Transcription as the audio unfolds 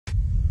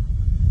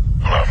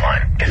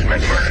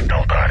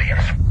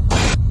audience.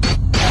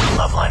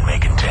 Loveline may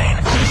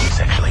contain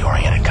sexually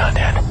oriented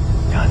content.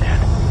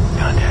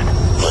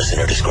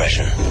 Listener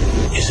discretion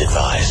is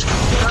advised. 3, 2,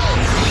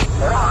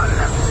 1,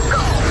 go!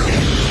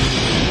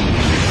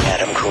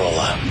 Adam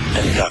Carolla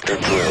and Dr.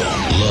 Drew.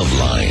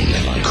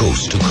 Loveline,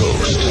 coast to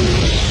coast.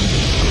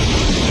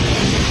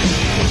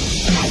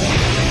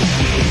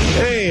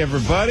 Hey,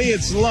 everybody,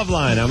 it's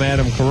Loveline. I'm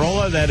Adam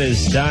Carolla. That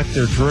is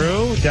Dr.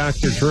 Drew.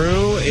 Dr.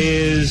 Drew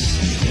is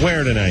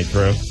where tonight,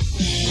 Drew?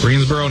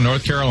 Greensboro,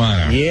 North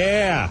Carolina.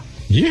 Yeah.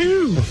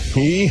 You.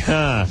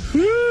 Yeah.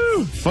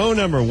 Woo. Phone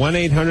number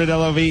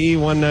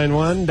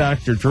 1-800-LOVE-191.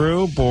 Dr.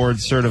 Drew,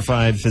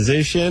 board-certified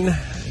physician,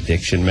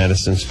 addiction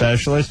medicine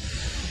specialist.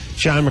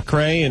 John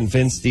McCrae and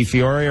Vince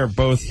DiFiore are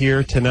both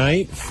here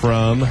tonight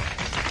from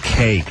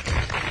Cake.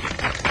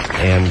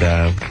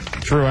 And,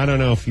 Drew, I don't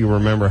know if you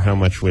remember how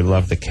much we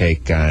love the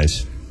Cake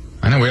guys.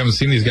 I know we haven't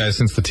seen these guys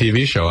since the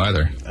TV show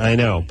either. I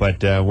know,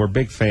 but we're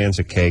big fans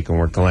of Cake, and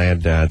we're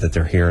glad that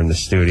they're here in the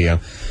studio.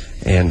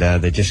 And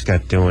they just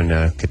got doing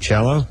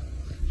Carolla.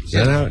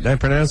 Did I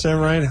pronounce that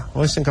right? I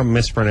always think I'm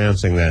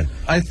mispronouncing that.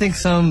 I think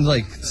some,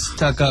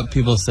 stuck-up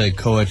people say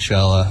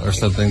Coachella or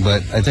something,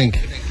 but I think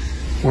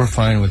we're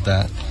fine with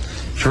that.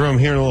 Drew, I'm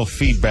hearing a little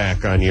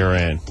feedback on your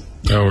end.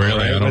 Oh, really?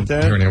 Right, I don't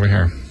hear any over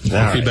here.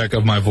 Right. Feedback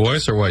of my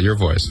voice or what? Your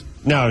voice?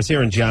 No, I was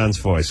hearing John's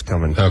voice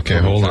coming. Okay,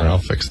 hold on. I'll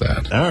fix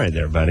that. All right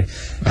there, buddy.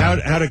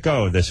 How'd it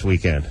go this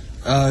weekend?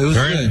 It was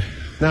good.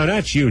 No,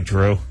 not you,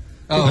 Drew.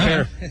 Oh,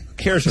 Who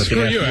cares what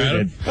Screw the you, F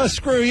Adam. did? Oh,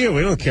 screw you.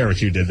 We don't care what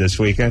you did this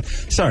weekend.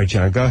 Sorry,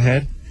 John. Go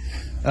ahead.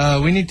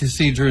 We need to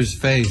see Drew's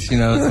face. You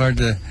know, it's hard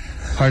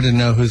to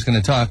know who's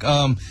going to talk.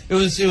 It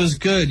was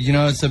good. You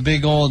know, it's a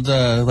big old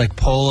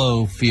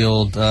polo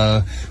field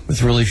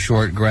with really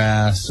short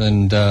grass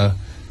and.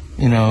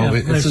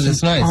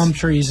 It's nice. Palm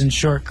trees and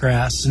short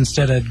grass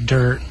instead of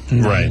dirt.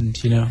 And, right. And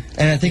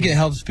I think it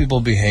helps people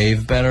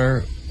behave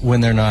better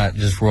when they're not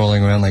just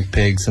rolling around like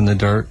pigs in the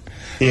dirt.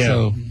 Yeah.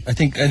 So I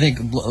think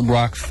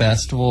rock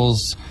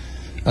festivals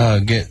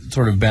get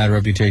sort of bad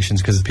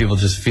reputations because people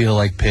just feel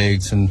like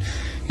pigs and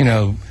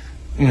want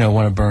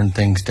to burn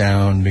things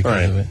down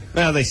because of it.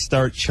 Well, they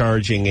start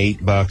charging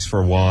 $8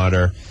 for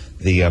water.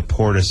 The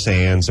porta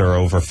sands are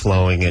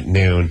overflowing at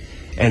noon.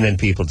 And then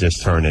people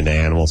just turn into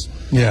animals.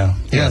 Yeah.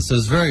 So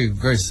it's very,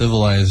 very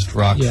civilized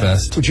rock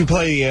fest. Would you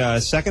play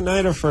second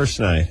night or first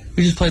night?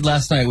 We just played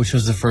last night, which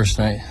was the first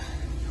night.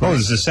 Oh,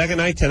 is the second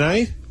night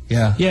tonight?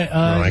 Yeah. Yeah.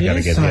 I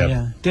gotta get hip.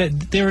 Yeah.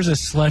 There was a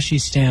slushy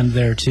stand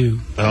there too.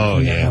 Oh,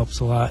 and yeah. That helps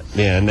a lot.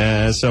 Yeah.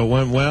 And so it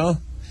went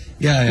well.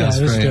 Yeah, it was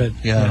great. good.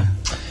 Yeah.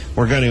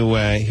 We're going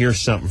to hear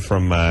something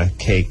from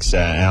Cake's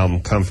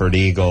album Comfort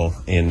Eagle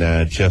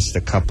in just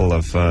a couple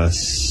of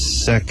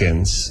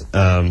seconds.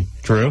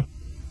 Drew?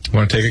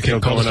 Want to take a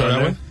Cake call to start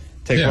out with?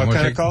 Take what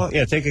kind of call?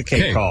 Yeah, take a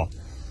Cake call.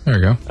 There we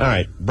go. All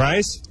right.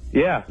 Bryce?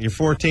 Yeah. You're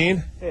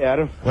 14? Hey,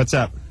 Adam. What's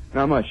up?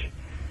 Not much.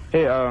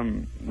 Hey,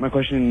 my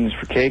question is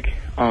for Cake.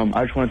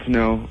 I just wanted to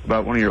know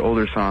about one of your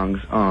older songs,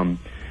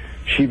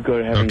 Sheep Go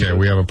to Heaven. Okay,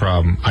 we have a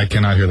problem. I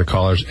cannot hear the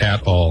callers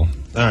at all.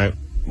 All right.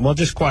 Well,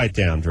 just quiet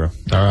down, Drew.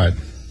 All right.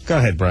 Go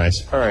ahead,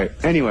 Bryce. All right.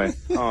 Anyway.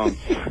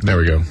 There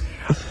we go.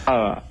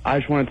 I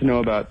just wanted to know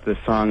about the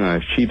song,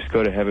 Sheeps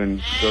Go to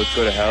Heaven, Goats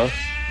Go to Hell.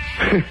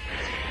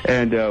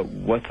 And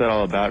what's that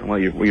all about and what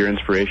your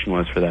inspiration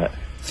was for that?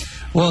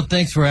 Well,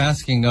 thanks for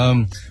asking.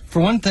 For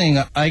one thing,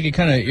 I get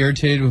kind of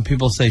irritated when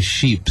people say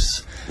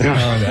sheeps. But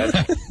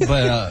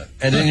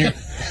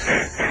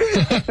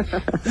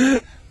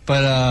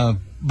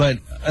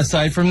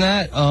aside from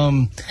that,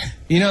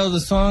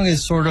 the song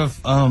is sort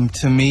of,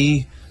 to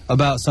me,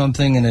 about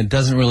something, and it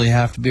doesn't really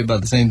have to be about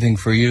the same thing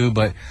for you,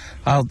 but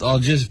I'll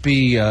just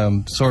be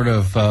sort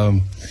of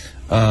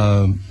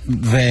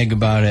vague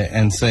about it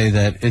and say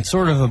that it's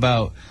sort of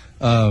about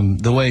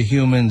the way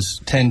humans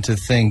tend to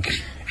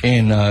think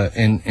in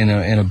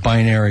a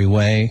binary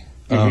way,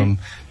 in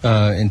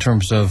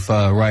terms of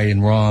right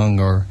and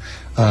wrong or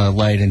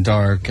light and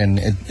dark, and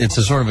it's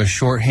a sort of a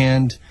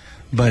shorthand,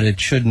 but it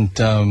shouldn't.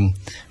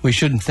 We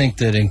shouldn't think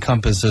that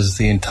encompasses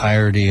the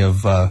entirety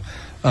of what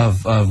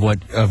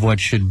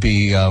should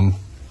be the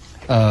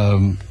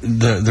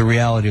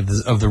reality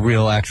of the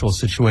real actual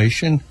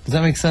situation. Does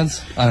that make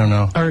sense? I don't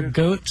know. Are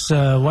goats?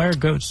 Why are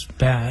goats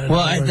bad?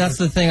 Well, that's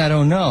the thing. I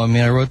don't know. I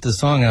mean, I wrote the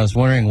song and I was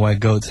wondering why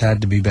goats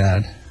had to be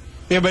bad.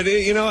 Yeah, but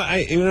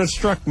it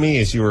struck me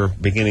as you were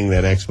beginning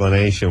that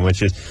explanation,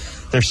 which is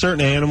there's certain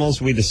animals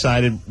we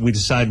decide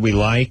we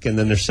like, and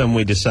then there's some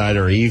we decide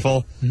are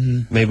evil.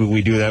 Mm-hmm. Maybe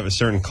we do that with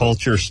certain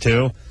cultures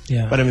too.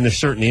 Yeah. But I mean, there's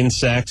certain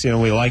insects.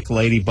 We like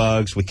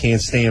ladybugs. We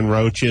can't stand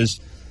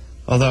roaches.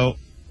 Although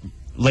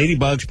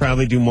ladybugs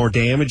probably do more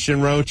damage than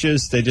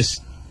roaches. They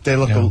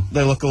look a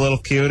little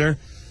cuter.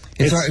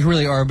 It's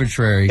really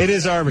arbitrary. It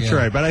is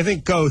arbitrary, but I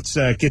think goats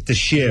get the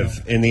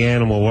shiv in the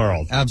animal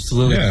world.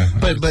 Absolutely. Yeah.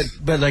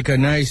 But like a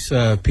nice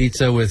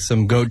pizza with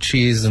some goat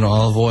cheese and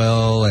olive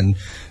oil and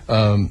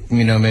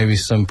maybe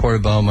some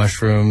portobello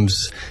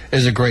mushrooms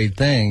is a great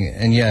thing,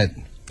 and yet.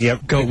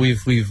 Yep.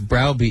 We've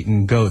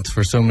browbeaten goats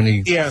for so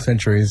many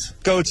centuries.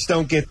 Goats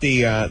don't get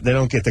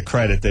the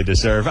credit they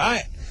deserve.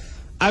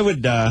 I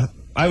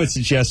would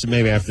suggest that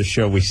maybe after the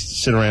show we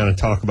sit around and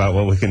talk about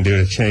what we can do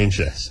to change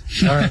this.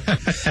 All right.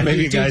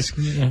 Maybe you guys,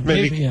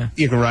 maybe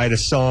you can write a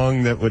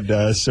song that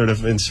would sort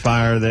of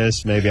inspire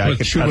this. Maybe I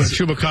could.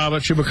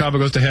 Chupacabra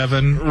goes to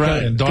heaven,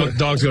 right? And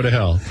dogs go to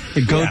hell.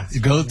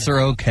 Goats are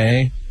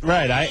okay.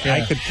 Right,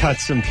 I could cut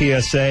some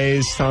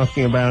PSAs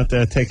talking about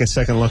take a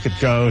second look at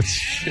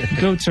goats.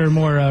 Goats are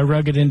more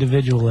rugged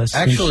individualists.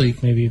 Actually,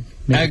 maybe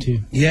too.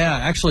 Yeah,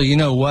 actually, you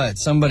know what?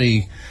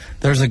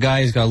 There's a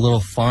guy who's got a little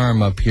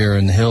farm up here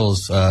in the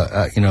hills,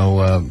 and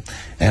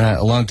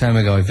a long time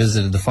ago I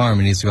visited the farm,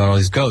 and he's got all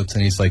these goats,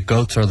 and he's like,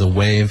 goats are the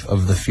wave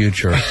of the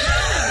future.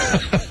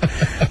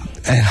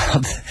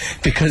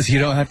 Because you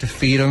don't have to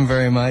feed them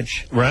very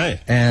much. Right.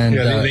 And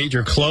they eat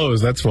your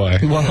clothes, that's why.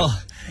 Well,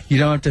 you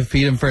don't have to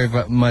feed them very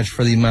much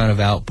for the amount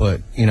of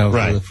output,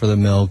 right. for the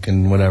milk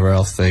and whatever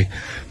else they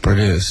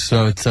produce.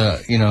 So it's,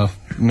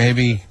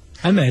 maybe...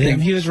 I met him.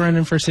 He was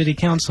running for city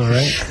council,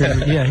 right?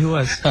 Yeah, he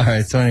was. All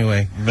right, so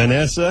anyway.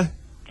 Vanessa?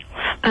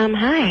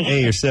 Hi.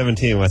 Hey, you're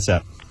 17. What's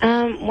up?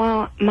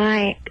 Well,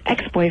 my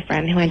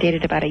ex-boyfriend, who I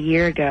dated about a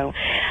year ago,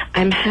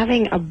 I'm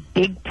having a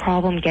big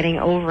problem getting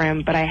over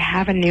him, but I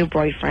have a new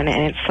boyfriend,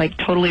 and it's, like,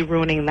 totally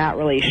ruining that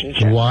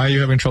relationship. Why are you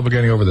having trouble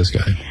getting over this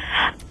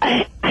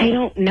guy? I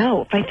don't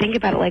know. If I think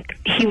about it, like,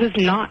 he was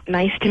not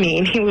nice to me,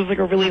 and he was, like,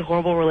 a really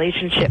horrible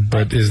relationship.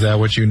 But is that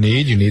what you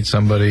need? You need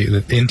somebody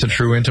that into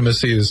true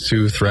intimacy is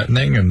too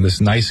threatening, and this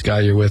nice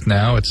guy you're with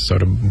now, it's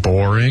sort of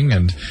boring,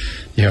 and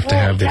you have to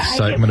have the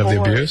excitement of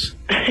the abuse?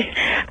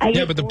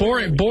 Yeah, but the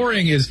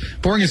boring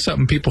is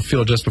something people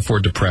feel just before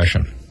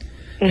depression.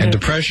 Mm-hmm. And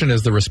depression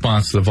is the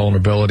response to the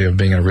vulnerability of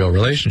being in a real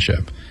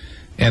relationship.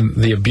 And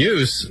the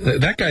abusive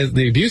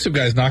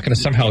guy is not going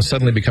to somehow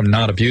suddenly become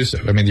not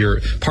abusive. I mean,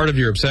 part of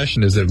your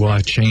obsession is that, well,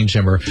 I change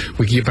him, or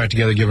we can get back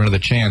together, give him another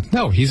chance.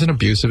 No, he's an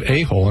abusive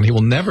a-hole, and he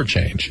will never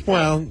change.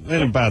 Well,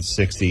 in about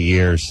 60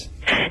 years.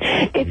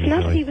 It's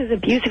not that he was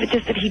abusive, it's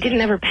just that he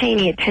didn't ever pay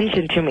any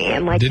attention to me.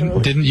 And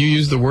didn't you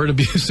use the word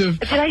abusive?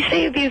 Did I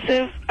say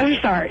abusive?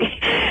 I'm sorry.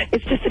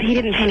 It's just that he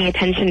didn't pay any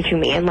attention to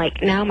me. And,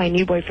 like, now my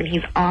new boyfriend,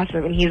 he's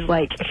awesome, and he's,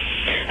 like,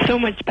 so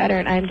much better.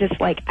 And I'm just,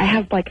 like,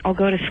 I'll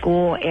go to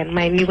school, and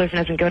my new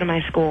boyfriend doesn't go to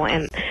my school,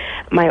 and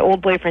my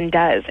old boyfriend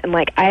does. And,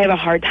 like, I have a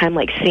hard time,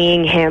 like,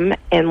 seeing him.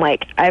 And,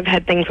 like, I've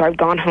had things where I've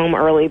gone home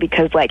early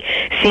because, like,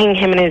 seeing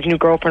him and his new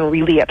girlfriend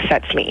really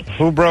upsets me.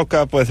 Who broke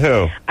up with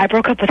who? I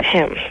broke up with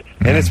him.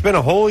 And it's been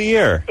a whole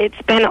year.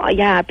 It's been,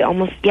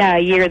 almost a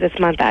year this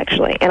month,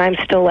 actually. And I'm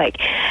still, like,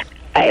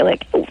 I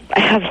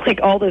have,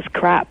 like, all this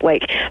crap,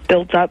 like,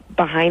 built up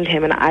behind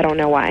him, and I don't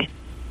know why.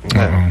 All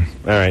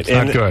right. It's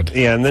not good.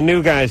 Yeah, and the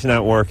new guy's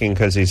not working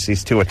because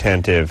he's too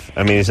attentive.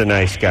 I mean, he's a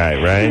nice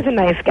guy, right? He's a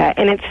nice guy,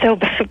 and it's so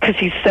bad because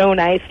he's so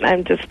nice,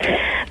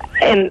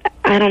 and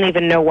I don't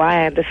even know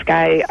why I'm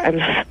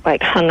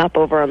like hung up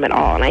over him at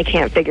all, and I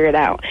can't figure it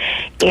out.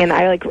 And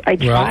I try.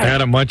 Well,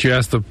 Adam, why don't you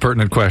ask the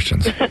pertinent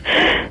questions?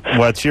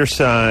 What's your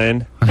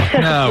sign?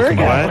 No, come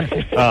on.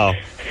 What? Oh.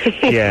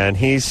 Yeah, and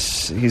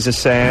he's a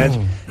Sag.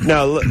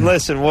 No,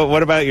 listen,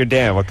 what about your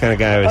dad? What kind of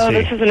guy was he? Oh,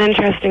 this is an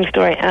interesting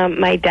story.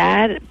 My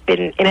dad, been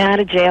in and out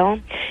of jail.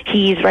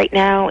 He's right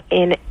now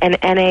in an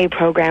NA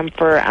program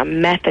for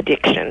meth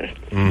addiction.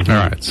 Mm-hmm. All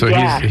right, so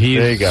Yeah.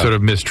 he's sort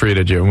of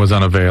mistreated you and was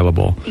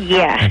unavailable.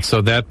 Yeah. And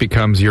so that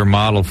becomes your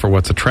model for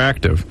what's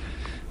attractive.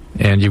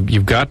 And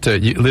you've got to,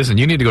 listen,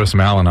 you need to go to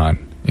some Al-Anon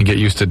and get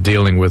used to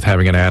dealing with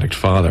having an addict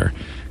father.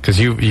 Because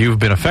you've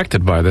been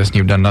affected by this and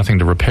you've done nothing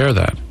to repair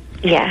that.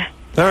 Yeah.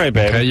 All right,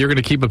 baby. Okay, you're going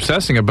to keep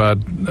obsessing about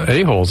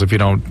a-holes if you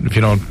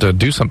don't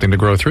do something to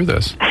grow through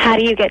this. How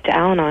do you get to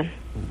Al-Anon?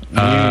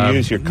 You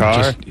use your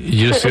car?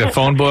 You just get a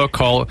phone book,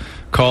 call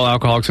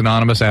Alcoholics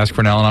Anonymous, ask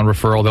for an Al-Anon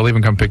referral. They'll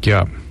even come pick you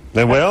up.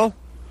 They will?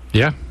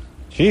 Yeah.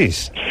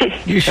 Jeez.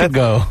 You should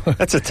go.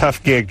 That's a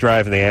tough gig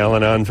driving the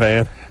Al-Anon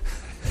van.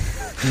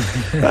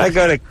 I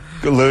go to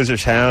a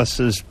loser's house.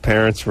 His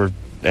parents were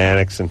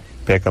addicts and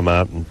pick them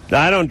up. And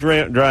I don't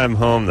drive them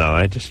home, though.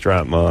 I just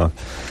drop them off.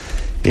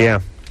 Yeah.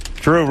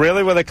 Drew,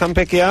 really? Will they come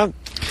pick you up?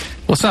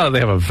 Well, it's not that they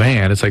have a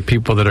van. It's like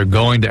people that are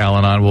going to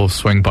Al-Anon will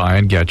swing by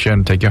and get you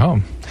and take you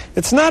home.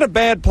 It's not a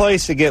bad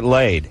place to get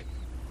laid.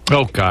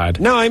 Oh, God.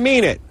 No, I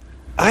mean it.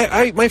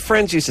 My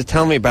friends used to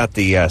tell me about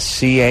the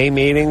CA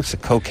meetings, the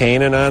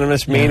Cocaine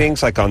Anonymous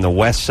meetings, like on the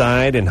West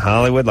Side in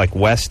Hollywood, like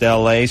West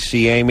L.A.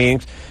 CA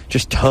meetings.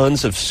 Just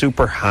tons of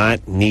super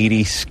hot,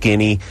 needy,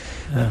 skinny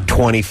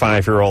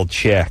 25-year-old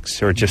chicks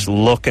who are just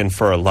looking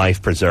for a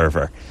life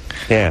preserver.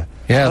 Yeah.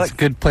 Yeah, it's a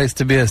good place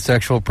to be a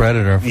sexual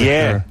predator, for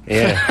sure.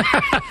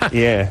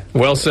 Yeah.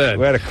 Well said.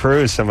 We had to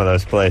cruise some of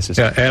those places.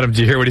 Yeah, Adam, did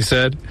you hear what he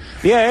said?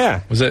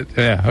 Yeah. Was it?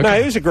 Yeah, okay. No,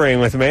 he was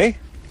agreeing with me.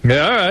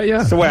 Yeah, all right, yeah.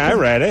 That's the way I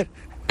read it.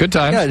 Good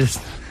times. Yeah,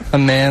 just a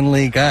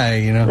manly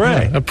guy,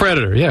 Right. Yeah, a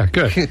predator, yeah,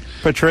 good.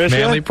 Patricia?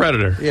 Manly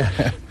predator. Yeah.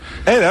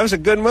 Hey, that was a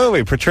good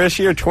movie.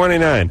 Patricia, you're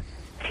 29.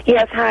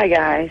 Yes, hi,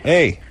 guys.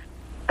 Hey.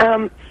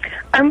 I'm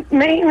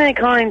mainly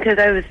calling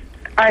because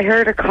I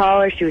heard her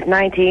call her. She was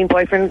 19.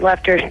 Boyfriend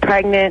left her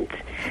pregnant.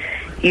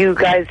 you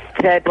guys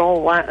said,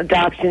 well,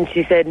 adoption.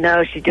 She said,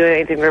 no, she'd do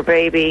anything for her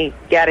baby,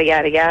 yada,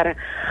 yada, yada.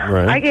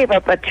 Right. I gave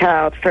up a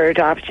child for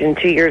adoption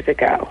 2 years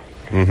ago.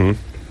 Mm-hmm.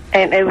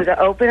 And it was an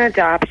open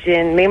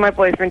adoption. Me and my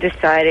boyfriend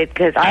decided,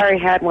 because I already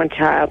had one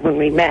child when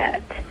we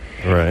met.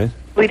 Right.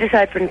 We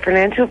decided for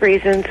financial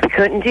reasons we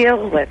couldn't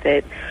deal with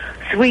it.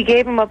 So we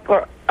gave him up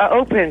for an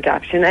open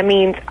adoption. That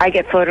means I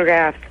get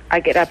photographs, I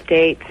get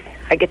updates,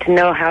 I get to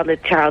know how the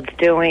child's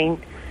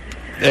doing.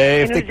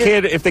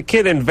 If the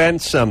kid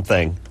invents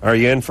something, are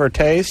you in for a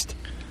taste?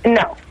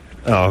 No.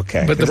 Oh,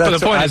 okay. But the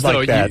point is,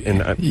 though,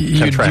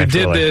 you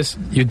did this.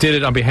 You did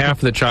it on behalf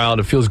of the child.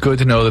 It feels good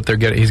to know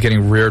that he's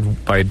getting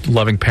reared by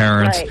loving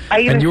parents.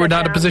 Right. And you were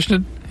not in a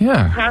position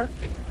to, Huh?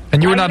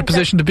 And you were not in a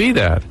position to be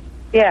that.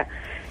 Yeah.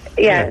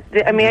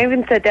 I mean, I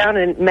even sat down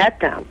and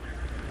met them.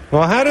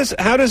 Well, how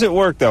does it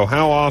work though?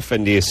 How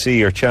often do you see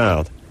your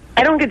child?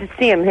 I don't get to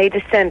see them. They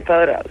just send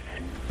photos.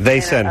 They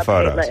send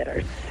photos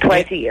letters,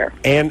 twice a year.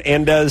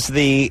 And does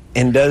the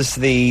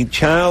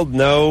child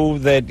know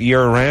that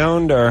you're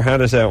around, or how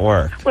does that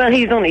work? Well,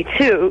 he's only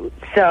 2,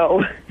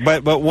 so.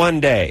 But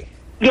one day.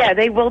 Yeah,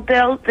 they will.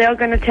 They're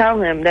going to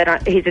tell him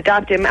that he's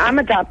adopted. I'm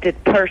adopted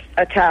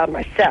a child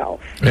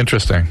myself.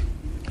 Interesting.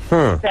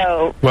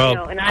 So,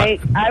 and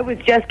I was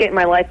just getting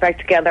my life back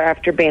together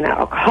after being an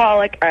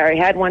alcoholic. I already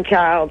had one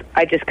child.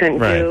 I just couldn't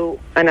do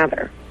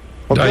another.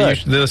 Well,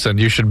 listen,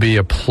 you should be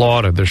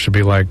applauded. There should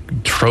be,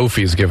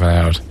 trophies given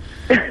out.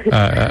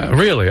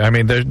 Really. I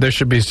mean, there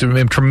should be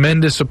some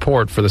tremendous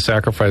support for the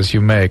sacrifice you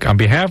make on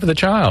behalf of the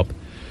child.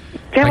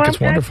 Yeah, I think it's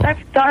wonderful.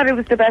 I thought it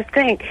was the best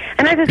thing.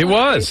 And I just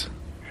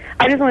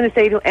want to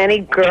say to any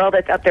girl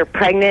that's out there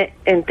pregnant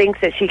and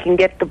thinks that she can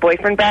get the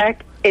boyfriend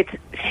back,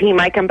 he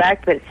might come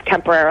back, but it's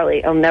temporarily.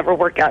 It'll never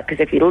work out,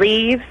 because if he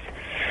leaves,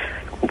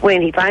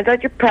 when he finds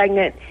out you're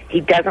pregnant,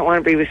 he doesn't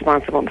want to be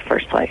responsible in the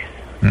first place.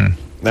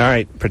 All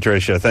right,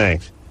 Patricia,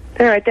 thanks.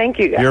 All right, thank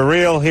you, guys. You're a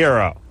real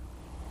hero.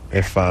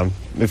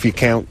 If you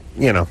count,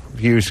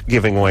 use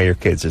giving away your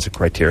kids as a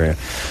criteria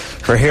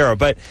for hero.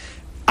 But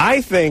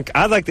I think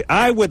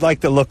I would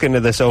like to look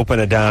into this open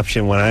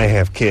adoption when I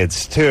have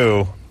kids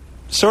too.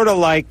 Sort of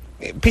like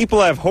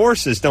people have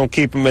horses, don't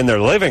keep them in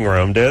their living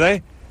room, do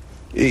they?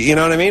 You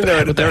know what I mean?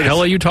 What the hell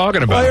are you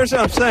talking about? Well, here's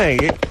what I'm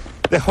saying.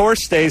 The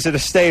horse stays at a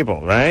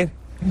stable, right?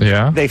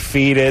 Yeah. They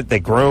feed it, they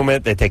groom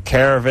it, they take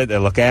care of it, they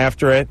look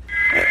after it.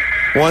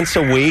 Once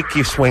a week,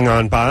 you swing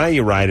on by,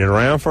 you ride it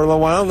around for a little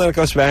while, and then it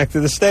goes back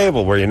to the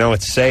stable where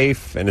it's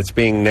safe and it's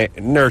being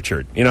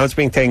nurtured. It's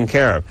being taken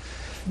care of.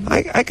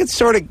 I could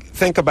sort of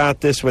think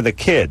about this with a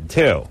kid,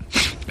 too.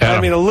 Yeah.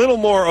 I mean, a little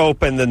more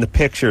open than the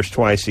pictures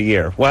twice a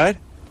year. What?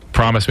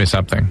 Promise me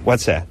something.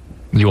 What's that?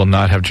 You will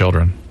not have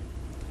children.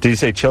 Did you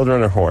say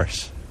children or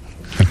horse?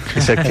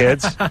 You said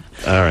kids? All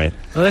right.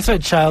 Well, that's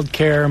what child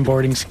care and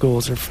boarding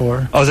schools are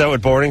for. Oh, is that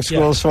what boarding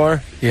school's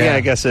for? Yeah,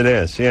 I guess it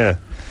is, yeah.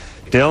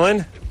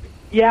 Dylan?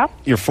 Yeah?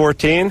 You're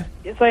 14?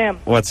 Yes, I am.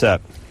 What's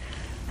up?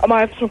 I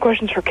have some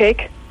questions for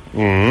Cake.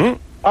 Mm-hmm.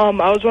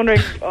 I was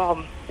wondering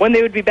when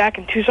they would be back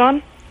in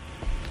Tucson?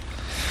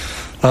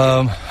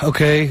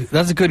 Okay,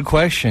 that's a good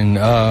question.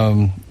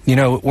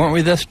 Weren't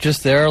we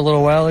just there a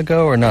little while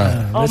ago or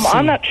not?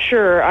 I'm not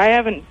sure. I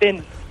haven't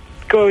been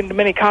going to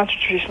many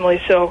concerts recently,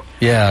 so...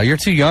 Yeah, you're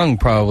too young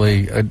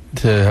probably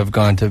to have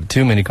gone to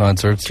too many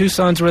concerts.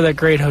 Tucson's where that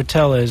great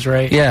hotel is,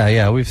 right?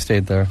 Yeah, we've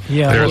stayed there.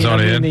 Yeah,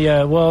 Arizona Inn?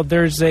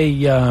 There's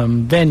a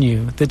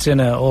venue that's in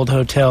an old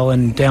hotel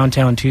in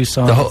downtown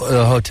Tucson.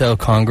 The Hotel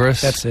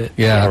Congress? That's it.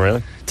 Yeah. Oh,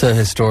 really? It's a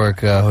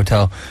historic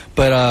hotel.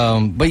 But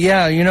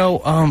yeah,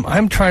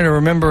 I'm trying to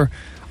remember.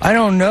 I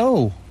don't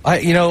know.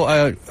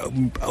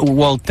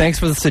 Well, thanks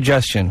for the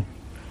suggestion.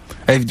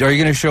 Are you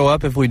going to show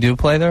up if we do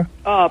play there?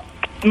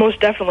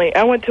 Most definitely.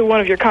 I went to one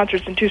of your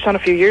concerts in Tucson a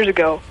few years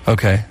ago.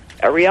 Okay.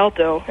 At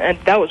Rialto, and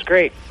that was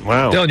great.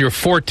 Wow. Dylan, you were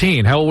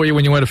 14. How old were you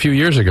when you went a few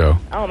years ago?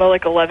 I don't know,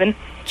 like 11.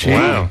 Jeez.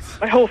 Wow.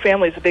 My whole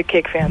family's a big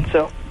Cake fan,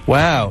 so...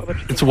 Wow.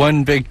 It's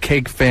one big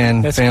Cake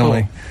fan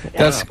family. Cool.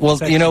 That's well,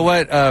 you know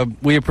what?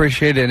 We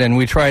appreciate it, and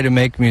we try to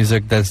make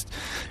music that's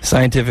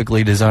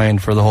scientifically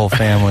designed for the whole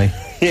family.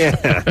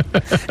 Yeah.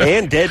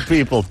 And dead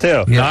people,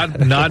 too.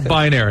 Not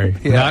binary.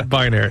 Yeah. Not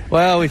binary.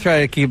 Well, we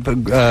try to keep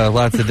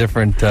lots of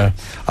different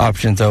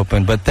options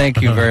open, but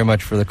thank you very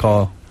much for the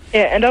call.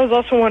 Yeah, and I was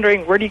also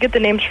wondering, where do you get the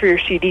names for your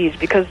CDs?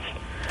 Because,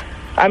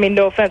 I mean,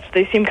 no offense,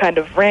 they seem kind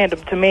of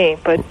random to me,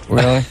 but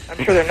really?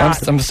 I'm sure they're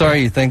not. I'm sorry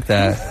you think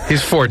that.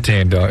 He's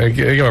 14, Dylan.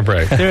 Give him a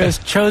break. They're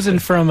chosen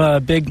from a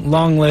big,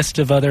 long list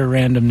of other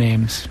random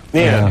names.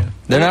 Yeah.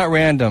 They're not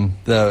random,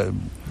 though.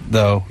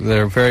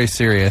 They're very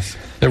serious.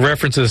 They're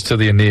references to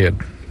the Aeneid.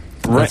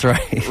 That's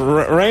right.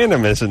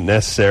 Random isn't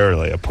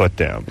necessarily a put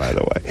down, by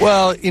the way.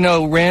 Well,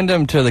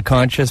 random to the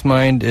conscious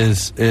mind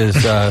is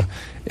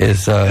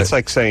It's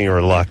like saying you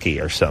were lucky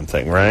or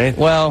something, right?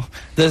 Well,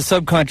 the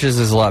subconscious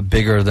is a lot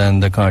bigger than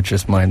the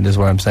conscious mind, is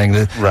what I'm saying.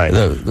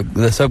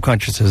 The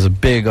subconscious is a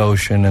big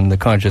ocean, and the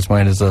conscious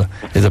mind is a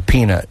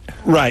peanut.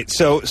 Right.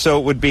 So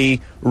it would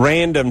be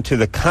random to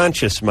the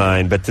conscious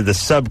mind, but to the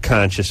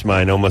subconscious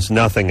mind, almost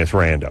nothing is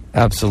random.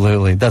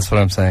 Absolutely. That's what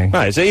I'm saying.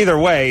 Right. So either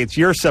way, it's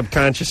your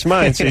subconscious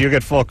mind, so you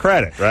get full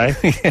credit, right?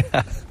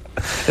 Yeah.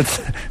 It's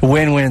a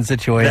win-win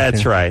situation.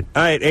 That's right.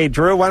 All right. Hey,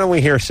 Drew, why don't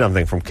we hear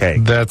something from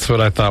Cake? That's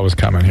what I thought was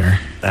coming here.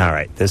 All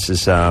right. This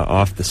is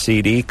off the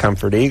CD,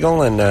 Comfort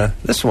Eagle, and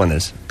this one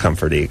is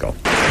Comfort Eagle.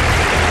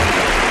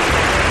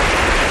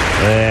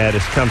 That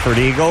is Comfort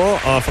Eagle,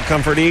 off of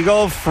Comfort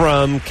Eagle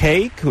from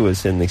Cake, who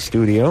is in the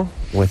studio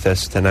with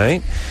us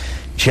tonight.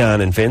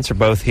 John and Vince are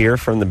both here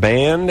from the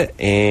band,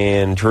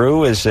 and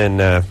Drew is in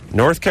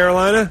North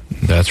Carolina?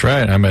 That's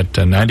right. I'm at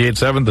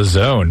 98.7 The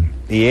Zone.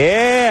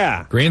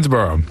 Yeah.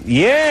 Greensboro.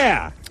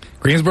 Yeah.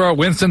 Greensboro,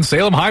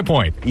 Winston-Salem, High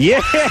Point.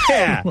 Yeah.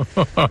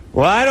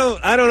 Well, I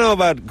don't know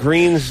about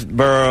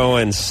Greensboro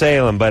and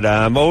Salem, but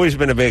I've always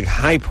been a big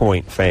High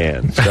Point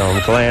fan, so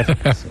I'm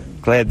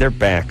glad they're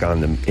back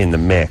in the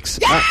mix.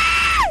 Yeah!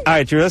 All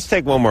right, Drew, let's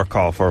take one more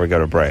call before we go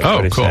to break.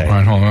 Oh, cool. All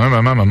right,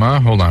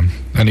 hold on.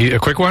 A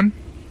quick one?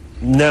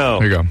 No.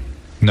 There you go.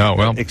 No,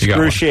 well,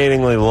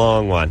 excruciatingly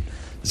long one.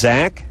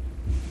 Zach?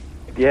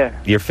 Yeah.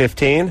 You're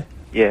 15?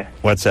 Yeah.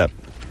 What's up?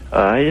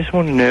 I just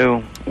want to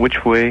know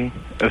which way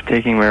of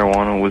taking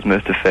marijuana was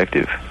most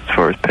effective as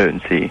far as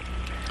potency.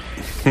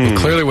 Well,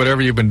 clearly,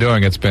 whatever you've been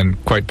doing, it's been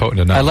quite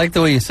potent enough. I like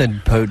the way you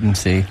said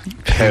potency.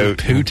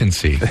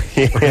 Potency.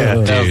 Yeah,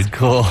 that was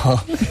cool.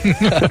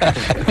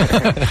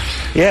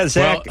 Yeah,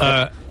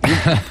 Zach,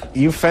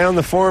 you found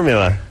the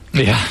formula.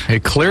 Yeah,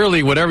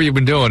 clearly, whatever you've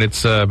been doing,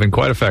 it's been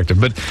quite effective.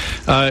 But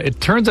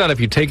it turns out if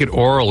you take it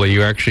orally,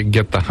 you actually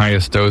get the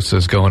highest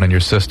doses going in your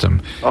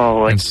system. Oh,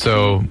 like and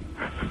so,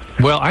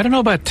 well, I don't know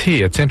about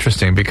tea. It's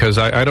interesting because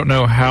I don't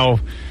know how.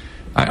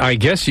 I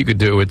guess you could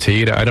do it with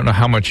tea. I don't know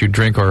how much you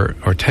drink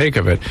or take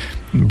of it.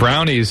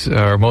 Brownies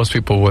are most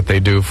people what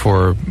they do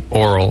for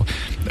oral.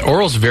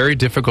 Oral's very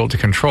difficult to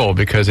control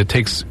because it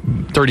takes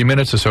 30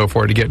 minutes or so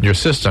for it to get in your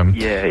system.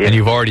 Yeah. And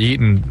you've already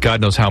eaten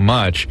God knows how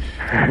much.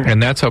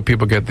 And that's how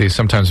people get these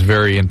sometimes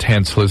very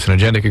intense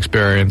hallucinogenic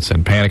experience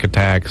and panic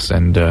attacks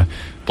and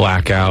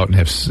blackout and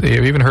have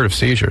even heard of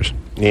seizures.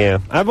 Yeah.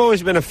 I've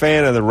always been a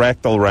fan of the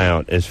rectal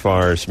route as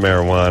far as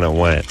marijuana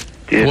went.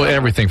 Yeah. Well,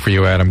 everything for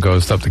you, Adam,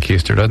 goes up the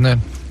keister, doesn't it?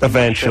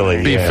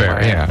 Eventually, Be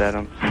fair, yeah.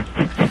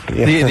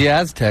 The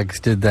Aztecs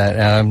did that,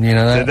 Adam. You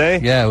know that? Did they?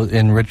 Yeah,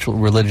 in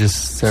religious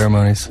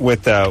ceremonies.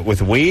 With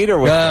weed or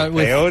with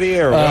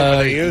peyote or what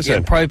were they using?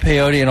 Yeah, probably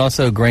peyote and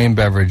also grain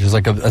beverages,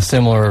 like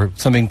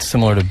something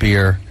similar to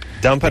beer.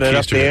 Dumping it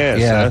up the ass.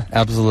 Yeah, huh?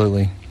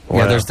 Absolutely.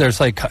 Wow. Yeah, there's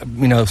like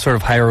sort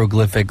of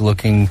hieroglyphic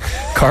looking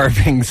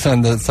carvings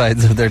on the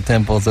sides of their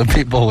temples of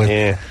people with.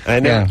 Yeah, I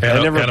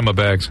never enema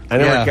bags.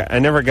 I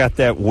never got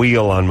that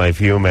wheel on my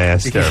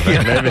ViewMaster.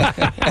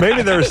 But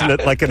maybe there's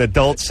like an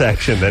adult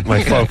section that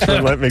my folks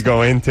would let me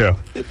go into.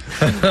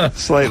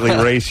 Slightly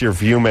race your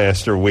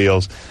ViewMaster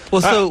wheels.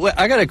 Well, so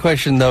I got a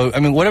question though.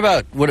 I mean, what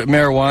about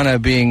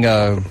marijuana being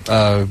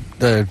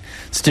the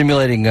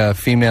stimulating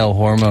female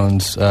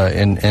hormones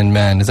in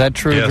men? Is that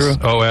true, yes.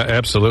 Drew? Oh,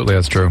 absolutely,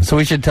 that's true. So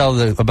we should tell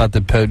about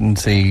the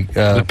potency.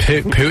 The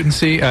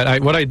potency.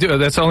 What I do.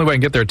 That's the only way I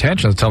can get their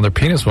attention is tell them their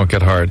penis won't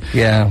get hard.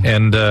 Yeah.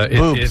 And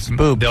boobs.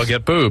 They'll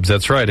get boobs.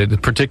 That's right.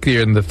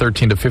 Particularly in the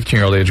 13 to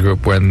 15-year-old age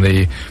group when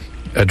the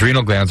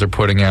adrenal glands are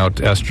putting out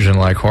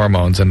estrogen-like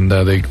hormones, and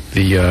the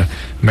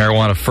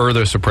marijuana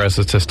further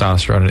suppresses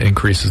testosterone and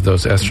increases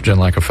those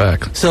estrogen-like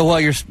effects. So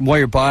while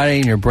your body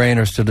and your brain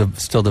are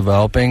still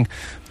developing,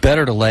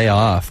 better to lay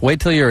off. Wait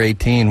till you're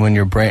 18 when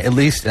your brain, at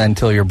least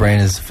until your brain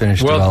is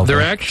finished developing.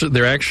 Well,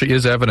 there actually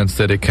is evidence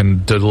that it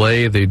can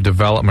delay the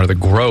development or the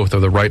growth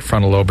of the right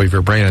frontal lobe of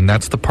your brain, and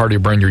that's the part of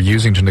your brain you're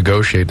using to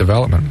negotiate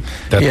development.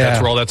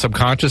 That's where all that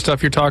subconscious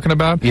stuff you're talking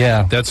about,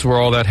 that's where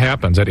all that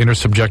happens. That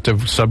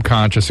intersubjective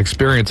subconscious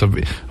experience of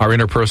our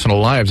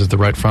interpersonal lives is the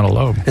right frontal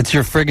lobe. It's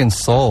your friggin'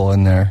 soul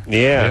in there.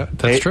 Yeah,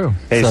 that's true.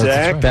 Hey, so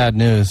Zach? It's bad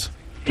news.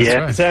 Yeah,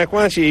 right. Zach,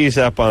 why don't you ease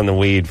up on the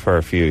weed for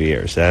a few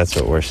years? That's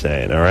what we're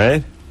saying, all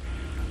right?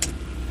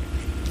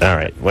 All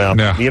right. Well,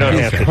 you don't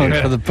have to do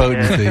that. For the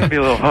potency. It's going to be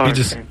a little hard.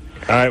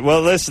 All right.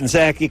 Well, listen,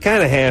 Zach, you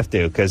kind of have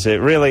to because it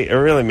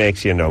really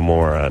makes you no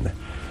moron.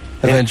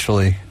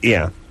 Eventually.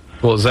 Yeah.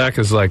 Well, Zach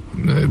is like,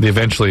 the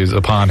eventually is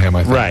upon him,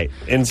 I think. Right.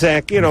 And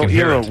Zach, you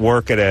don't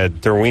work at a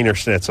Der Wiener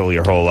Schnitzel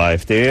your whole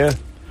life, do you?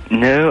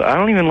 No, I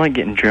don't even like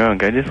getting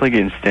drunk. I just like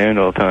getting stoned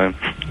all the time.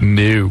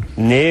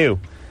 No.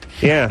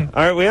 Yeah.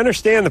 All right. We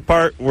understand the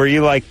part where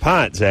you like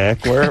pot,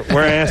 Zach.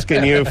 We're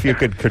asking you if you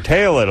could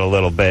curtail it a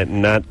little bit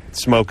and not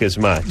smoke as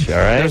much. All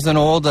right. There's an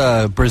old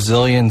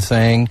Brazilian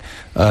saying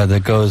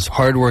that goes: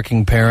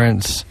 hardworking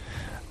parents,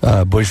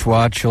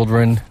 bourgeois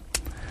children,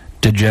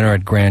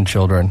 degenerate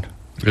grandchildren.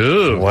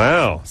 Ooh.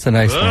 Wow. It's a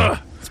nice one.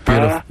 It's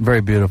beautiful.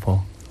 Very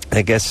beautiful.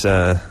 I guess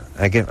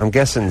I'm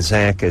guessing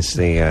Zach is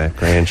the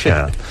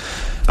grandchild.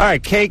 All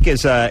right. Cake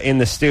is in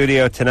the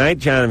studio tonight.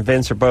 John and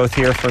Vince are both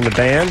here from the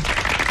band.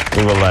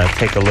 We will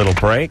take a little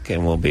break,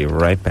 and we'll be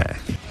right back.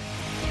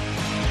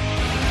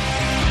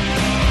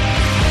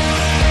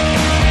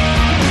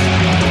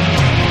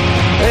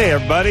 Hey,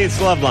 everybody, it's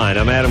Loveline.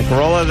 I'm Adam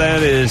Carolla.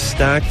 That is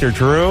Dr.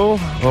 Drew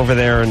over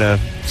there in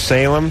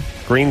Salem,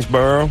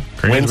 Greensboro,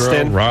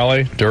 Winston,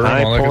 Raleigh, Durham,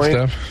 High all that Point.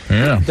 good stuff.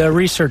 Yeah. The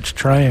Research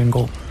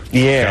Triangle.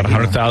 Yeah. Got a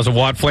 100,000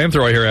 watt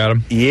flamethrower here,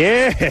 Adam.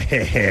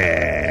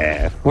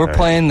 Yeah. We're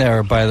playing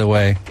there, by the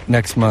way,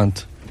 next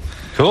month.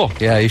 Cool.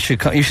 Yeah, you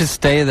should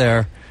stay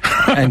there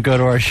and go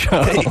to our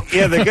show.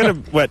 Yeah, they're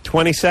going to,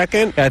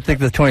 22nd? I think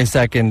the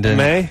 22nd in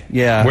May?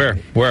 Yeah.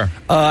 Where?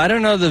 I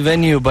don't know the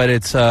venue, but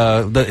it's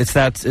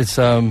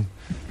In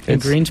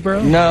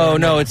Greensboro?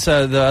 No, it's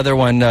the other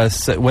one,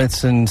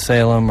 Winston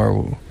Salem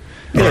or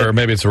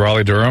maybe it's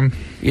Raleigh, Durham.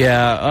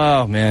 Yeah.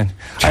 Oh man,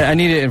 I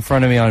need it in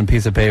front of me on a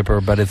piece of paper,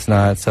 but it's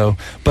not. So,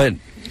 but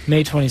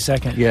May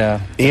 22nd.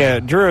 Yeah. Yeah,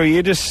 Drew,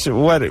 you just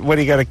what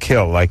do you got to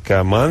kill? Like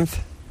a month?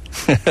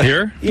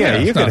 Here? Yeah,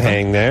 you could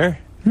hang there.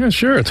 Yeah,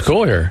 sure. It's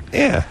cool here.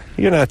 Yeah,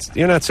 you're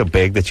not so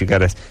big that you got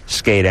to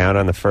skate out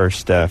on the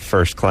first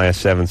class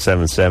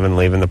 777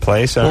 leaving the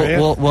place.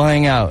 We'll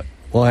hang out.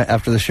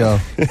 After the show.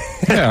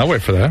 Yeah, I'll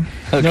wait for that.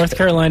 Okay. North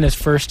Carolina's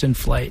first in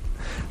flight.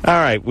 All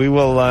right, we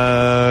will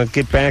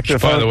get back to the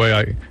phone. By the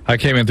way, I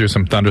came in through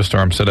some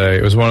thunderstorms today.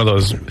 It was one of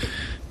those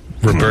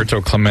Roberto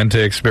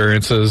Clemente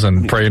experiences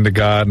and praying to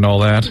God and all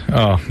that.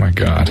 Oh, my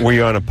God. Were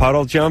you on a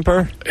puddle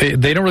jumper?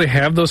 They don't really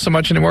have those so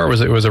much anymore.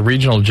 It was a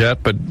regional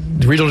jet, but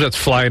regional jets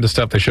fly into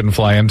stuff they shouldn't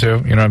fly into.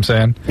 You know what I'm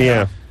saying?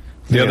 Yeah.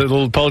 The other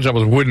little puddle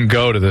jumpers wouldn't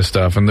go to this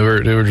stuff, and they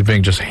were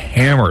being just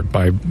hammered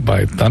by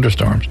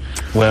thunderstorms.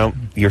 Well,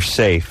 you're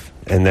safe,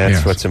 and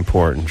that's what's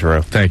important,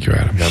 Drew. Thank you,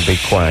 Adam. Now be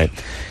quiet.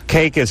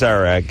 Cake is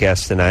our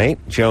guest tonight.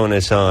 Joan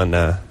is on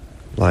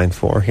line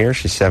 4 here.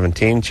 She's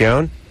 17.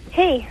 Joan?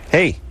 Hey.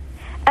 Hey.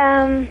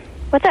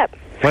 What's up?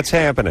 What's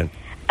happening?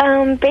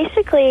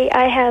 Basically,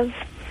 I have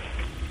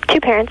two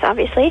parents,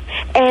 obviously,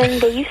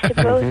 and they used to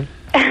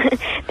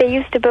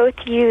both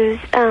use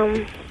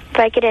Vicodin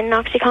and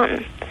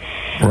OxyContin.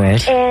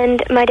 Right.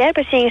 And my dad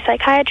was seeing a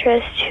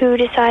psychiatrist who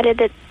decided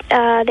that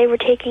they were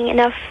taking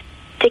enough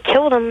to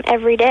kill them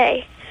every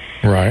day.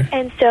 Right.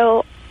 And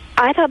so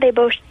I thought they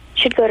both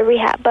should go to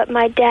rehab, but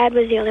my dad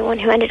was the only one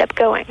who ended up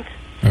going.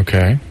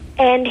 Okay.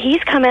 And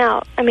he's come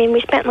out. I mean, we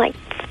spent like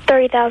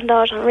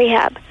 $30,000 on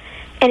rehab,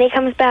 and he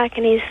comes back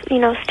and he's,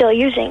 still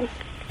using.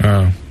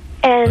 Oh.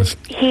 And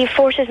he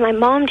forces my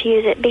mom to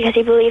use it because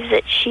he believes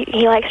that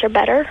he likes her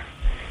better.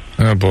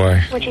 Oh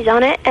boy. When she's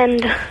on it,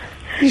 and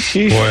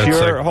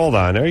Hold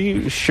on. Are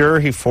you sure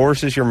he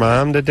forces your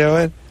mom to do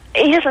it?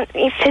 He doesn't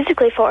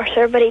physically force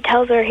her, but he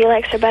tells her he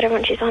likes her better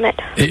when she's on it.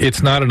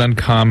 It's not an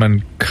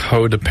uncommon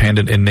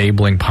codependent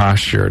enabling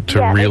posture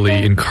to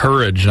really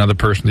encourage another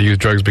person to use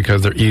drugs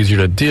because they're easier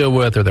to deal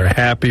with or they're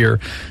happier.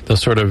 They'll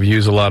sort of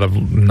use a lot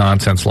of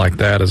nonsense like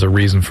that as a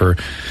reason for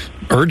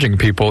urging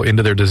people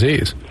into their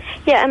disease.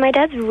 Yeah, and my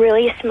dad's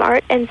really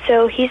smart, and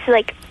so he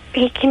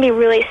can be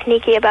really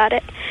sneaky about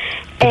it.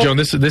 Joan,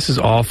 this is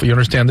awful. You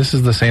understand? This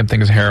is the same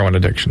thing as heroin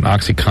addiction,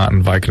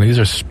 OxyContin, Vicodin. These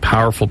are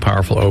powerful,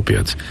 powerful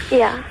opiates.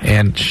 Yeah.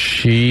 And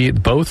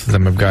both of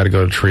them have got to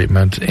go to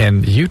treatment,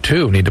 and you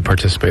too need to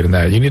participate in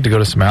that. You need to go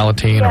to some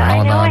Alateen or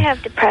Al-Anon. I know I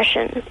have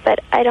depression,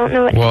 but I don't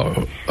know what.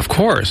 Well, of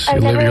course,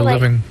 you're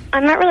living.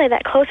 I'm not really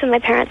that close with my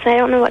parents, and I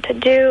don't know what to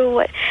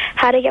do.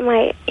 How to get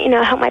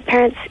help my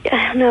parents.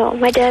 I don't know.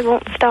 My dad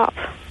won't stop.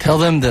 Tell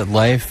them that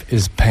life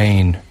is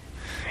pain.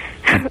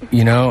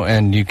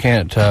 And you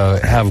can't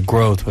have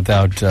growth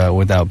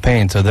without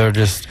pain. So they're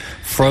just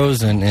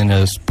frozen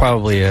in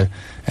probably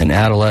an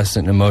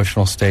adolescent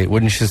emotional state.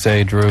 Wouldn't you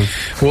say, Drew?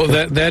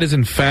 Well, that is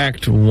in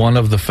fact one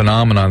of the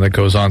phenomena that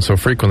goes on so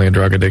frequently in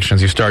drug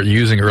addictions. You start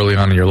using early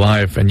on in your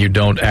life, and you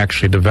don't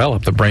actually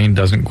develop. The brain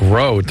doesn't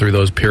grow through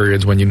those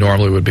periods when you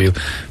normally would be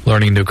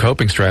learning new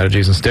coping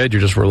strategies. Instead,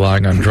 you're just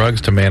relying on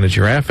drugs to manage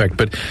your affect.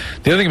 But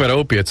the other thing about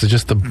opiates is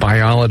just the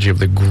biology of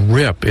the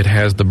grip it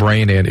has the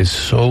brain in is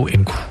so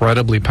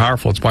incredibly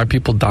powerful. It's why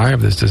people die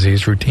of this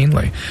disease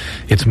routinely.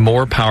 It's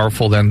more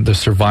powerful than the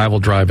survival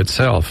drive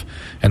itself.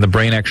 And the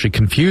brain actually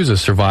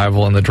confuses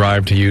survival and the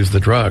drive to use the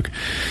drug.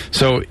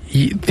 So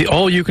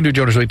all you can do,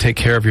 Joan, is really take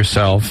care of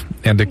yourself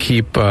and to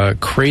keep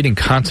creating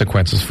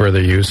consequences for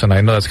their use. And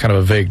I know that's kind of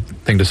a vague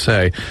thing to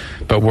say,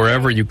 but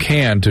wherever you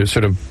can to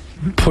sort of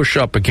push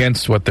up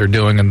against what they're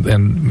doing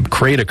and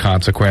create a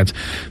consequence.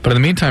 But in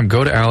the meantime,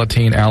 go to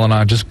Alateen,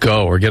 Al-Anon, just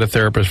go, or get a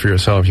therapist for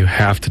yourself. You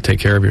have to take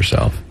care of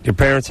yourself. Your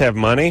parents have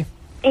money?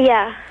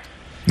 Yeah.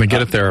 Then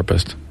get a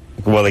therapist.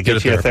 Will they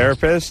get you a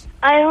therapist?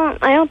 I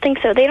don't think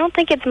so. They don't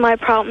think it's my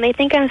problem. They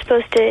think I'm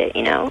supposed to,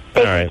 All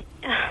right.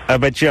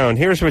 But Joan,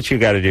 here's what you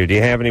got to do. Do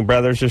you have any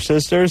brothers or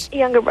sisters?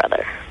 Younger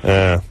brother.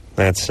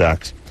 That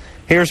sucks.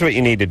 Here's what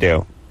you need to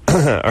do.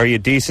 Are you a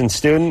decent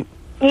student?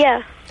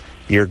 Yeah.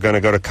 You're going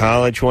to go to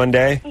college one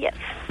day? Yes.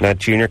 Not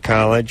junior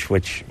college,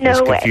 which No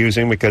is way.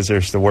 confusing because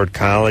there's the word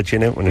college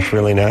in it when it's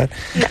really not.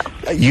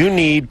 No. You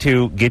need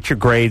to get your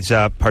grades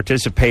up,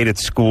 participate at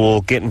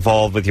school, get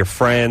involved with your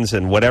friends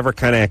and whatever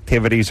kind of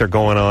activities are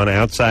going on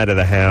outside of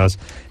the house,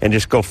 and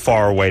just go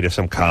far away to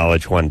some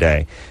college one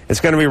day. It's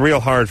going to be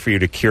real hard for you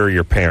to cure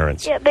your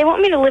parents. Yeah, they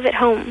want me to live at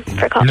home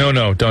for college.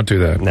 No, don't do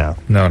that.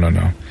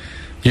 No.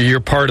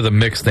 You're part of the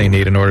mix they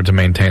need in order to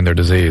maintain their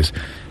disease.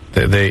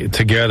 They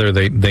together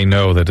they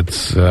know that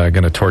it's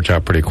going to torch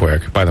out pretty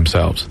quick by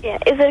themselves. Yeah,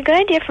 is it a good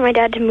idea for my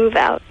dad to move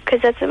out? Because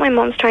that's what my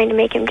mom's trying to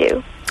make him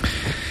do.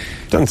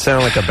 Doesn't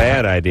sound like a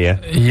bad idea.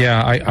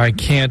 Yeah, I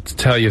can't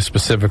tell you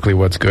specifically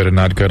what's good and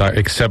not good,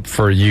 except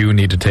for you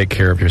need to take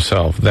care of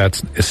yourself.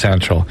 That's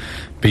essential.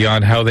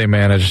 Beyond how they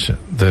manage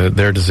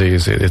their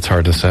disease, it's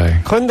hard to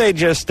say. Couldn't they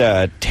just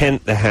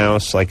tent the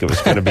house like it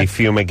was going to be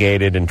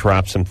fumigated and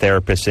drop some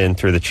therapists in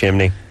through the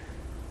chimney?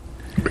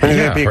 Wouldn't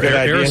that be a good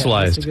idea?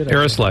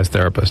 Aerosolized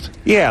therapist.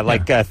 Yeah,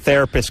 like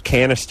therapist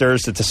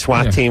canisters that the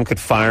SWAT team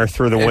could fire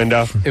through the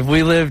window. If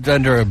we lived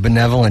under a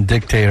benevolent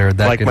dictator,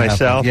 that like could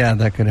myself? happen.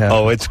 Yeah, that could happen.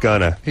 Oh, it's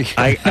gonna.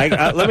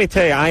 I let me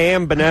tell you, I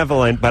am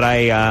benevolent, but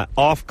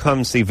off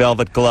comes the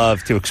velvet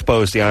glove to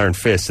expose the iron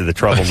fist of the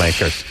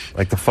troublemakers,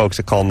 like the folks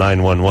that call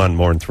 911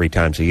 more than 3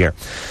 times a year.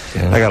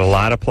 Yeah. I got a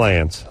lot of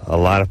plans,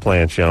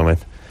 gentlemen.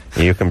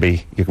 You can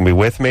be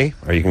with me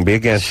or you can be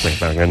against me,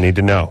 but I'm going to need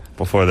to know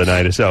before the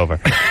night is over.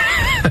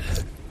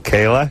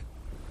 Kayla?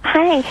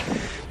 Hi.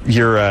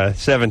 You're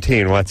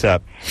 17. What's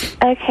up?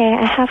 Okay,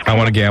 I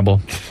want to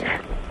gamble.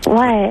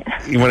 What?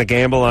 You want to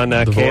gamble on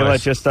Kayla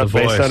voice. just The based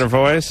voice. on her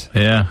voice?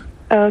 Yeah.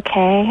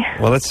 Okay.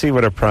 Well, let's see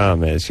what her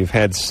problem is. You've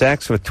had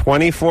sex with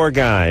 24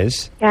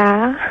 guys,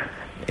 Yeah.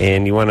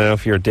 and you want to know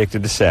if you're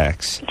addicted to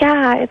sex.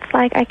 Yeah, it's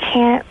like I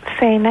can't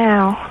say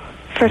no.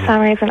 For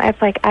some reason,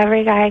 it's like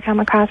every guy I come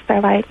across,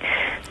 they're like,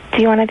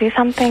 do you want to do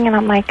something? And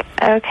I'm like,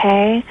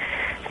 okay,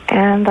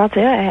 and I'll do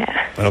it.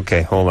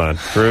 Okay, hold on.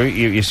 Drew,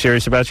 you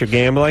serious about your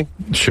gambling?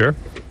 Sure.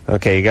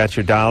 Okay, you got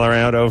your dollar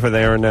out over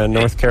there in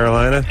North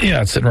Carolina?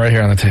 Yeah, it's sitting right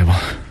here on the table.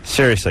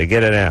 Seriously,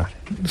 get it out.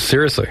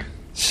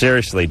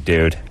 Seriously,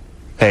 dude.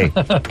 Hey,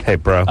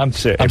 bro. I'm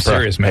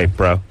serious, man. Hey,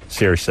 bro.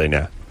 Seriously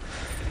now.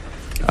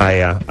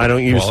 I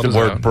don't use the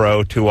word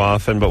bro too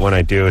often, but when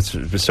I do,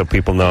 it's so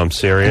people know I'm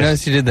serious. I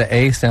noticed you did the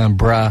A sound,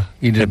 bruh.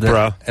 You did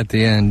bruh at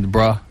the end,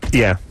 bruh.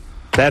 Yeah,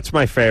 that's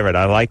my favorite.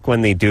 I like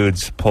when the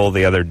dudes pull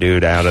the other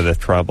dude out of the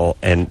trouble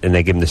and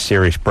they give him the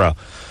serious bro.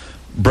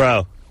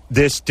 Bro,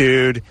 this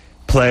dude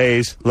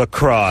plays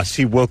lacrosse.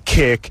 He will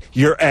kick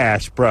your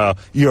ass, bro.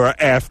 You're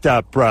effed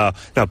up, bro.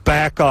 Now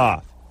back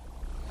off.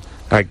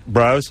 All right,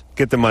 bros,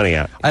 get the money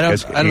out. I don't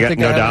think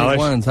I have dollars?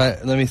 any ones.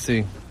 Let me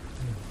see.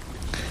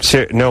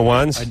 No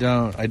ones? I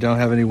don't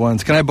have any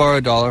ones. Can I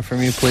borrow $1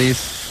 from you,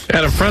 please?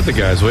 Out in front of the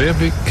guys, will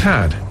you?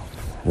 God.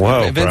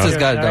 Whoa, Vince bro. has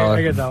got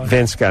 $1.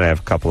 Vince got to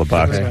have a couple of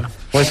bucks. Okay.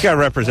 Well, he's got to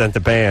represent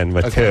the band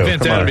with two.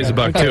 Vince Come on. Adamy's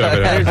 $1 too.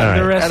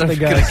 The rest of the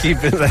guys.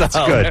 Keep it That's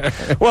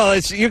good. Well,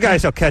 you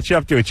guys will catch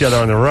up to each other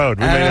on the road.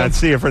 We may not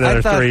see you for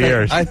another 3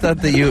 years. I thought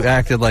that you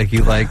acted like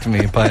you liked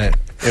me, but it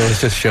was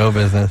just show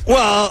business.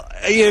 Well,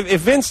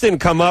 if Vince didn't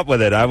come up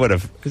with it, I would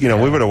have, we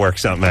would have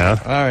worked something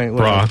out. All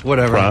right,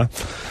 whatever.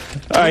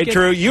 All right,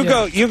 Drew, you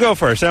go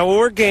first. Now, what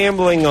we're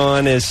gambling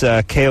on is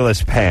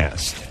Kayla's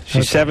past.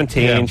 She's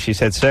 17. Yeah. She's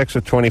had sex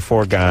with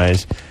 24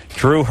 guys.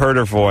 Drew heard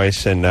her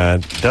voice and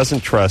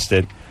doesn't trust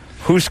it.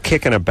 Who's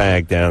kicking a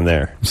bag down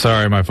there?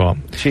 Sorry, my fault.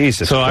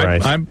 Jesus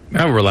Christ.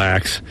 I'll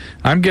relax.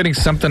 I'm getting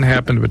something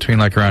happened between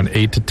like around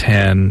 8 to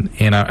 10,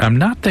 and I'm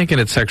not thinking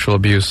it's sexual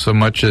abuse so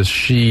much as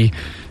she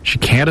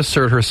can't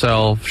assert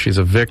herself. She's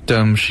a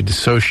victim. She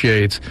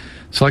dissociates.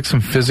 It's like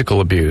some physical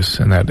abuse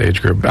in that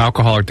age group.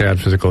 Alcoholic dad,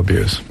 physical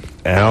abuse.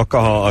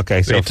 Alcohol,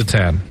 okay. So 8 to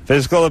 10.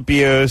 Physical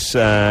abuse,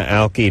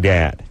 alky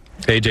dad.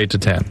 Age 8 to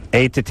 10.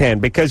 8 to 10,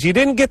 because you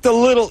didn't get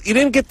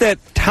that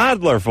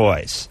toddler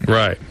voice.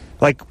 Right.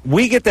 Like,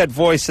 we get that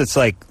voice that's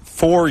like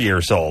 4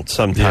 years old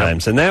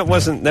sometimes, and that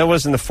wasn't the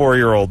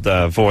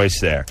 4-year-old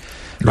voice there.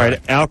 Right.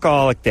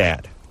 Alcoholic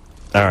dad.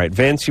 All right,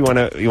 Vince, you want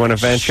to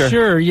venture?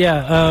 Sure,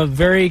 yeah.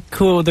 Very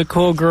cool. The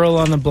cool girl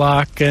on the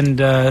block,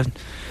 and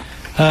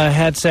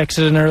had sex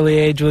at an early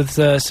age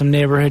with some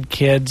neighborhood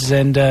kids,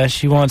 and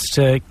she wants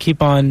to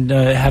keep on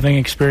having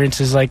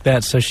experiences like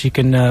that so she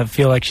can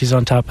feel like she's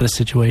on top of the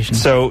situation.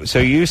 So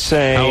you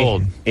say... How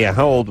old? Yeah,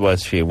 how old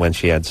was she when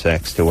she had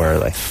sex too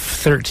early?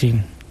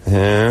 13.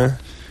 Yeah.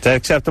 Is that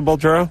acceptable,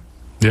 Drew?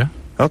 Yeah.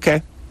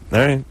 Okay. All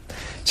right.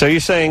 So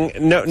you're saying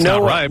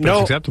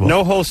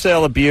no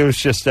wholesale abuse,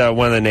 just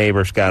one of the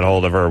neighbors got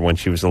hold of her when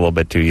she was a little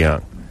bit too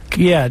young.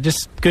 Yeah,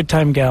 just good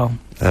time gal.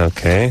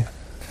 Okay.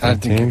 I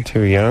think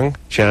too young.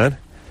 John?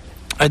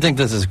 I think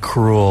this is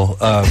cruel.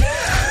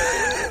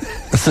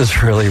 This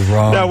is really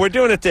wrong. No, we're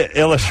doing it to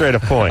illustrate a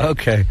point.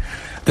 Okay.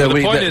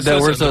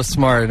 we're so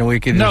smart and we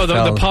can. No,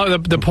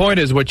 the point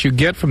is what you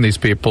get from these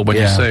people when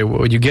you say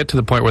when you get to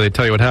the point where they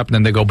tell you what happened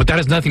and they go, but that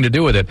has nothing to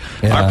do with it.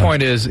 Our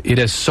point is it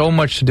has so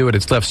much to do with it.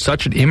 It's left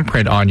such an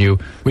imprint on you.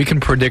 We can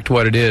predict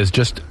what it is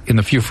just in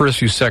the first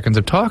few seconds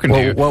of talking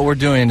to you. What we're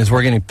doing is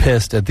we're getting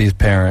pissed at these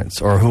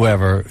parents or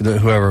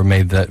whoever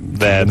made that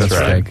mistake.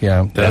 Right.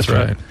 Yeah, that's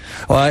right.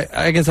 Well,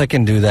 I guess I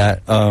can do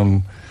that.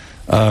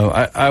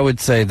 I would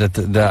say that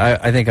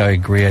I think I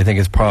agree. I think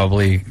it's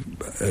probably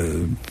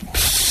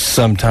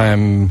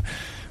sometime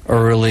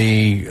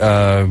early.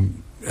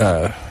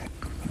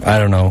 I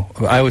don't know.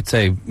 I would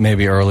say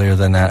maybe earlier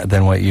than that,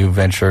 than what you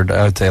ventured.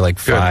 I would say like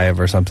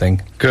 5 or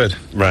something. Good.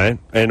 Right.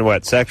 And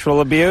what,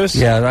 sexual abuse?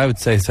 Yeah, I would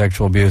say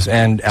sexual abuse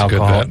and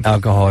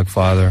alcoholic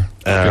father.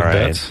 All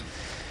right.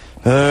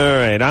 All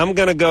right. I'm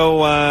going to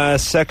go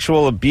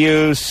sexual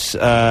abuse,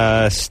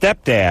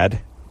 stepdad,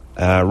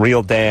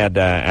 real dad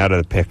out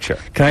of the picture.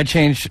 Can I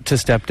change to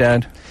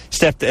stepdad?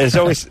 Stepdad is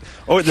always,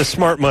 the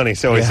smart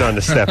money's always on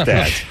the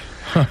stepdad.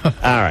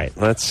 All right.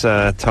 Let's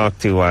talk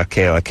to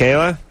Kayla.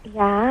 Kayla?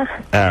 Yeah.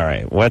 All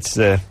right. What's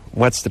the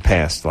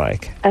past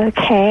like?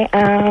 Okay.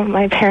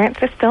 My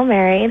parents are still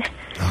married.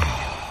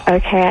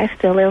 Okay. I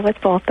still live with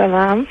both of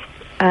them.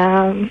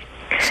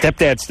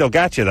 Stepdad still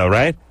got you, though,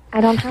 right? I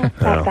don't have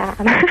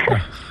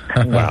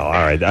stepdad. Well, all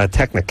right.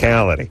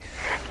 Technicality.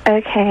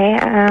 Okay.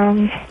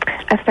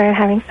 I started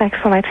having sex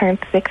when I turned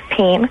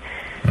 16.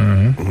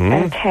 Mm-hmm.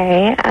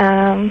 Okay.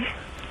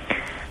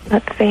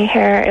 Let's see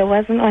here. It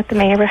wasn't with the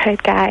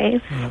neighborhood guys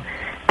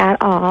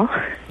at all.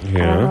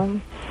 Yeah.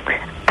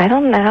 I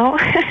don't know.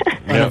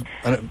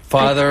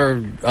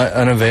 Father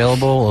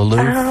unavailable,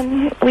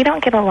 aloof? We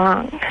don't get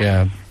along.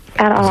 Yeah.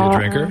 At all. Is he a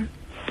drinker?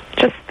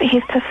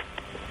 He's just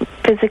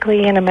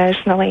physically and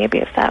emotionally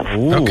abusive.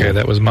 Ooh. Okay,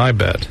 that was my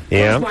bet.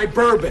 Yeah. My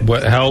bourbon.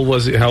 How old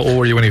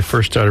were you when you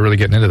first started really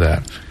getting into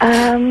that?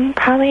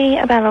 Probably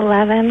about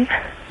 11.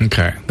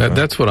 Okay,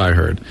 that's what I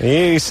heard.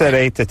 You said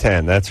 8 to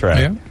 10. That's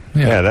right.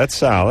 Yeah, that's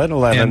solid.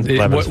 11.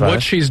 And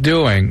what she's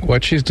doing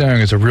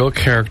is a real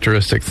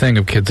characteristic thing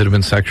of kids that have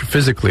been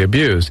physically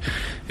abused,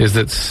 is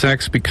that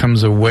sex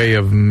becomes a way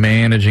of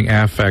managing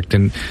affect,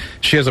 and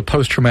she has a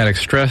post-traumatic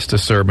stress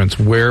disturbance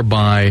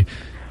whereby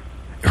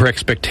her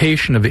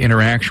expectation of the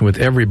interaction with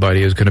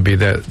everybody is going to be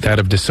that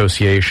of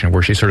dissociation,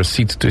 where she sort of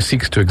seeks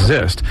to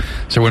exist.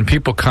 So when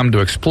people come to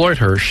exploit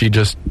her, she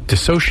just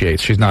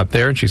dissociates. She's not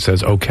there, and she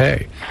says,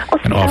 okay,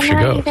 and off she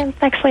goes. I'm not even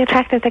sexually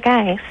attracted to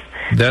guys.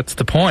 That's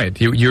the point.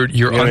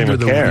 You're under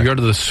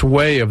the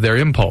sway of their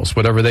impulse.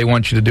 Whatever they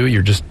want you to do,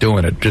 you're just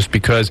doing it. Just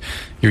because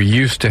you're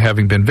used to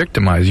having been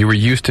victimized. You were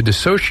used to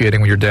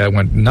dissociating when your dad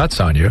went nuts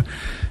on you.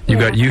 You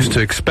got used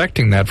to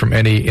expecting that from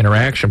any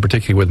interaction,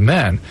 particularly with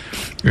men.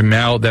 And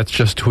now that's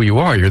just who you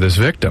are. You're this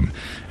victim.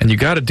 And you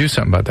got to do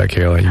something about that,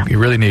 Kayla. You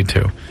really need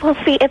to. Well,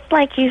 see, it's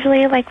like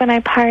usually like when I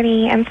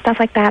party and stuff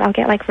like that, I'll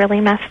get like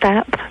really messed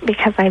up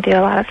because I do a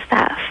lot of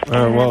stuff.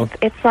 Oh, well.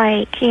 It's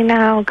like,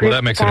 well,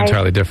 that makes it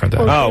entirely different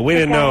then. Oh, we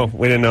didn't know.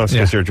 We didn't know it's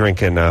because you're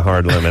drinking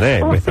hard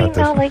lemonade. Well, we thought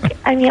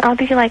I'll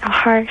do like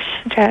harsh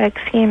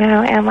drugs,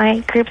 and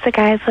like groups of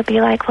guys will be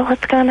like, well,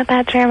 let's go in the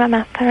bedroom and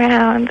mess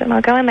around, and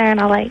I'll go in there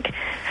and I'll like,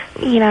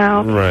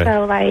 right.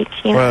 So like,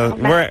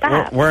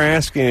 well, we're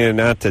asking you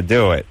not to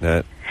do it.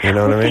 You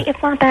know what I mean?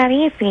 It's not that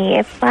easy.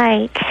 It's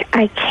like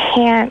I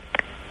can't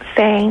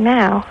say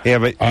no. Yeah,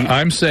 but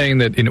I'm saying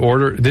that in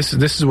order, this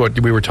is what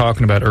we were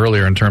talking about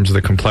earlier in terms of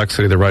the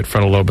complexity of the right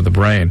frontal lobe of the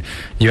brain.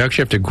 You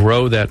actually have to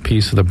grow that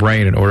piece of the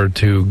brain in order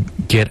to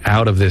get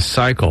out of this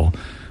cycle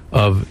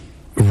of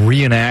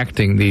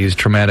reenacting these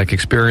traumatic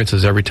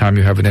experiences every time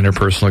you have an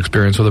interpersonal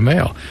experience with a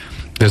male.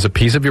 There's a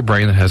piece of your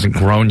brain that hasn't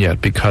grown yet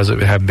because of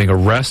being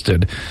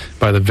arrested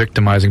by the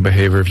victimizing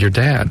behavior of your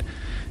dad.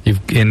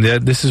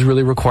 This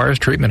really requires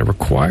treatment. It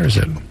requires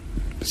it.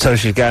 So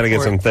she's got to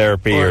get some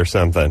therapy or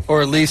something,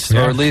 or at least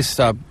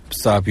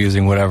stop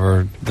using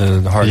whatever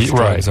the hard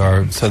drugs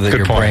are, so that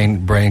your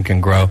brain can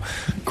grow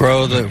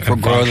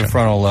the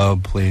frontal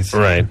lobe, please.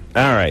 Right.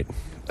 All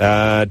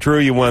right. Drew,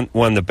 you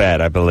won the bet,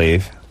 I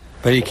believe.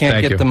 But you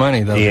can't get the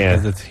money though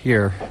because it's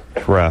here.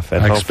 It's rough.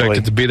 And I expect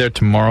it to be there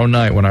tomorrow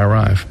night when I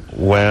arrive.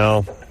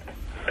 Well,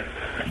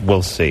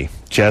 we'll see.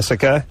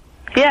 Jessica?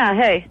 Yeah,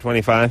 hey.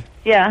 25?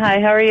 Yeah, hi,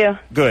 how are you?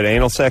 Good.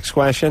 Anal sex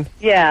question?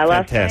 Yeah,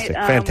 Fantastic.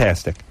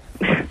 Fantastic.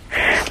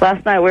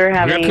 Last night we were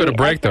having... We have to go to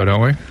break, though,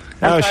 don't we?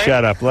 Oh,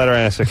 shut up. Let her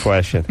ask a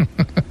question.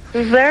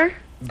 Who's there?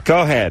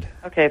 Go ahead.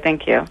 Okay,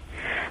 thank you.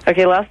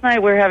 Okay, last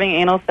night we were having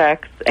anal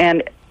sex,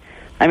 and,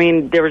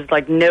 there was,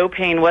 no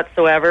pain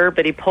whatsoever,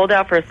 but he pulled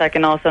out for a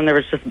second, all of a sudden there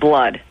was just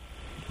blood.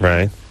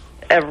 Right.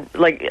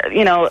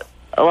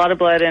 A lot of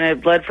blood, and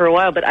it bled for a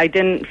while, but I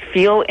didn't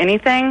feel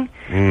anything.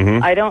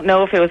 Mm-hmm. I don't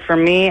know if it was for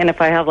me, and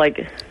if I have,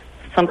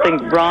 something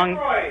wrong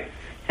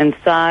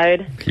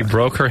inside. He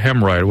broke her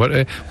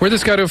hemorrhoid. Where'd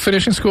this guy do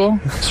finishing school?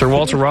 Sir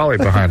Walter Raleigh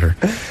behind her.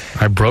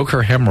 I broke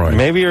her hemorrhoid.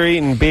 Maybe you're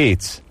eating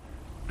beets.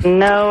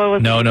 No, it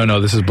was... No,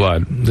 this is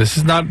blood. This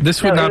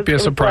would not be a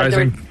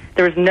surprising...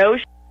 There was no...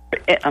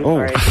 I'm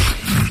sorry.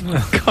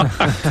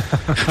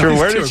 Drew,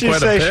 where did she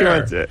say she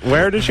went?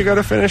 Where did she go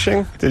to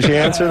finishing? Did she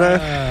answer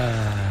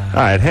that? All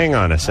right, hang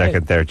on a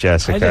second there,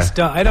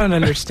 Jessica. I don't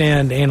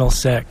understand anal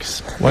sex.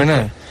 Why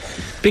not?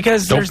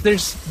 Because there's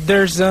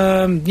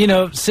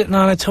sitting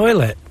on a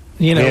toilet,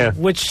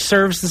 which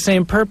serves the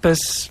same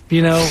purpose.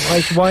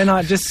 Like why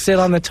not just sit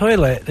on the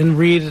toilet and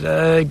read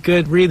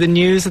the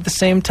news at the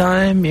same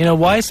time?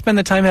 Why spend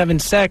the time having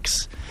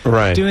sex,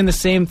 doing the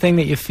same thing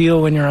that you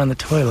feel when you're on the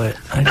toilet?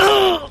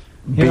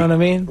 You know what I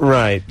mean?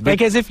 Right.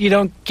 Like as if you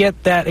don't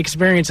get that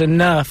experience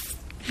enough,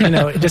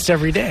 just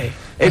every day.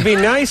 It'd be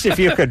nice if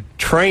you could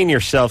train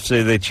yourself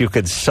so that you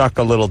could suck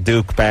a little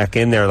duke back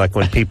in there, like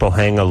when people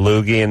hang a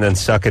loogie and then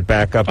suck it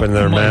back up in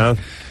their mouth.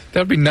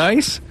 That would be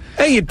nice.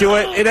 Hey, you do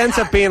it. It ends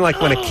up being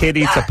like when a kid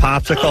eats a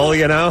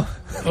popsicle,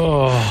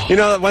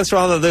 Oh. Once in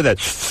a while they'll do that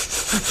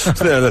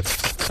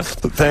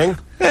thing.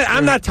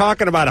 I'm not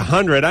talking about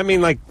 100. I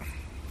mean like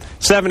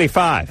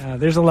 75.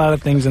 There's a lot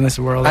of things in this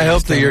world. I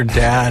hope that your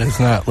dad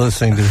is not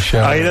listening to the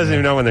show. Oh, he doesn't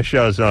even know when the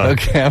show's on.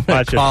 Okay, I'm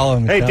going to call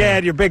him. Hey,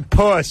 Dad, you big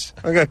puss.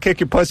 I'm going to kick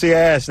your pussy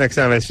ass next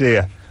time I see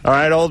you. All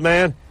right, old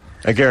man?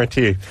 I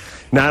guarantee you.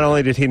 Not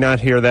only did he not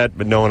hear that,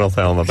 but no one will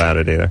tell him about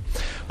it either.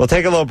 We'll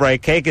take a little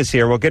break. Cake is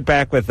here. We'll get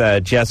back with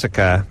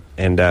Jessica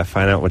and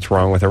find out what's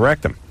wrong with her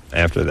rectum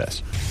after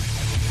this.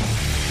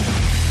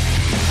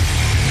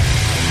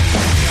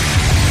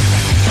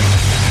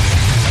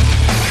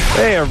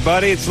 Hey,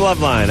 everybody, it's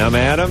Loveline. I'm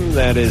Adam.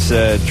 That is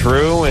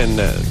Drew in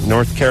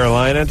North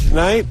Carolina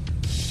tonight.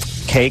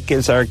 Cake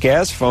is our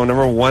guest. Phone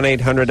number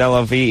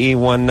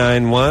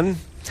 1-800-LOVE-191.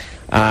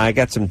 I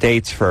got some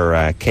dates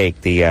for Cake.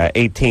 The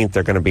 18th,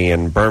 they're going to be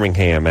in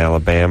Birmingham,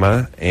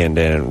 Alabama, and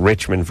in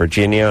Richmond,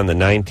 Virginia on the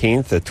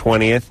 19th. The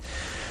 20th,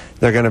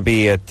 they're going to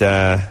be at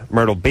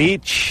Myrtle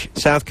Beach,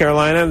 South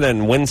Carolina,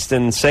 then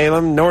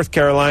Winston-Salem, North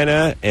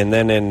Carolina, and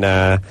then in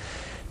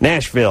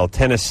Nashville,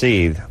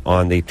 Tennessee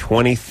on the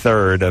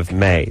 23rd of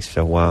May.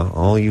 So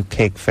all you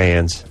Cake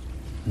fans,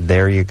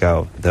 there you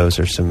go. Those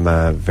are some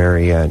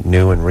very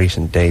new and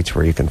recent dates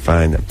where you can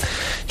find them.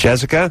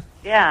 Jessica?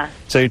 Yeah.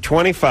 So you're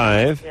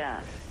 25. Yeah.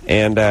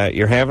 And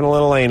you're having a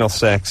little anal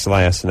sex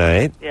last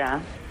night.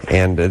 Yeah.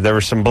 And there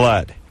was some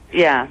blood.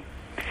 Yeah.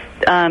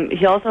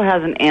 He also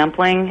has an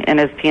ampling in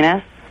his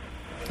penis.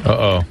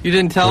 Uh-oh. You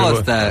didn't tell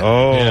us that.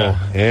 Oh,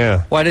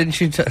 yeah. Why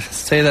didn't you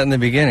say that in the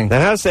beginning?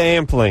 Now, how's the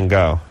ampling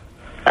go?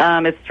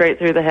 It's straight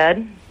through the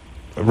head.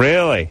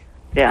 Really?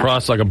 Yeah.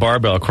 Cross like a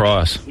barbell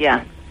cross.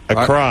 Yeah.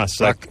 Across,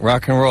 like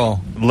rock and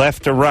roll.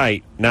 Left to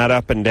right, not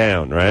up and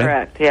down, right?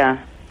 Correct,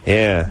 yeah.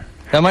 Yeah.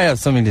 That might have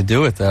something to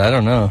do with that. I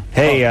don't know.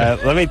 Hey,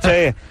 let me tell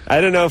you,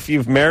 I don't know if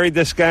you've married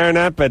this guy or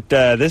not, but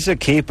this is a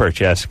keeper,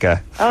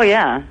 Jessica. Oh,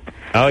 yeah.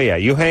 Oh, yeah.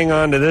 You hang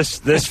on to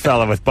this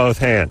fella with both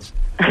hands.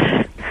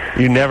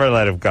 You never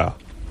let him go.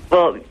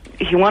 Well,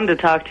 he wanted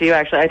to talk to you,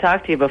 actually. I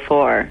talked to you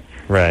before.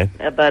 Right.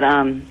 But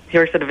he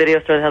works at a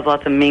video store that has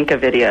lots of Minka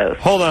videos.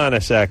 Hold on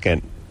a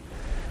second.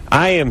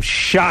 I am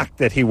shocked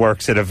that he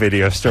works at a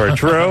video store.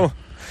 Drew,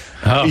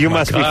 you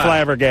must be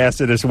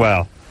flabbergasted as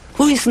well.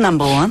 Who is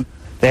number one?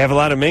 They have a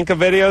lot of Minka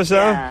videos,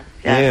 though?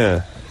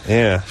 Yeah.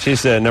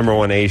 She's the number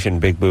one Asian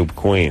big boob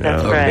queen.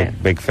 That's right.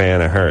 Big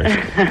fan of hers.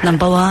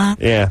 Number one?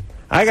 Yeah.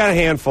 I got a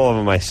handful of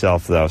them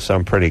myself, though, so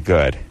I'm pretty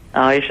good.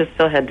 Oh, you should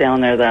still head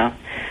down there, though.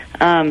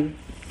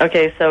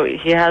 Okay, so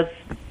he has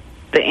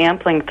the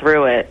ampling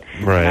through it.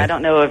 Right. I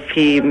don't know if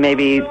he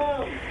maybe...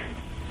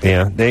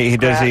 Yeah, he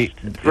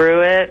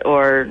through it,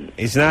 or...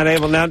 He's not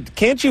able... Now,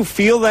 can't you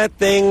feel that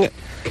thing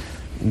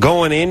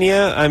going in you?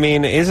 I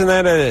mean, isn't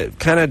that a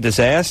kind of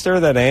disaster,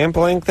 that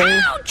ampling thing?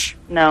 Ouch!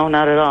 No,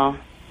 not at all.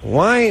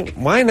 Why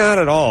not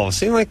at all? It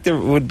seemed like there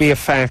would be a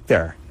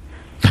factor.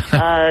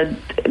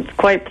 It's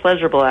quite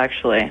pleasurable,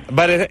 actually.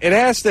 But it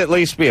has to at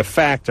least be a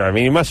factor. I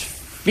mean, you must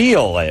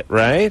feel it,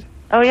 right?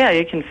 Oh, yeah,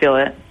 you can feel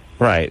it.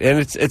 Right, and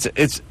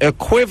it's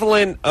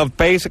equivalent of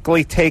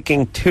basically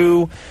taking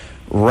two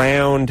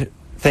round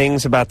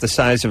things about the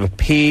size of a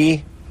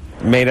pea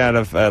made out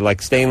of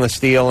like stainless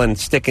steel and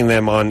sticking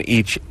them on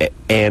each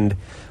end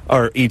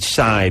or each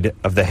side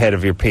of the head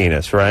of your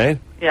penis, right?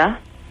 Yeah.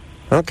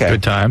 Okay.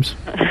 Good times.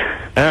 All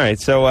right,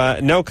 so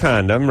no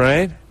condom,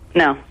 right?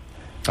 No.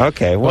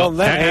 Okay, well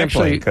that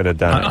actually could have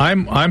done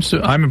it.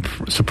 I'm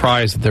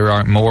surprised that there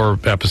aren't more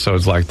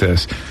episodes like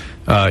this.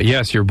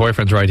 Yes, your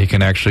boyfriend's right. He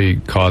can actually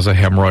cause a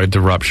hemorrhoid to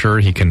rupture.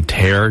 He can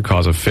tear,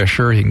 cause a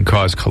fissure. He can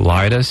cause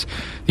colitis.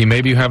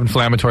 Maybe you have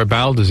inflammatory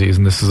bowel disease,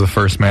 and this is the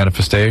first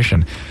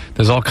manifestation.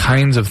 There's all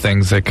kinds of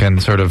things that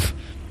can sort of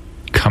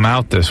come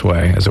out this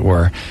way, as it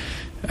were.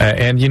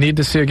 And you need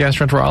to see a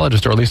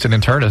gastroenterologist or at least an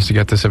internist to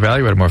get this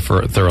evaluated more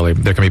thoroughly.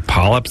 There can be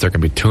polyps. There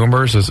can be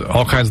tumors. There's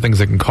all kinds of things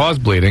that can cause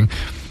bleeding.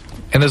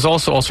 And there's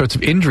also all sorts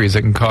of injuries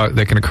that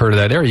can occur to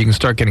that area. You can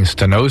start getting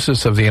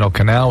stenosis of the anal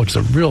canal, which is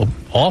a real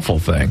awful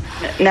thing.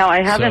 Now,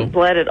 I haven't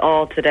bled at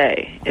all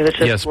today. It was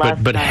just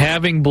but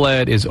having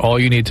bled is all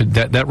you need to.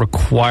 That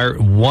require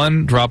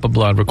one drop of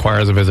blood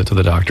requires a visit to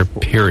the doctor.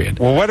 Period.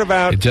 Well, what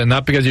about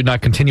not because you're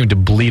not continuing to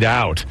bleed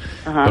out,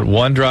 but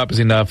one drop is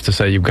enough to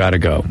say you've got to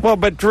go. Well,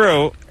 but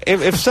Drew,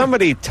 if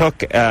somebody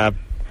took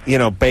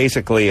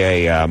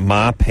basically a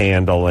mop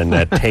handle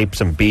and taped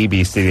some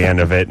BBs to the end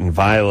of it and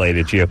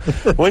violated you,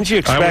 wouldn't you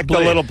expect a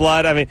little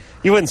blood? I mean,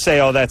 you wouldn't say,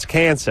 "Oh, that's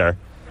cancer."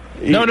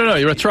 No,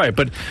 that's right.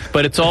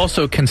 But it's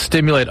also can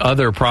stimulate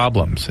other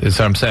problems, is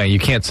what I'm saying. You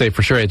can't say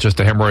for sure it's just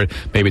a hemorrhoid.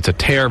 Maybe it's a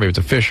tear, maybe it's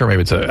a fissure,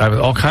 maybe it's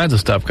all kinds of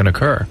stuff can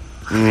occur.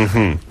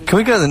 Mm-hmm. Can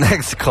we go to the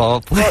next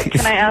call, please? Well,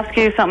 can I ask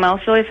you something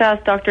else really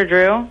fast, Dr.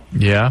 Drew?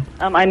 Yeah.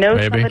 I know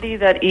somebody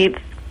that eats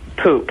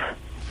poop.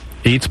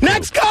 Eats poop.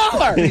 Next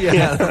caller!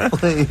 Yeah,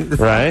 please.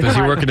 Right? Does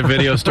he work at a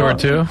video store,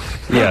 too?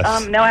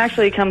 Yes. No,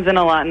 actually, he comes in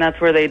a lot, and that's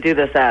where they do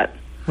this at.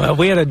 Well,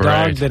 we had a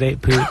dog that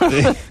ate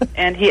poop.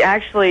 And he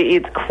actually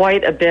eats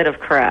quite a bit of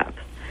crap.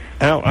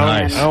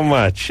 Nice. How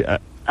much?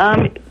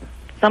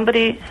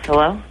 Somebody...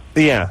 Hello?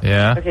 Yeah.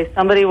 Yeah. Okay,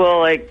 somebody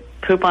will,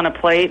 poop on a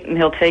plate, and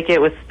he'll take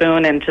it with a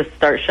spoon and just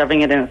start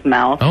shoving it in his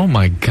mouth. Oh,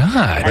 my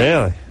God.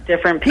 Really?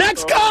 Different people.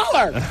 Next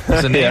caller!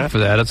 There's a name for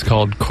that. It's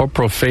called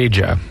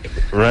coprophagia.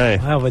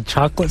 Right. Wow, with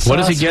chocolate sauce. What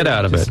does he get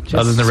out of it,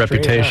 other than the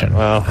reputation?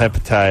 Well,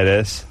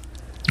 hepatitis.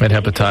 And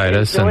hepatitis.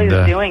 He's always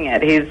doing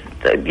it. He's,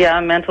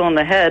 mental in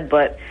the head,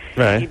 but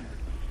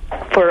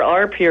for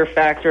our pure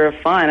factor of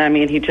fun, I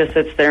mean, he just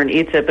sits there and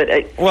eats it. But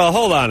well,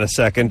 hold on a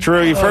second.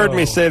 Drew, you've heard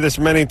me say this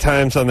many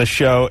times on the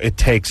show. It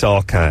takes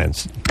all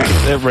kinds.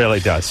 It really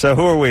does. So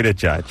who are we to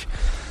judge?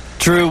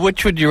 Drew,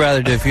 which would you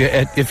rather do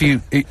if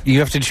you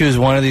have to choose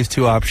one of these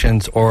two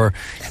options, or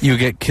you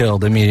get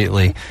killed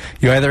immediately?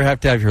 You either have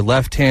to have your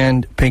left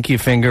hand, pinky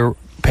finger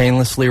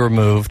painlessly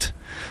removed,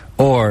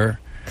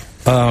 or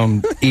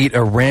eat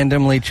a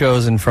randomly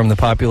chosen from the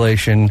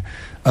population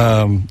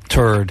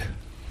turd,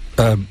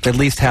 at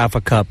least half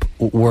a cup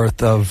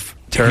worth of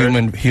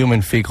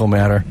human fecal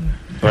matter.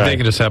 Right. They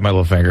can just have my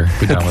little finger.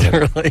 Be done with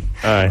it. Really?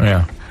 All right.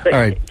 Yeah. All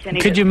right.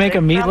 Could you make a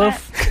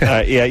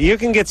meatloaf? Yeah, you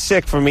can get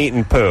sick from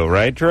eating poo,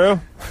 right, Drew?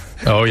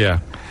 Oh, yeah.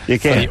 You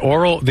can.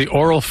 The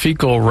oral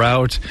fecal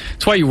route.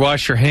 That's why you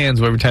wash your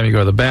hands every time you go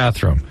to the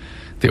bathroom.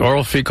 The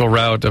oral fecal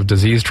route of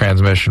disease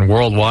transmission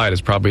worldwide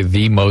is probably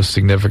the most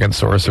significant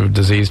source of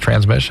disease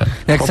transmission.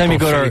 Next time you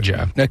go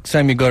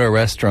to a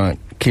restaurant,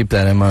 keep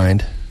that in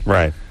mind.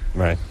 Right.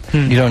 Right.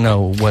 You don't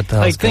know what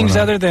the hell's things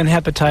going on. other than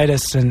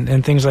hepatitis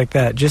and things like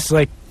that. Just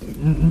like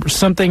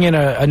something in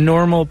a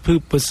normal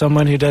poop with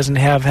someone who doesn't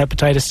have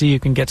hepatitis C,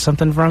 you can get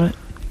something from it?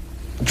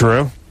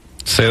 Drew?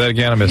 Say that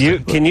again. I missed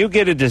it. Can you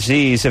get a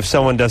disease if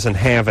someone doesn't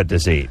have a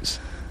disease?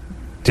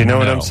 Do you know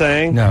what I'm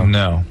saying?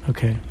 No.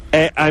 Okay.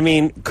 I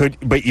mean,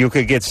 but you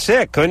could get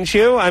sick, couldn't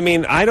you? I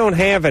mean, I don't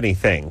have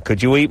anything.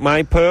 Could you eat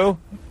my poo?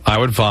 I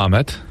would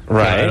vomit.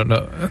 Right. I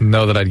don't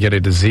know that I'd get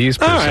a disease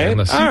per se.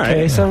 Unless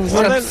Okay, so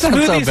that's not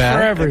so bad.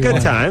 for everyone.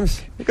 Good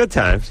times. Good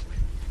times.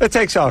 It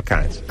takes all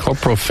kinds.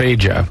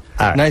 Coprophagia.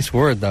 Right. Nice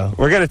word, though.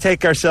 We're going to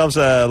take ourselves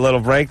a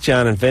little break.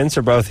 John and Vince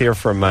are both here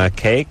from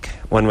Cake.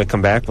 When we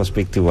come back, we'll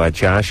speak to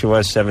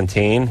Joshua,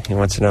 17. He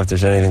wants to know if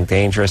there's anything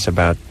dangerous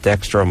about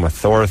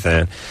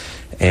dextromethorphan.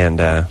 And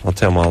we'll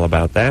tell him all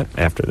about that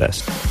after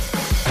this.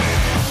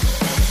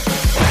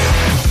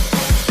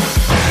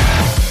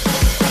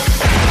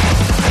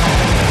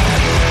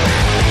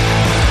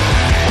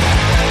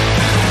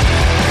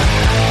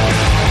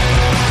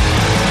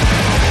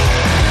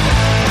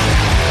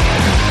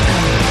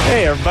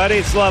 Hey, everybody,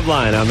 it's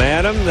Loveline. I'm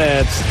Adam.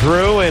 That's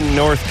Drew in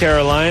North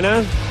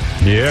Carolina.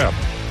 Yeah.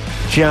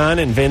 John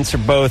and Vince are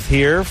both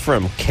here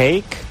from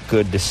Cake.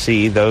 Good to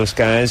see those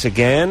guys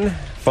again.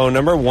 Phone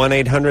number,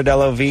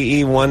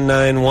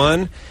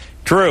 1-800-LOVE-191.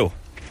 Drew.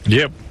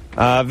 Yep.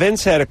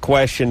 Vince had a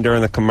question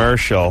during the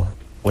commercial,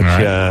 which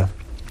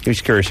he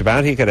was curious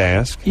about. He could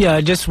ask.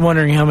 Yeah, just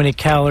wondering how many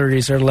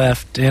calories are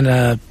left in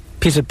a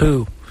piece of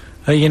poo.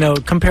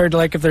 Compared to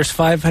if there's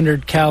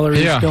 500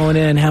 calories going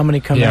in, how many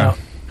come out?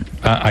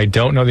 I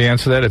don't know the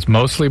answer to that. It's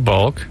mostly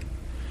bulk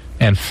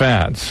and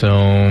fat,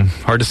 so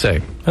hard to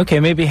say.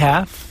 Okay, maybe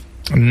half?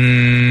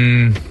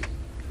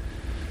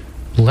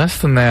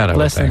 Less than that, I would think.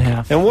 Less than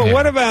half. And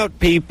what about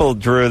people,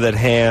 Drew, that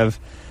have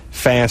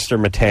faster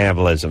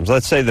metabolisms?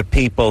 Let's say the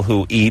people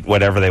who eat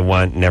whatever they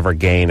want never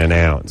gain an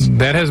ounce.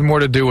 That has more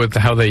to do with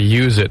how they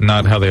use it,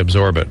 not how they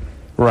absorb it.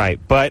 Right,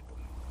 but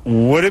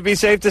would it be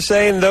safe to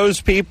say in those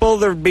people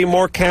there would be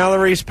more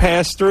calories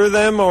passed through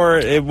them, or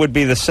it would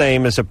be the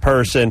same as a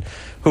person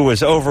who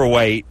was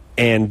overweight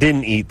and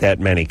didn't eat that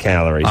many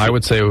calories? I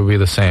would say it would be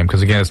the same,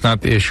 because again, it's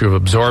not the issue of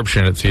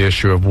absorption, it's the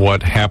issue of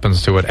what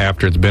happens to it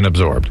after it's been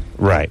absorbed.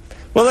 Right.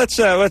 Well, let's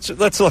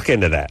look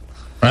into that,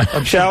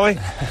 shall we?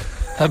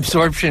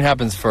 Absorption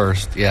happens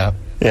first. Yeah.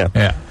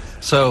 Yeah.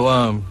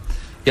 So,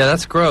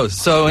 that's gross.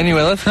 So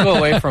anyway, let's go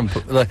away from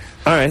all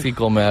right.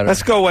 fecal matter.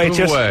 Let's go away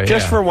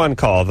just for one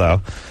call,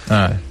 though. All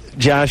right.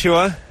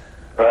 Joshua?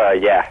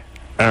 Yeah.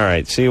 All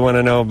right. So you want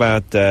to know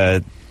about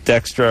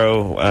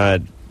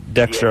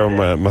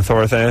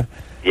dextromethorphan?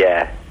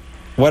 Yeah.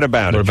 What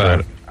about it?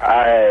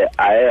 I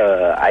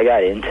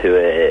got into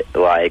it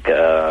quite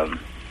a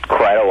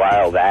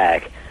while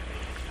back.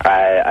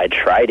 I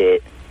tried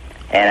it,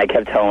 and I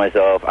kept telling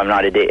myself I'm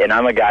not addicted. And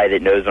I'm a guy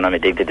that knows when I'm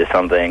addicted to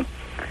something.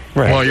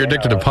 Right. Well, you're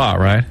addicted to pot,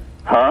 right?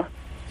 Huh?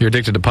 You're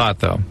addicted to pot,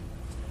 though.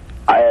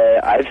 I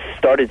I've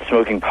started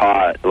smoking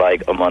pot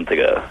like a month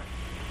ago.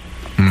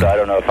 So I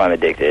don't know if I'm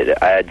addicted.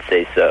 I'd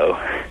say so.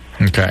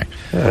 Okay.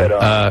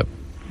 But,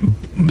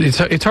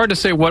 it's hard to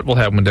say what will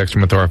happen with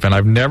dextromethorphan.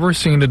 I've never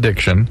seen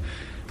addiction.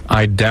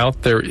 I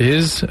doubt there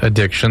is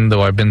addiction,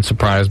 though I've been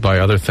surprised by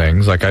other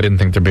things. Like, I didn't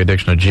think there'd be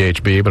addiction to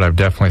GHB, but I've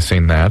definitely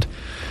seen that.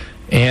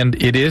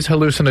 And it is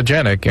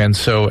hallucinogenic, and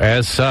so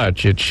as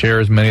such, it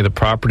shares many of the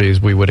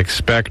properties we would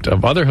expect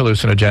of other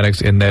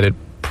hallucinogenics in that it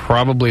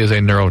probably is a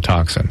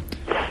neurotoxin.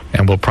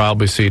 And we'll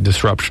probably see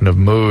disruption of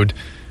mood,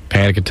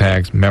 panic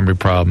attacks, memory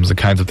problems, the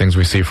kinds of things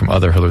we see from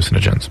other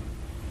hallucinogens.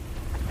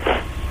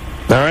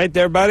 All right,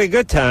 there, buddy.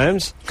 Good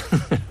times.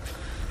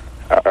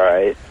 All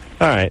right.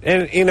 All right.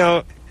 And, you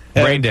know...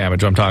 brain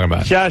damage, I'm talking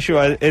about.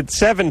 Joshua, at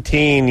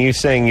 17, you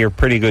saying you're a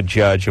pretty good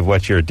judge of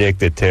what you're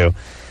addicted to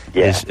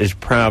is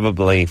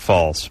probably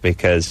false,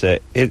 because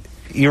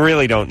you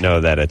really don't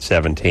know that at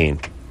 17.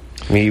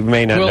 I mean, you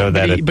may not know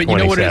that at 27. But you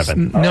know what it is?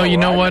 No, you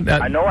know what?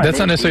 That's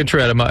not necessarily true,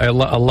 Adam.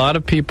 A lot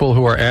of people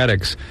who are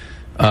addicts...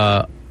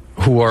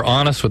 who are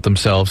honest with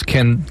themselves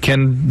can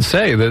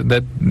say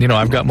that you know,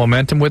 I've got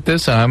momentum with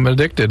this, I'm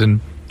addicted,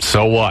 and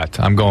so what?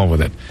 I'm going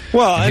with it.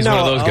 Well, I know one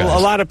of those guys.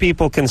 a lot of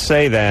people can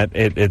say that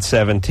at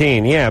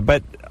 17, yeah,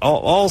 but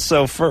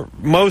also for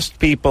most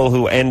people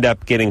who end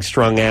up getting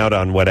strung out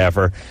on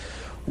whatever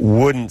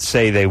wouldn't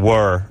say they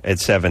were at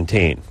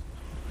 17.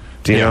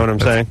 Do you know what I'm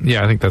saying?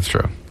 Yeah, I think that's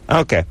true.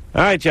 Okay.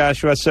 All right,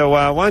 Joshua, so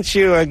why don't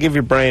you give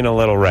your brain a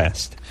little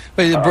rest?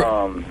 I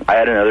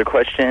had another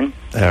question.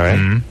 All right.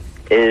 Mm-hmm.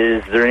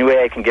 Is there any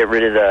way I can get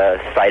rid of the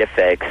side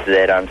effects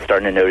that I'm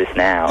starting to notice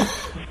now?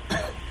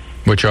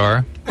 Which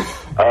are?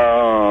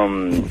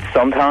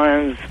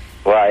 Sometimes,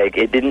 like,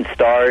 it didn't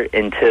start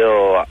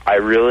until I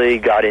really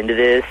got into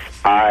this.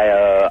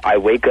 I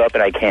wake up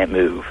and I can't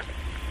move.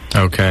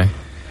 Okay.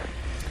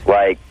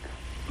 Like,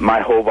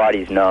 my whole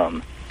body's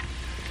numb.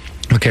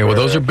 Okay, well,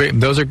 those are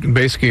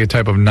basically a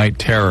type of night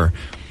terror.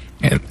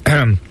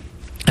 And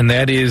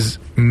that is,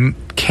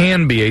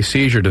 can be a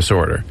seizure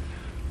disorder.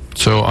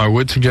 So I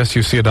would suggest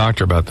you see a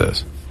doctor about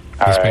this.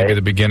 This may be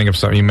the beginning of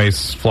something. You may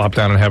flop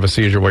down and have a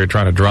seizure while you're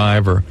trying to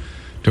drive or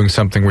doing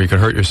something where you could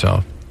hurt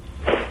yourself.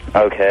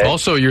 Okay.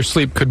 Also, your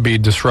sleep could be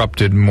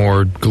disrupted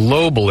more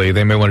globally.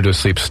 They may want to do a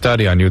sleep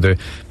study on you.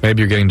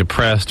 Maybe you're getting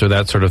depressed or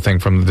that sort of thing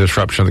from the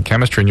disruption of the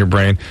chemistry in your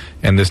brain,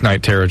 and this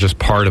night terror is just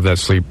part of that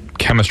sleep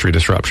chemistry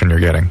disruption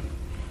you're getting.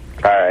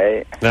 All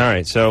right. All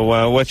right,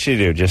 so what should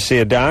you do? Just see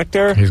a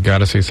doctor? He's got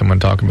to see someone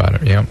talk about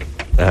it, yeah.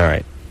 All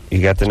right.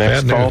 You got the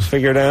next call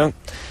figured out?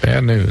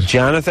 Bad news.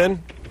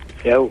 Jonathan?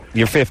 Yo.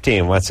 You're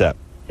 15. What's up?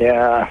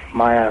 Yeah,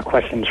 my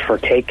question's for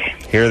Cake.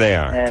 Here they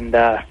are. And,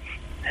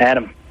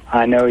 Adam,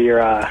 I know your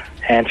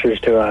answers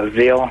to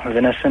veal,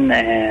 venison,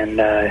 and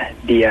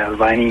the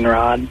vining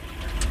rod.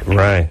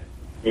 Right.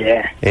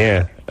 Yeah.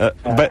 Yeah.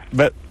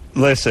 But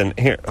listen,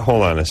 here,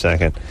 hold on a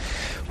second.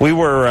 We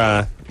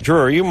were, Drew,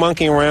 are you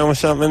monkeying around with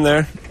something in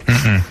there?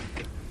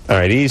 All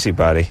right, easy,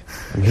 buddy.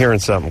 I'm hearing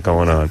something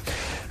going on.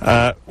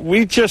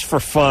 We just for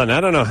fun, I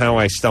don't know how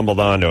I stumbled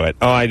onto it.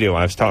 Oh, I do.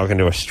 I was talking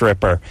to a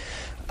stripper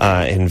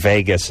in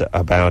Vegas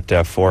about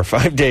 4 or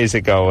 5 days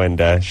ago,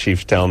 and she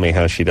was telling me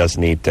how she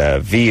doesn't eat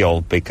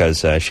veal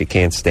because she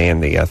can't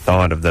stand the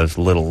thought of those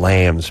little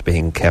lambs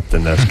being kept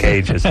in those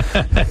cages.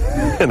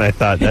 And I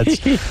thought,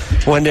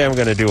 one day I'm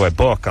going to do a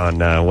book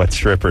on what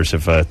strippers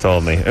have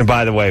told me. And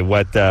by the way,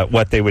 what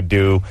they would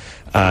do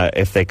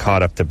if they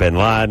caught up to bin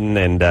Laden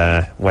and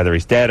whether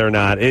he's dead or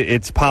not.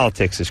 It's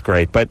politics is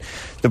great. But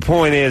the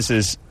point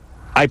is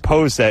I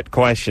posed that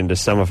question to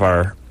some of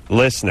our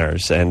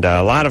listeners, and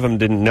a lot of them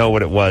didn't know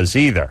what it was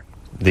either,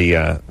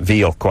 the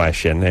veal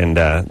question. And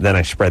then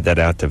I spread that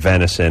out to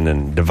venison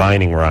and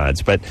divining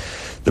rods. But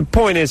the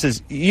point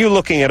is you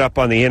looking it up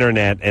on the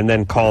Internet and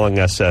then calling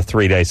us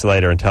 3 days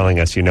later and telling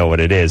us you know what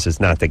it is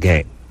not the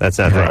game. That's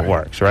not how it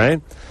works,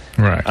 right?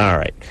 Right. All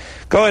right.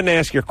 Go ahead and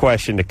ask your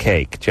question to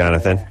Cake,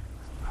 Jonathan.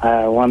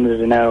 I wanted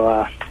to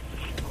know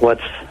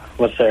what's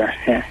their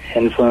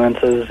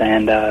influences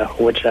and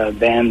which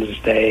bands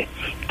they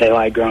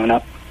like growing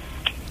up.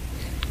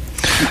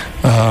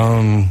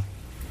 I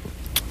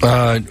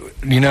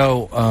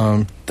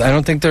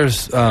don't think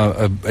there's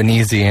an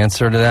easy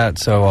answer to that,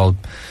 so I'll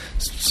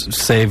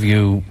save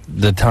you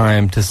the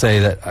time to say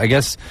that I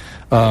guess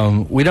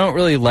we don't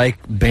really like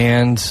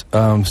bands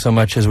so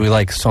much as we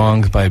like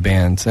songs by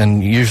bands,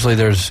 and usually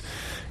there's,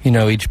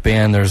 each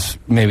band there's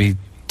maybe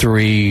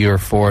 3 or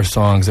 4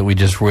 songs that we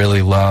just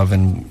really love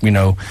and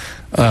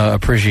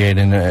appreciate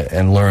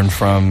and learn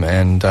from,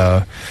 and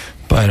but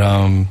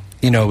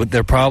there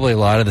are probably a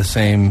lot of the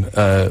same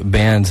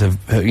bands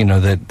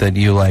that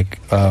you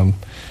like.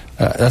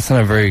 That's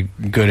not a very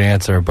good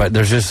answer, but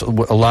there's just a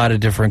lot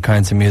of different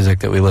kinds of music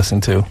that we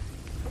listen to.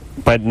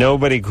 But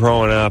nobody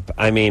growing up,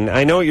 I mean,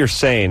 I know what you're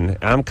saying.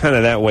 I'm kind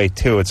of that way,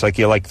 too. It's like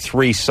you like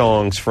 3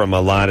 songs from a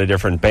lot of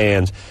different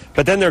bands.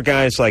 But then there are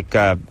guys like,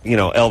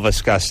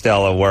 Elvis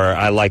Costello, where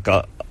I like,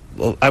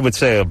 I would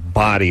say, a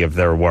body of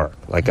their work.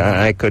 Like,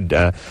 I could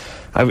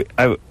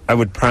I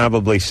would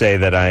probably say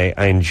that I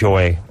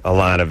enjoy a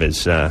lot of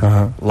his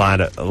lot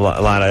of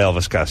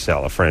Elvis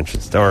Costello, for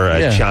instance, or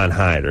John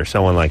Hyde or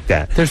someone like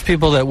that. There's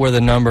people that where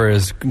the number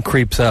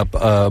creeps up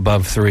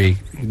above 3,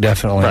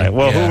 definitely. Right.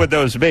 Well, who would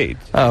those be?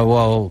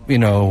 Well,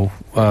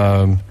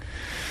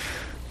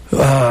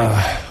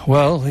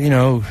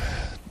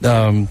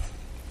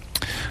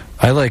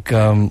 I like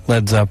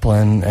Led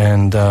Zeppelin,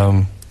 and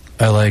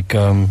I like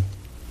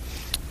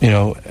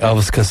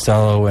Elvis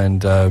Costello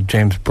and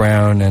James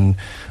Brown and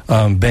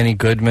Benny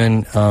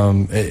Goodman.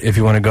 If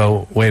you want to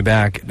go way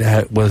back,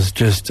 was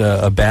just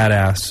a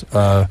badass.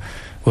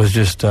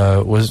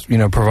 Was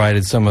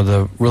provided some of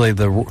the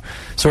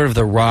sort of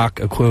the rock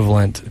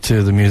equivalent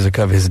to the music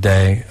of his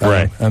day.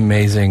 Right.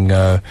 Amazing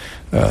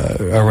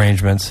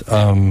arrangements.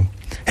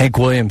 Hank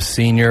Williams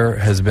Sr.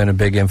 has been a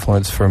big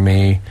influence for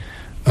me.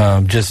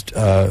 Just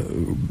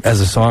as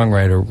a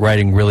songwriter,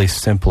 writing really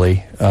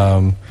simply,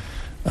 and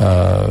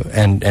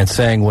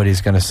saying what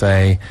he's going to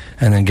say,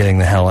 and then getting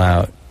the hell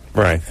out.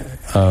 Right.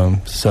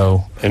 And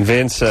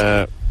Vince,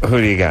 who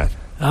do you got?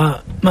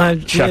 Chuck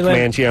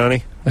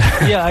Mangione.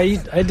 Yeah, I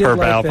did Herb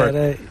like Alpert,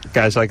 that.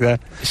 guys like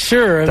that.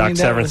 Sure. Doc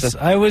Severinsen.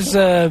 I was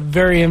a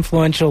very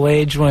influential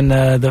age when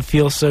the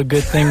 "Feel So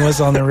Good" thing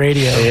was on the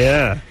radio.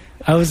 Yeah.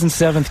 I was in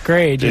 7th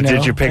grade.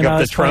 Did you pick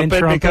up the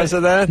trumpet because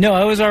of that? No,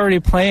 I was already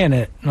playing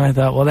it, and I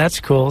thought, well,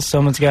 that's cool.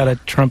 Someone's got a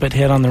trumpet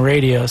hit on the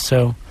radio,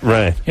 so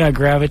right. I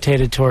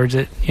gravitated towards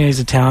it. He's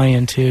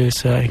Italian too,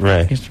 so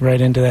I was right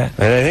into that.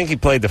 And I think he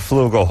played the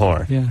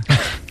flugelhorn. Yeah.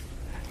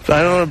 So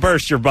I don't want to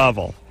burst your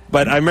bubble,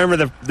 but I remember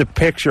the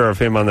picture of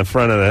him on the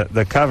front of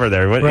the cover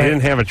there. He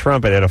didn't have a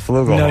trumpet; he had a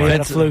flugelhorn. No, he had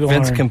a flugelhorn.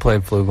 Vince can play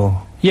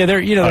flugel. Yeah,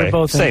 they're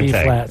both in B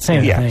flat.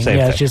 Same thing. Thing.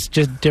 It's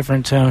just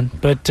different tone.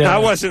 But I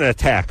wasn't an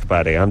attack,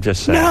 buddy. I'm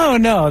just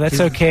saying. No, that's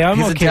okay.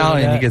 He's okay Italian.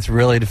 with that. He gets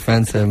really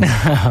defensive.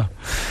 I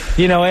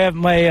have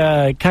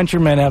my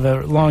countrymen have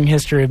a long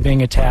history of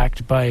being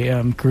attacked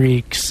by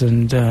Greeks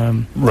and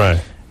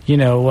right.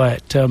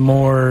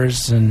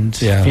 Moors and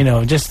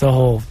just the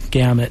whole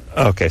gamut.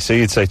 Okay, so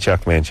you'd say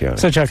Chuck Mangione.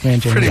 So Chuck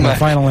Mangione. Pretty much.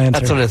 Final answer.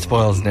 That's what it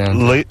boils down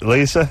to.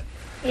 Lisa?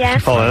 Yeah.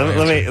 Hold on.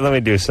 Let me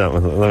do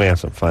something. Let me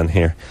have some fun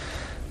here.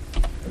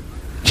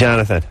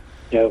 Jonathan.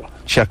 Yo.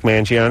 Chuck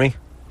Mangione?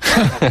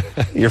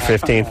 You're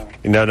 15?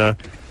 No.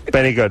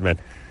 Benny Goodman.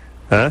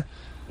 Huh?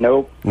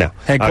 Nope. No.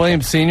 Hank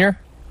Williams Sr.?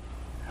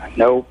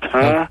 Nope.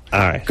 Huh? All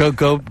right.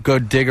 Go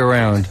dig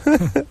around.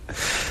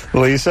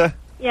 Lisa?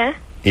 Yeah.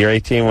 You're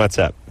 18. What's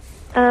up?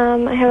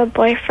 I have a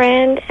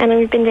boyfriend, and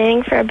we've been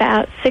dating for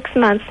about 6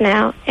 months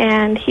now,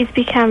 and he's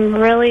become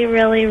really,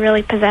 really,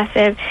 really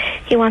possessive.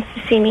 He wants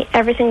to see me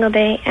every single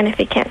day, and if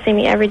he can't see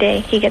me every day,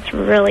 he gets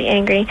really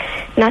angry.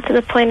 Not to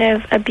the point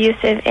of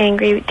abusive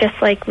angry,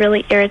 just like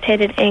really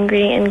irritated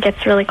angry, and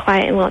gets really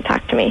quiet and won't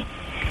talk to me.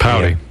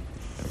 Pouty.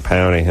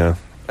 Pouty, huh?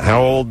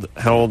 How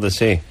old is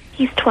he?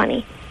 He's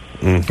 20.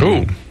 Mm-hmm.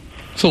 Ooh.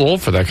 It's a little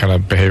old for that kind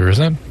of behavior,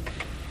 isn't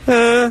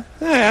it?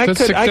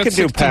 I could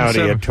do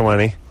pouty at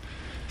 20.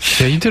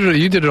 Yeah, you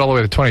did it all the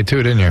way to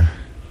 22, didn't you?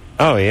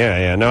 Oh,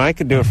 yeah. No, I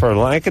could do it for a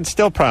while. I could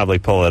still probably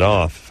pull it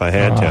off if I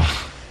had to.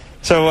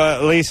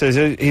 So,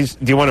 Lisa, do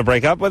you want to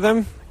break up with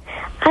him?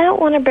 I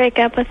don't want to break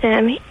up with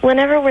him.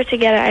 Whenever we're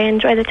together, I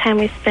enjoy the time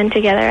we spend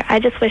together.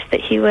 I just wish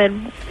that he would,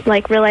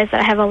 realize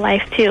that I have a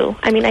life, too.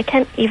 I mean, I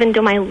can't even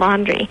do my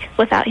laundry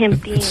without him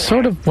being It's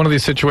sort of one of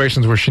these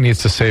situations where she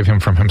needs to save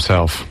him from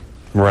himself.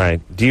 Right.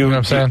 Do you know what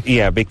I'm saying?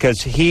 Yeah,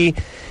 because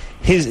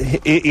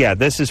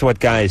this is what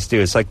guys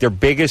do. It's like their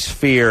biggest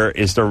fear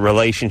is the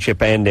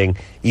relationship ending,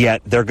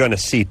 yet they're going to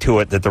see to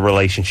it that the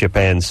relationship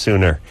ends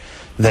sooner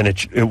than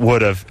it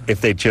would have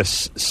if they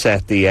just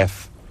sat the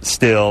F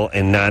still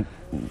and not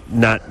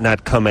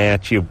come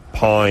at you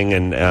pawing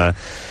and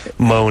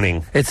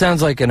moaning. It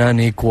sounds like an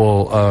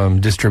unequal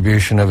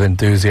distribution of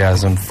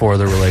enthusiasm for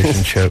the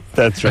relationship.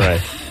 That's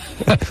right.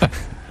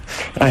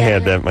 I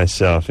had that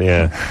myself,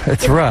 yeah.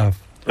 It's rough.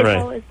 It's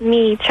always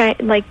me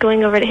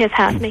going over to his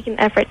house, making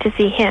the effort to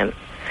see him,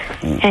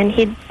 and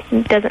he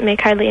doesn't make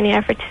hardly any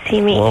effort to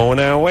see me. Well,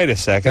 now wait a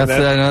second.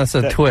 That's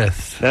a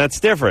twist. That's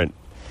different.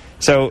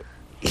 So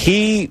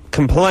he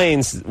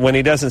complains when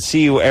he doesn't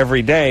see you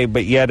every day,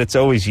 but yet it's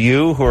always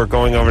you who are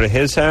going over to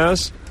his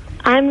house.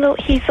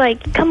 He's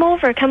like, come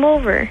over.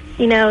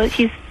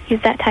 He's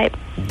that type.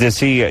 Does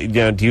he?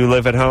 Do you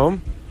live at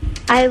home?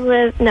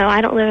 No, I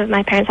don't live at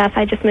my parents' house.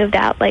 I just moved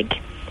out the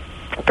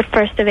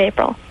 1st of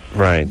April.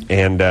 Right,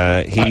 and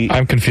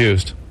I'm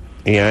confused.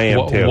 Yeah, I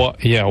am too.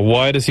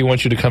 Why does he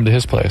want you to come to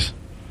his place?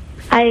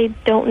 I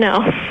don't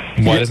know.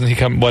 Why doesn't he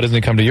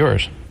come to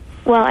yours?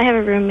 Well, I have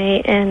a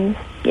roommate, and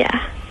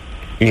yeah.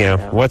 Yeah.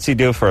 So. What's he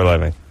do for a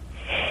living?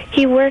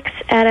 He works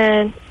at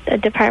a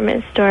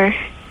department store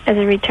as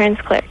a returns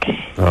clerk.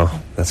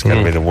 Oh, that's got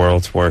to be the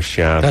world's worst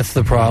job. That's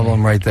the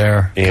problem right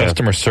there. Yeah.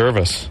 Customer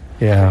service.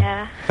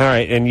 Yeah. All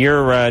right, and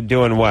you're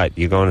doing what?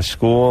 You going to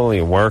school?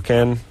 You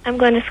working? I'm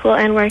going to school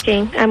and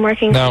working. I'm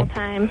working now, full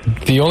time.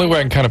 The only way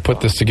I can kind of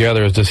put this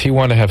together is, does he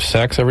want to have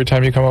sex every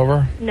time you come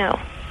over? No.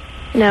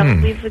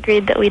 We've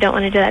agreed that we don't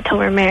want to do that till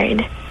we're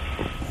married.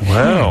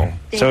 Wow.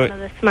 being one of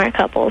the smart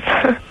couples.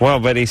 Well,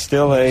 but he's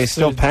still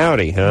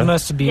pouty, huh? He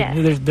must be.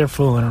 Yeah. They're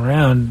fooling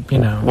around, you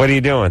know. What are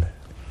you doing?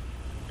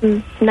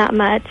 Not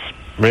much.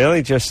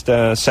 Really? Just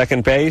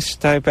second base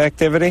type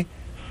activity?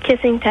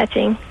 Kissing,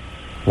 touching.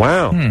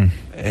 Wow.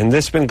 And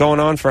this been going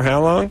on for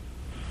how long?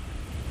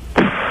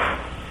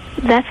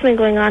 That's been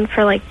going on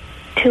for like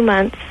 2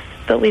 months,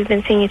 but we've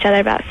been seeing each other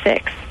about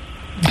 6.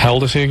 How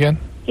old is he again?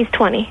 He's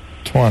 20.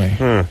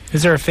 20.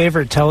 Is there a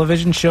favorite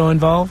television show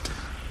involved?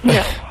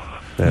 No.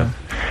 No.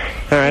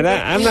 All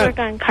right, We work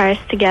on cars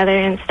together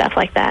and stuff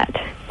like that.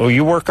 Oh,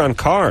 you work on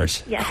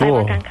cars? Yes, cool.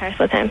 I work on cars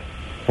with him.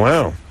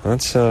 Wow,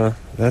 that's an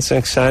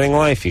exciting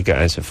life you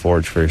guys have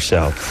forged for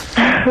yourself.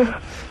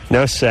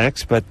 No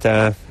sex,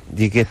 but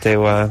you get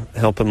to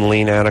help him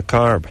lean out a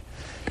carb.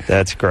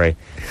 That's great.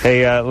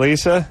 Hey,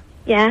 Lisa?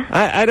 Yeah?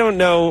 I don't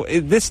know.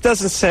 This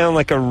doesn't sound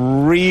like a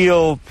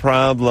real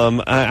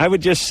problem. I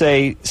would just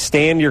say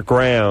stand your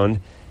ground,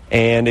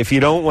 and if you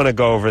don't want to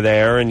go over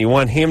there and you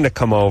want him to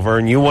come over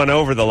and you went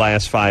over the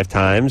last 5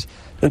 times,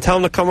 then tell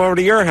him to come over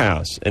to your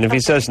house. And if he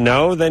says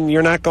no, then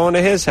you're not going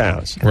to his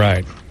house.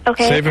 Right.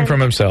 Okay. Save him from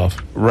himself.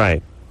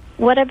 Right.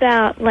 What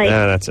about, like...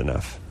 No, that's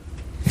enough.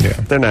 Yeah.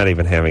 They're not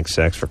even having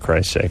sex, for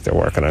Christ's sake. They're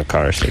working on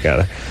cars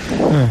together.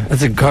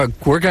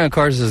 Working on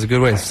cars is a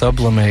good way to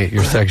sublimate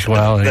your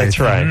sexuality. That's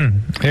right.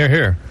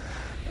 Here.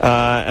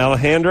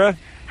 Alejandra?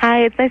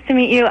 Hi, it's nice to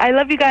meet you. I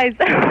love you guys.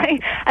 I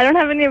don't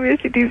have any of your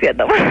CDs yet,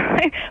 though.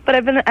 But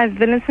I've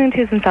been listening to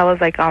you since I was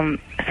like 4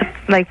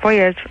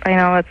 years. I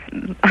know it's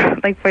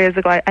like 4 years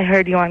ago. I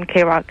heard you on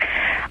K-Rock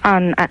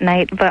at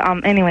night.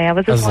 But anyway, I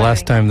was. That was the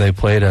last time they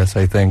played us,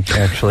 I think.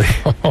 Actually.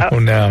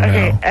 No.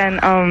 Okay,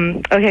 and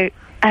okay.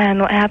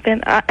 And what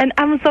happened? And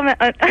I'm so mad.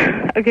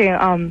 Okay,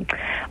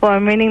 well,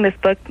 I'm reading this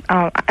book.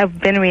 I've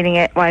been reading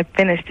it. Well, I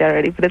finished it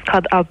already, but it's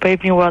called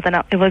Brave New World, and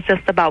it was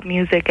just about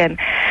music. And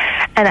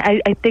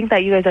I think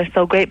that you guys are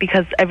so great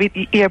because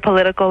you're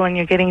political and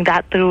you're getting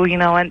that through, you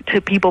know, and to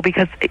people,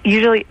 because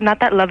usually, not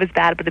that love is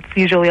bad, but it's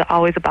usually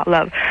always about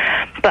love.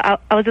 But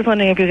I was just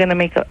wondering if you're going to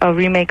make a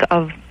remake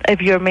of,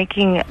 if you're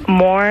making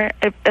more,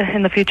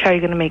 in the future, are you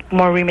going to make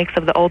more remakes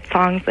of the old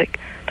songs, like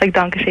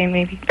Danke Schön,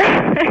 maybe?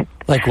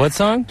 Like what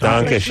song?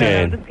 Danke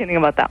Schön. I'm just kidding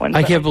about that one.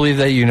 I can't believe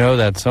that you know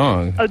that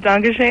song. Oh,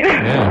 Danke Schön?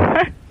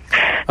 Yeah.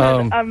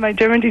 My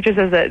German teacher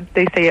says that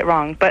they say it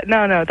wrong, but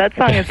no, that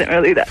song isn't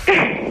really that.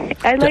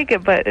 I like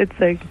it, but it's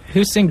like...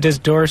 Does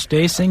Doris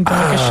Day sing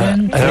Danke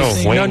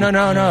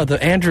Schön? No,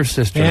 the Andrews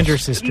Sisters.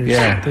 Andrews Sisters.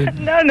 Yeah.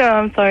 No,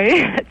 I'm sorry.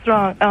 It's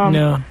wrong.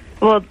 No.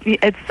 Well,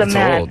 it's the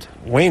man. Old.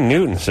 Wayne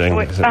Newton sings.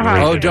 Wayne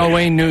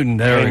Newton.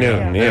 There we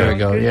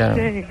go. Yeah.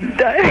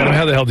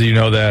 How the hell do you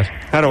know that?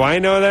 How do I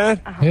know that?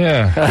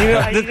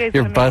 Yeah.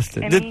 You're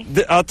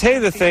busted. I'll tell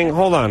you the thing.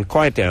 Hold on.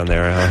 Quiet down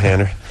there,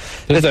 Alejandra.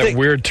 This is that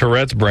weird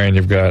Tourette's brain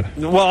you've got.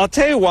 Well, I'll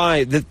tell you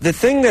why. The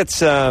thing that's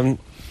sad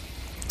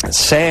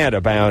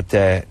about...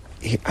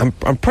 I'm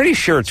pretty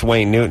sure it's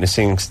Wayne Newton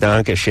singing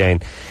Danke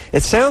Schön.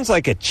 It sounds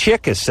like a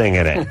chick is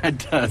singing it.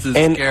 It does.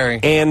 It's scary.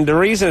 And the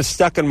reason it's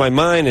stuck in my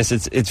mind is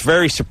it's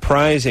very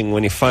surprising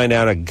when you find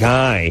out a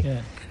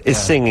guy is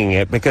singing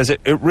it, because it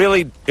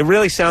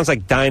really sounds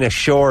like Dinah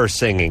Shore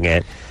singing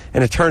it.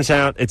 And it turns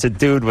out it's a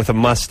dude with a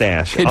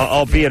mustache,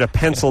 albeit a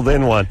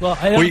penciled-in one. Well,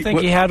 I don't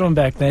think he had one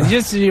back then.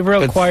 Just a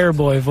real choir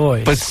boy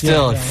voice. But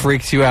still, it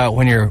freaks you out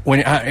when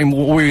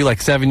were you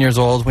like 7 years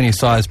old when you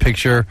saw his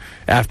picture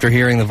after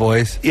hearing the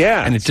voice?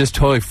 Yeah. And it just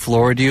totally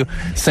floored you.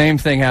 Same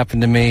thing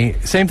happened to me.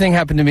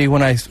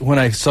 When I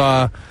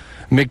saw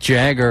Mick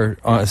Jagger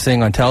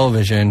sing on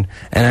television,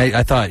 and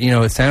I thought,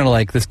 it sounded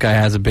like this guy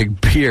has a big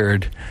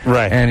beard.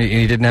 Right. And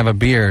he didn't have a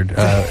beard.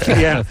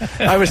 Yeah,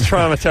 I was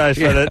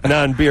traumatized by that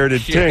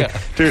non-bearded thing.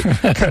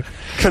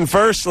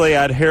 Conversely,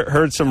 I'd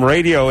heard some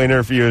radio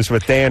interviews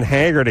with Dan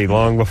Haggerty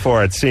long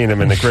before I'd seen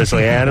him in the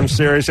Grizzly Adams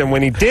series, and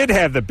when he did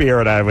have the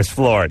beard, I was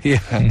floored. Yeah.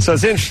 So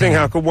it's interesting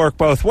how it could work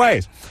both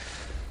ways.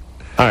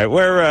 All right,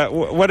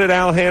 what did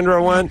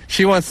Alejandra want?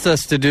 She wants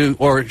us to do,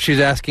 or she's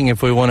asking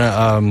if we want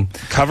to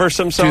cover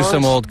some songs? Do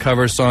some old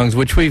cover songs,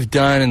 which we've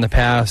done in the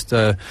past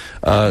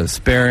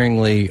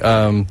sparingly,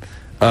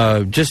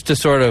 just to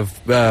sort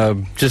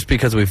of, just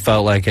because we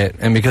felt like it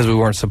and because we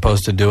weren't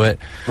supposed to do it.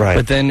 Right.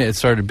 But then it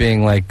started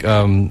being like,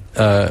 Cake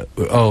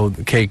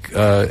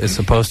is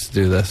supposed to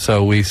do this,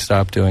 so we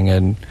stopped doing it.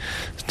 And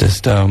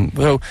just,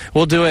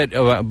 we'll do it,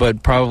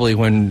 but probably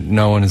when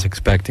no one is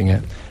expecting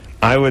it.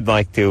 I would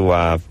like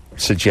to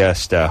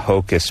suggest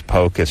Hocus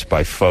Pocus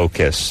by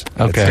Focus.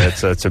 Okay.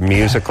 It's a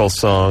musical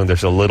song.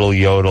 There's a little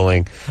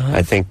yodeling.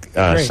 I think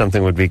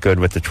something would be good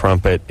with the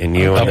trumpet and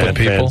you and that,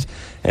 Vince.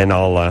 And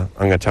I'm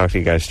going to talk to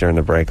you guys during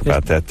the break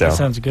about that, though. That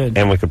sounds good.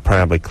 And we could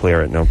probably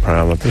clear it, no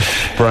problem.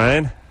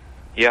 Brian?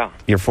 Yeah.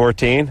 You're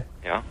 14?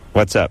 Yeah.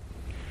 What's up?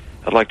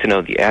 I'd like to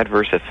know the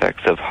adverse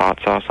effects of hot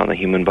sauce on the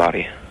human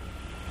body.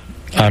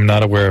 I'm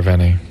not aware of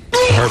any.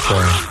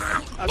 Heartburn.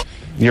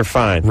 You're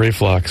fine.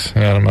 Reflux.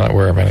 Yeah, I'm not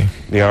aware of any.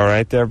 You all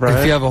right there, Brian?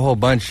 If you have a whole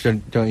bunch,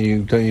 don't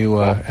you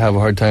have a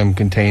hard time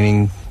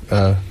containing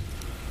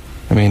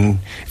I mean,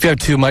 if you have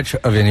too much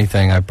of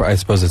anything, I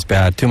suppose it's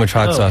bad. Too much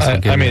hot sauce.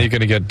 I mean, you're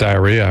going to get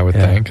diarrhea, I would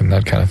think, and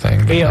that kind of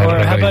thing. Yeah, or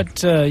how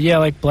about,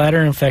 like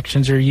bladder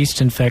infections or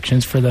yeast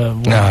infections for the...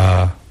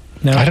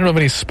 No, I don't know of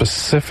any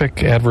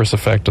specific adverse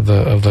effect of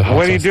the hot sauce.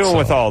 What are you doing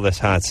with all this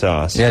hot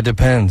sauce? Yeah, it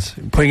depends.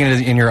 Putting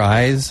it in your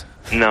eyes?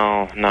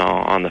 No,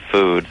 on the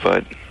food,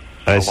 but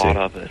a lot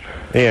of it.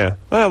 Yeah,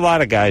 well, a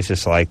lot of guys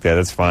just like that.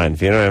 It's fine.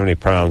 If you don't have any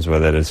problems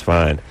with it, it's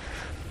fine.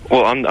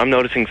 Well, I'm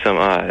noticing some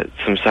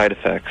side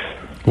effects.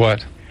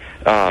 What?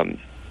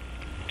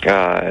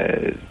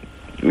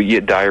 We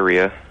get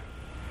diarrhea.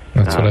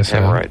 That's what I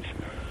said. Hemorrhoids.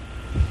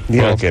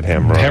 You don't get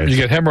hemorrhoids. You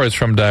get hemorrhoids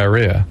from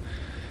diarrhea.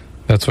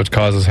 That's what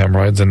causes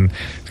hemorrhoids, and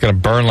it's going to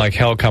burn like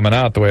hell coming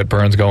out the way it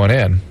burns going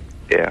in.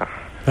 Yeah.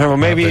 Well,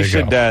 maybe you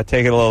should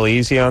take it a little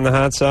easy on the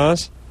hot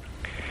sauce.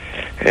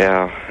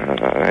 Yeah,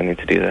 I need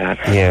to do that.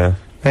 Yeah.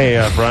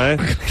 Hey, Brian,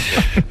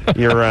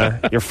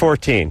 you're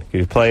 14.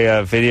 You play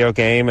a video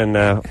game and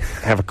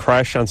have a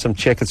crush on some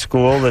chick at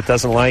school that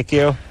doesn't like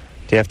you?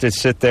 Do you have to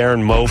sit there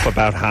and mope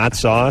about hot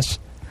sauce?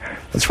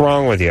 What's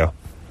wrong with you?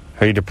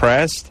 Are you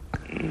depressed?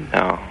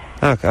 No.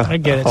 Okay. I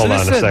get it. Hold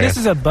on a second. This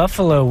is a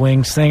buffalo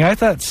wings thing. I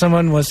thought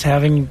someone was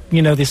having,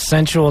 these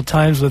sensual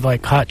times with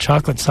like hot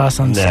chocolate sauce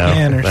on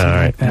skin or something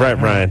like that. Right,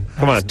 Brian.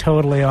 Come on.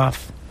 Totally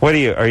off. Are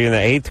you in the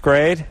 8th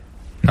grade?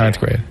 9th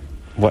grade.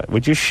 What?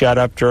 Would you shut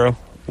up, Drew?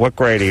 What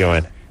grade are you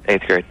in?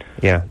 8th grade.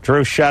 Yeah.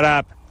 Drew, shut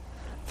up.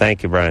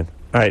 Thank you, Brian.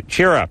 All right,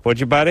 cheer up, would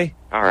you, buddy?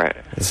 All right.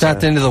 It's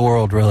not the end of the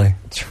world, really.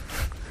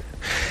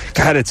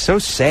 God, it's so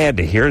sad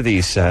to hear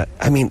these.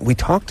 We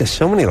talk to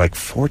so many,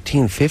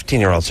 14,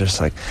 15-year-olds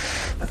just like...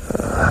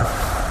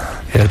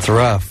 it's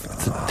rough.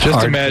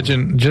 Just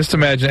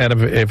imagine,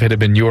 Adam, if it had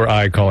been your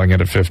eye calling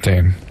it at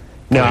 15.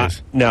 No,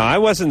 I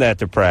wasn't that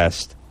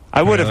depressed.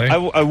 I would have.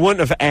 I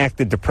wouldn't have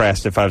acted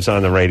depressed if I was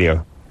on the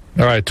radio.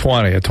 All right,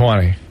 20. At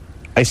 20.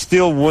 I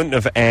still wouldn't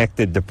have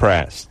acted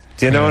depressed.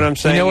 Do you know what I'm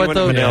saying? You know what,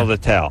 wouldn't have been able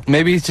to tell.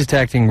 Maybe he's just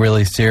acting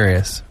really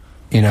serious.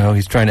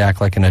 He's trying to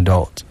act like an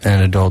adult,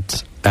 and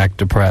adults act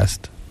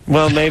depressed.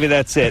 Well, maybe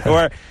that's it.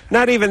 Or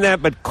not even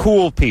that, but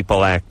cool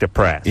people act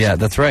depressed. Yeah,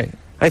 that's right.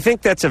 I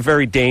think that's a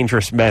very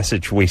dangerous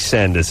message we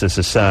send as a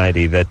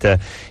society, that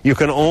you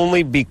can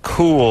only be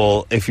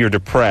cool if you're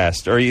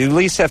depressed, or you at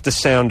least have to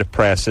sound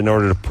depressed in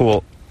order to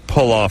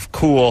pull off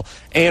cool.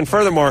 And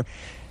furthermore,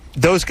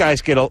 those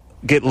guys get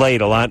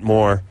laid a lot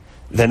more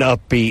than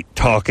upbeat,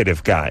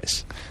 talkative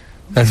guys.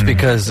 That's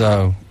because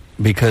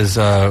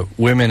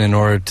women, in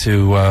order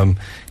to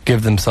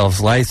give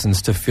themselves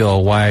license to feel a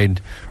wide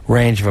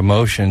range of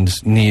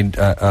emotions, need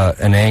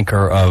an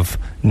anchor of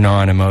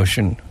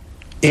non-emotion.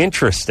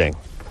 Interesting.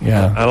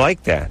 Yeah. I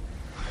like that.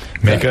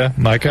 Micah?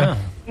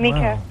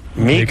 Mika.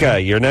 Mika,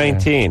 you're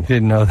 19.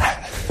 Didn't know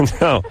that.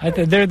 No.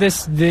 They're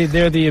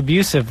the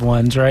abusive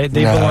ones, right?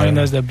 They belong in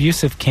those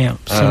abusive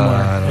camps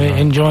somewhere,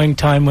 enjoying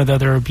time with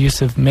other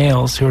abusive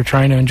males who are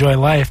trying to enjoy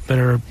life but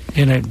are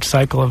in a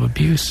cycle of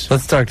abuse.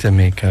 Let's talk to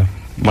Mika.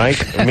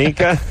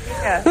 Mika?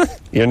 Yeah.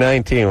 You're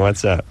 19.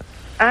 What's up?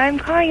 I'm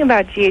calling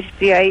about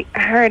GHB.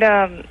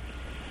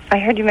 I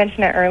heard you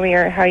mention it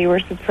earlier, how you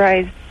were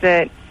surprised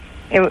that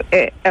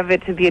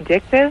it to be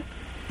addictive.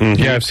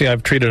 Mm-hmm. Yeah,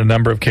 I've treated a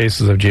number of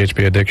cases of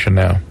GHB addiction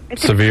now.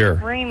 It's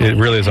severe. It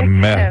really is a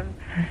mess.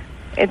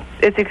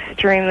 It's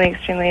extremely,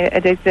 extremely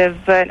addictive.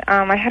 But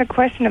I had a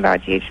question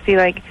about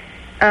GHB.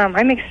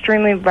 I'm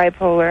extremely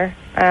bipolar.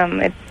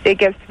 It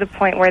gets to the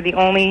point where the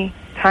only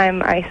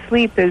time I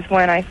sleep is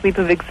when I sleep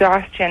of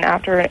exhaustion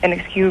after an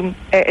extreme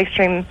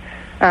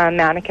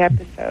manic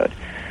episode.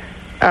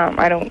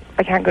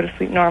 I can't go to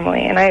sleep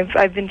normally, and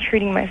I've been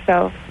treating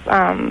myself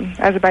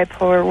as a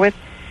bipolar with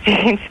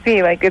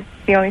GHB. It's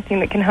the only thing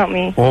that can help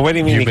me. Well, what do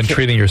you mean? You've been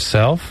treating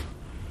yourself?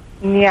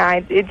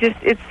 Yeah, it's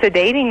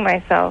sedating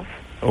myself.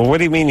 Well, what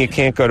do you mean you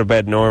can't go to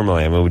bed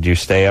normally? Would you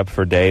stay up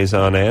for days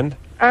on end?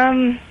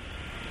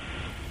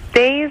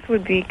 Days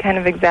would be kind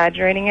of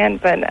exaggerating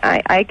it, but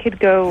I could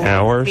go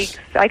hours. Weeks.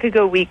 I could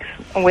go weeks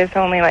with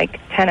only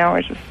 10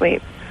 hours of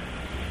sleep.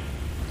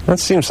 That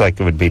seems like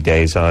it would be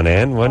days on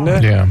end, wouldn't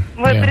it? Yeah.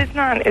 Well, but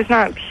it's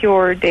not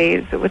pure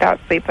days without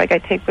sleep. I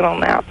take little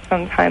naps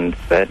sometimes,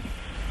 but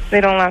they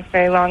don't last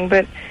very long.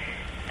 But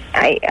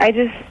I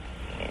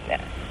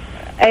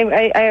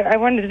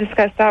wanted to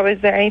discuss that. Was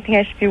there anything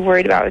I should be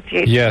worried about with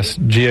GHB? Yes,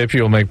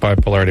 GHB will make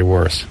bipolarity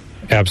worse.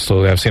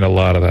 Absolutely. I've seen a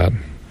lot of that.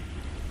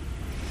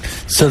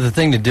 So the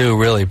thing to do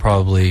really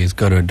probably is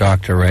go to a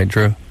doctor, right,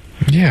 Drew?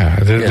 Yeah,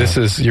 this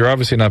is, you're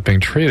obviously not being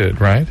treated,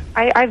 right?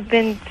 I've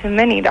been to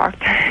many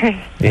doctors.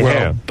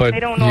 Well, but they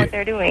don't know what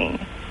they're doing.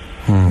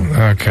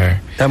 Okay.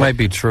 That might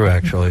be true,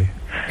 actually.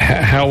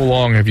 How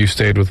long have you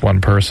stayed with one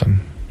person?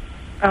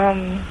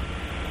 I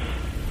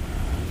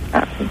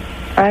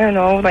don't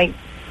know,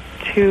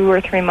 2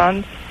 or 3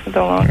 months,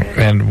 the longest.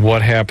 And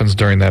what happens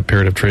during that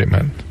period of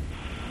treatment?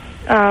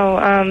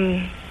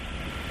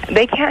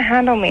 They can't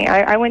handle me.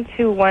 I went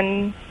to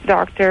one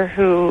doctor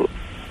who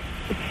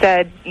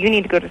said, you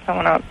need to go to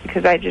someone else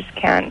because I just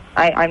can't.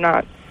 I'm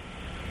not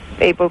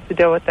able to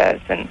deal with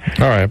this. And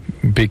all right,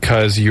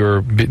 because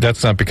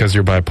that's not because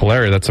you're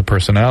bipolar. That's a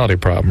personality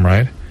problem,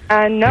 right?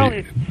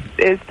 No,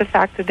 it's the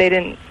fact that they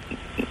didn't.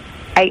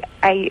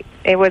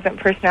 It wasn't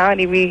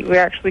personality. We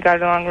actually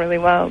got along really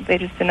well. They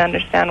just didn't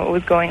understand what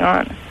was going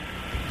on.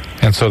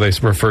 And so they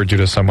referred you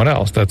to someone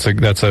else. That's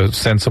a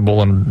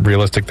sensible and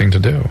realistic thing to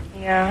do.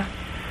 Yeah.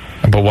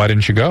 But why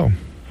didn't you go?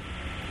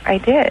 I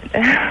did.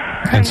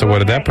 And so what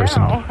did that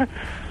person do? All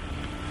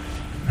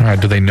right,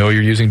 do they know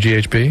you're using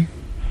GHB?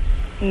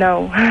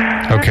 No.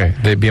 Okay,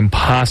 they'd be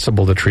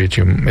impossible to treat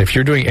you. If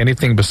you're doing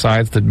anything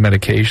besides the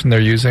medication they're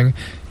using,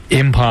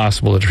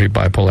 impossible to treat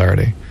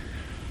bipolarity.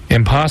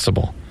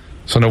 Impossible.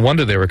 So no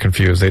wonder they were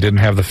confused. They didn't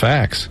have the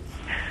facts.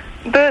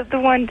 The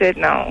one did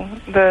know.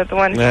 The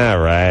one. All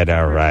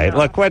right.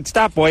 Look,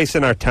 stop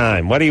wasting our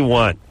time. What do you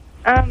want?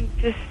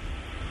 Just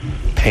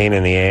pain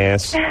in the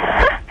ass.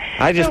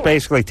 I just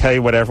basically tell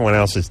you what everyone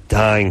else is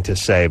dying to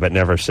say, but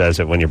never says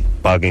it when you're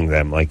bugging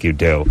them like you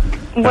do.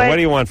 Now, what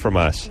do you want from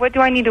us? What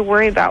do I need to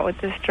worry about with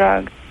this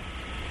drug?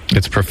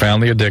 It's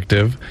profoundly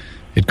addictive.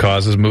 It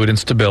causes mood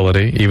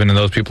instability. Even in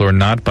those people who are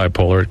not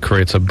bipolar, it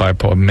creates a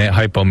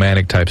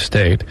hypomanic type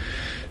state.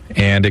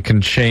 And it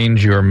can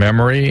change your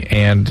memory.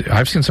 And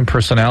I've seen some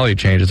personality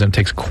changes, and it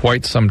takes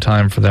quite some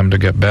time for them to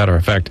get better.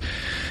 In fact,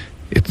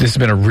 this has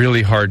been a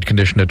really hard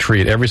condition to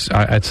treat.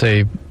 I'd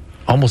say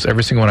almost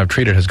every single one I've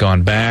treated has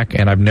gone back,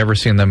 and I've never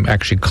seen them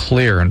actually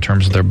clear in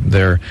terms of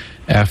their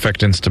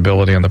affect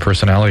instability and the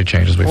personality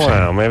changes we've seen.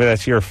 Wow, maybe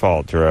that's your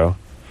fault, Drew.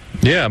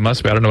 Yeah, it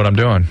must be. I don't know what I'm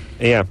doing.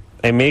 Yeah.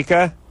 Hey,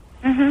 Mika,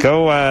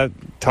 go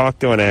talk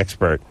to an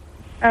expert.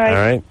 All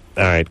right.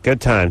 All right.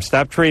 Good time.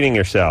 Stop treating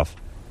yourself.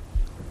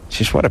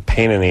 Jeez, what a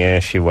pain in the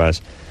ass she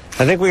was.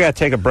 I think we got to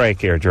take a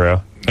break here, Drew.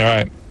 All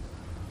right.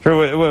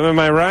 Drew, am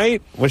I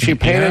right? Was she a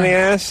pain in the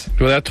ass?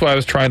 Well, that's why I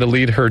was trying to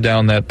lead her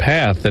down that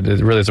path, that it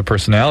really is a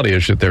personality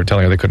issue. They were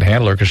telling her they couldn't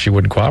handle her because she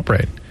wouldn't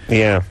cooperate.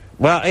 Yeah.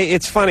 Well,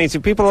 it's funny. So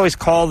people always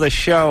call the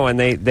show and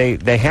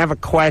they have a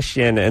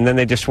question and then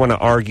they just want to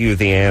argue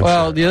the answer.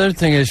 Well, the other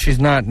thing is she's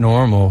not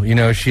normal. You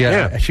know, she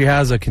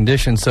has a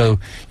condition, so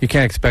you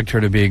can't expect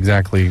her to be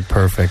exactly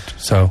perfect.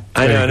 So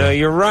I know. No,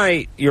 you're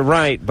right. You're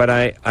right. But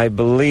I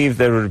believe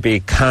that it would be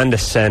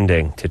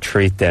condescending to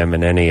treat them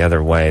in any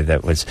other way.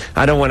 That was.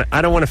 I don't want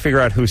to figure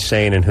out who's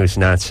sane and who's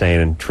not sane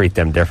and treat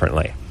them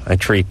differently. I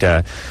treat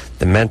the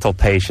mental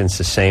patients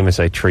the same as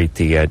I treat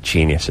the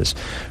geniuses.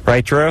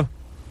 Right, Drew?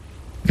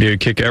 You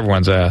kick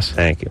everyone's ass.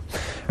 Thank you. All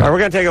right, we're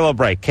going to take a little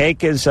break.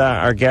 Cake is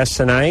our guest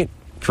tonight.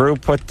 Drew,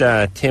 put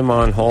Tim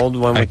on hold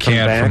when we come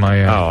back. From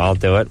my, I'll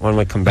do it. When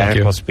we come back,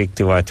 we'll speak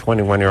to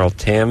 21-year-old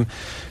Tim,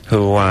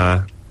 who,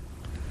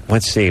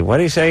 let's see, what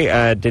did he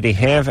say? Did he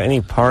have any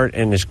part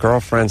in his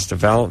girlfriend's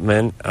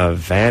development of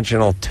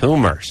vaginal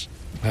tumors?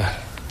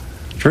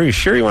 Drew, you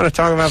sure you want to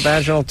talk about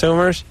vaginal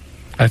tumors?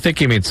 I think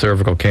he means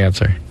cervical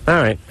cancer. All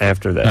right,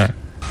 after this. All right.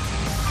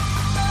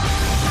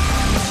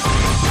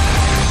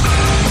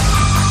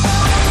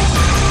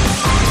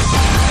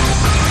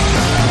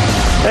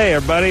 Hey,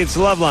 everybody, it's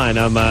Loveline.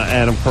 I'm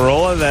Adam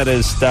Carolla. That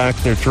is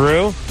Dr.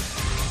 Drew.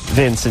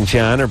 Vince and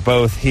John are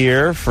both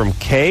here from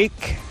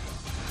Cake.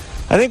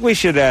 I think we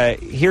should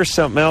hear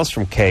something else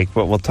from Cake,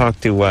 but we'll talk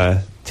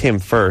to Tim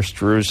first.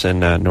 Drew's in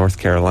North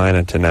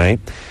Carolina tonight.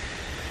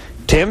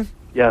 Tim?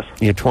 Yes.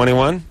 You're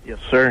 21? Yes,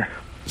 sir.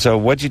 So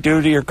what'd you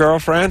do to your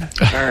girlfriend?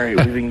 All right,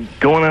 we've been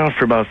going out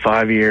for about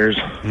 5 years.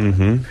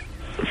 Mm-hmm.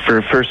 For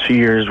the first few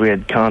years, we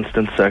had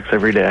constant sex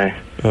every day.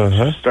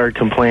 Uh-huh. Started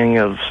complaining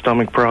of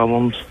stomach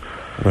problems.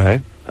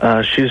 Right.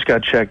 She just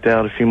got checked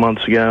out a few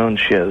months ago, and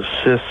she has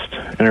a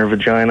cyst in her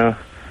vagina.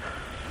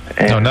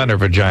 No, not in her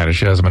vagina.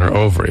 She has them in her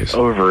ovaries.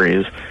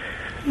 Ovaries.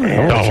 Who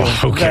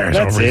cares?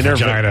 That's over in her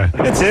vagina.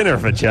 It's in her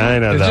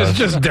vagina, though. It's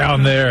just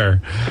down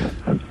there.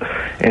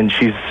 And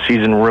she's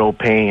in real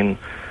pain.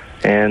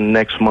 And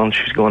next month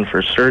she's going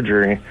for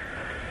surgery.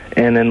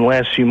 And in the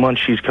last few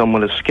months she's come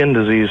with a skin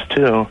disease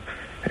too.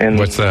 And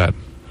what's that?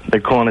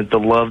 They're calling it the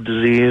love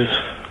disease.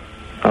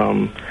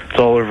 It's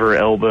all over her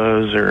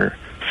elbows or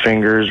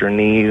fingers or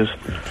knees,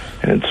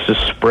 and it's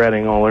just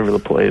spreading all over the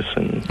place.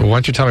 And why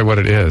don't you tell me what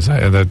it is?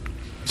 The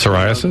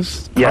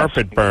psoriasis? Yes.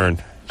 Carpet burn.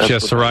 She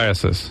has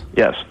psoriasis.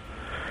 Yes.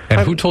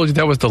 And who told you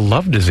that was the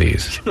love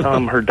disease?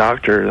 Her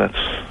doctor.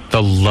 That's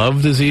the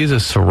love disease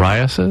is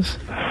psoriasis?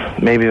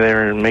 Maybe they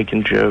were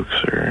making jokes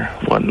or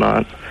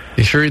whatnot.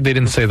 You sure they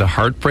didn't say the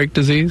heartbreak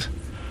disease?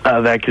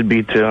 That could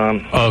be too.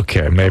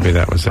 Okay, maybe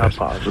that was not it.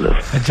 Positive.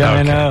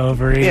 Vagina,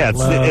 ovary. Yeah,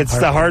 it's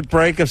the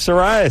heartbreak of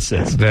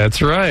psoriasis.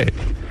 That's right.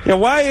 Yeah,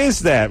 why is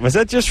that? Was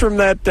that just from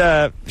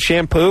that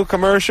shampoo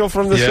commercial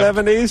from the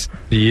 70s?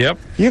 Yep.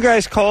 You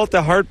guys call it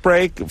the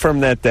heartbreak from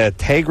that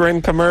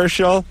Tegrin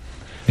commercial?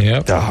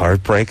 Yep. The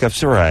heartbreak of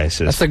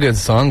psoriasis. That's a good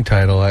song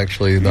title,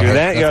 actually.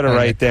 That you got to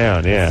write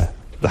down, yeah.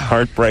 The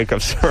heartbreak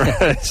of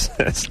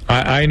psoriasis.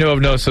 I know of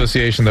no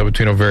association, though,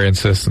 between ovarian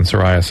cysts and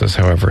psoriasis,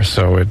 however,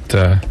 so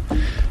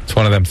it's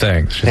one of them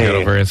things. She's got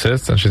ovarian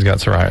cysts and she's got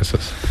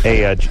psoriasis.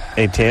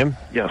 Hey, Tim?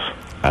 Yes.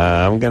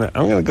 I'm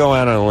gonna go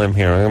out on a limb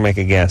here. I'm gonna make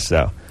a guess,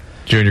 though.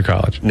 Junior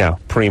college? No,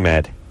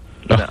 pre-med.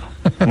 No.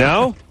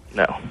 No?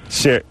 No.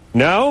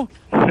 No?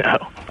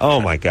 No. Oh,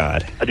 my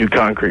God. I do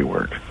concrete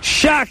work.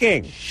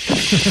 Shocking!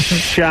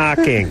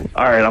 Shocking.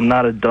 All right, I'm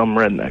not a dumb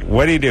redneck.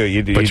 What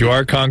do? But you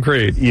are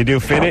concrete. You do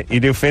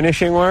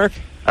finishing work?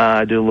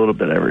 I do a little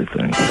bit of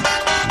everything.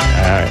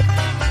 All right.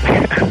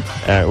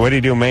 What do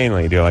you do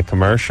mainly? Do you like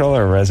commercial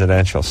or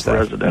residential stuff?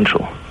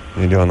 Residential.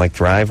 You doing like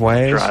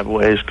driveways?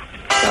 Driveways,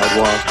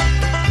 sidewalks.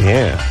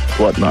 Yeah.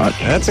 Whatnot.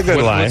 That's a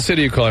good life. What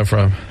city are you calling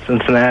from?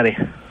 Cincinnati.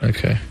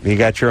 Okay. You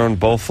got your own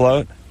bull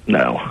float?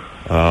 No.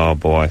 Oh,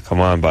 boy.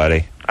 Come on,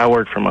 buddy. I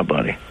work for my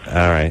buddy. All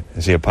right.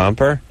 Is he a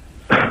pumper?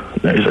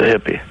 He's a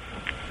hippie.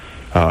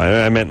 Oh,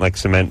 I meant like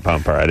cement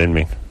pumper. I didn't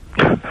mean.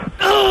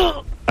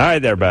 All right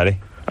there, buddy.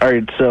 All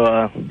right,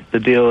 so the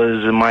deal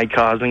is, am I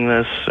causing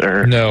this,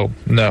 or? No,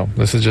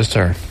 this is just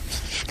her.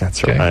 She's got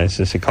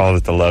psoriasis. He called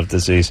it the love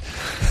disease.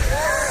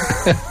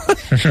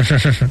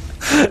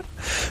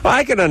 Well,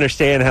 I can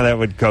understand how that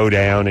would go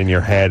down in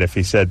your head if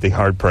he said the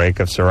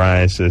heartbreak of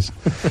psoriasis.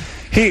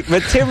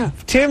 But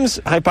Tim's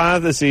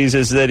hypothesis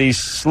is that he's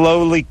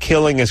slowly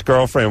killing his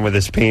girlfriend with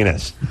his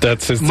penis.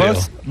 That's his deal.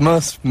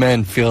 Most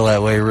men feel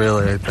that way,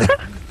 really, I think.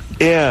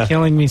 Yeah.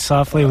 Killing me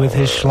softly with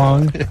his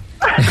schlong.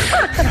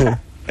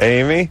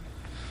 Amy?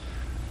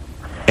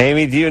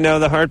 Amy, do you know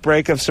the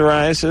heartbreak of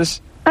psoriasis?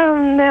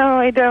 No,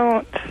 I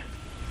don't.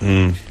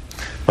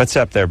 What's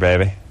up there,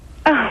 baby?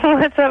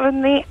 What's up with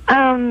me?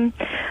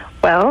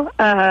 Well,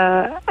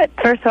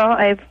 first of all,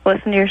 I've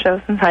listened to your show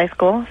since high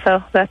school,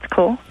 so that's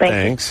cool.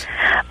 Thanks.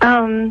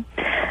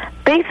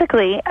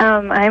 Basically,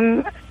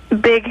 I'm a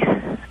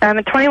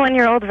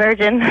 21-year-old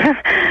virgin,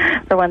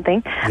 for one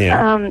thing.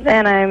 Yeah. And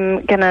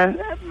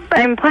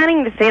I'm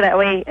planning to stay that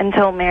way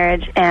until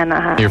marriage.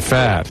 And you're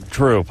fat.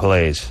 True,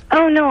 please.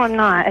 Oh, no, I'm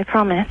not. I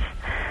promise.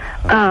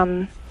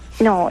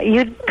 No,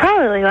 you'd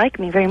probably like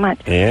me very much.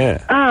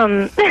 Yeah.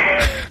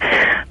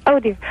 Oh,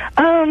 dear.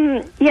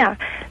 Yeah.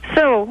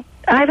 So,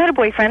 I've had a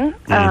boyfriend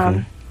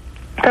for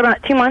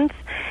about 2 months,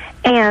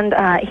 and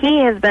he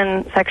has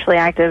been sexually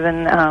active,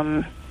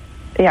 and,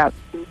 yeah.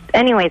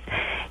 Anyways,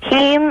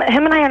 him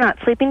and I are not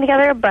sleeping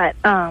together, but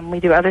we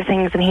do other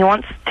things, and he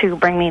wants to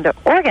bring me to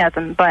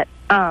orgasm, but,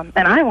 and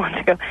I want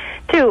to go,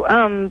 too,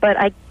 but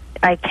I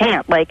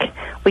can't. Like,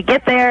 we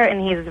get there, and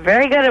he's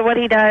very good at what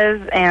he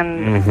does,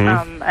 and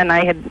and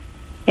I had,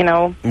 you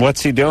know...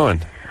 What's he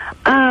doing?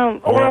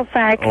 Oral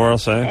sex. Oral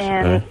sex?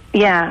 And,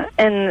 yeah,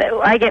 and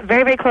I get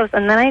very, very close,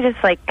 and then I just,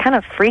 like, kind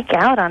of freak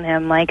out on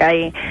him. Like,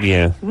 I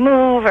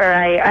move, or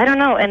I don't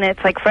know, and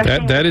it's, like,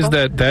 frustrating. That is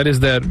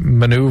that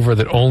maneuver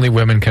that only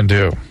women can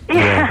do.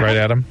 Yeah. Right,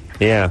 Adam?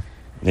 Yeah.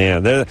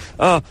 Yeah.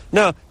 Oh,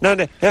 no,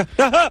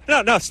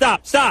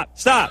 stop.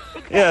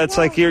 Yeah, it's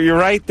like you're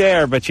right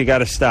there, but you got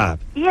to stop.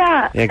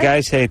 Yeah. Yeah,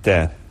 guys hate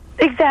that.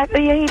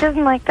 Exactly. Yeah, he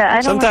doesn't like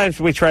that. Sometimes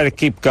we try to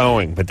keep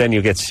going, but then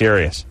you get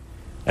serious.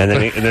 And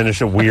then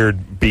there's a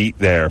weird beat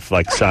there,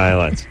 like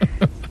silence.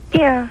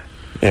 Yeah.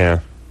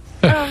 Yeah.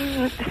 So,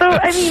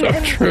 I mean,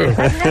 I've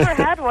never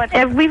had one.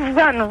 And we've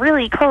gotten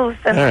really close.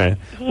 And all right.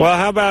 Well,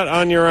 how about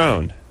on your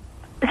own?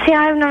 See,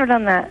 I've never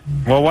done that.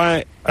 Well,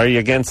 why? Are you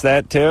against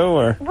that, too?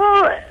 Or?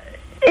 Well,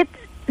 it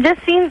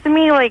just seems to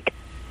me like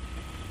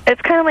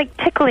it's kind of like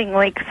tickling.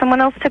 Like someone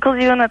else tickles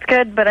you, and that's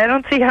good, but I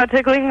don't see how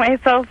tickling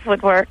myself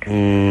would work.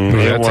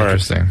 That's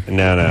interesting.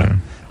 No.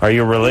 Are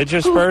you a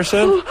religious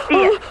person?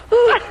 Yeah.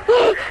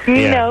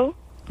 No.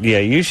 Yeah,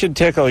 you should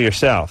tickle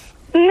yourself.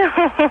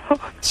 No.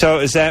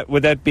 So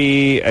would that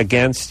be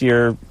against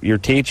your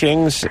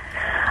teachings?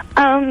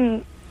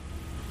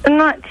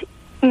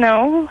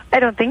 No, I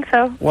don't think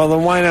so. Well,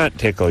 then why not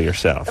tickle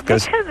yourself?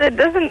 Because it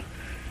doesn't,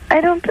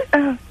 I don't...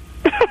 Well,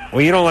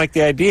 you don't like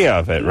the idea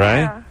of it,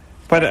 right? Yeah.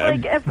 But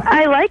if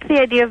I like the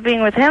idea of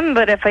being with him,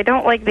 but if I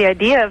don't like the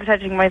idea of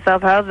touching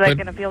myself, how's that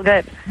going to feel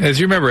good?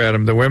 As you remember,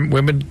 Adam, the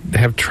women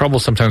have trouble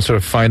sometimes sort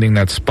of finding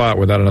that spot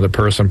without another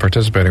person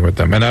participating with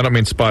them. And I don't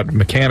mean spot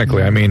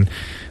mechanically. I mean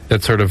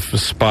that sort of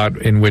spot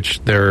in which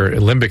their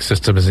limbic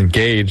system is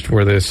engaged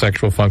where the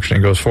sexual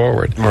functioning goes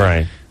forward.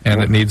 Right.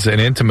 And it needs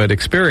an intimate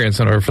experience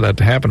in order for that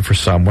to happen for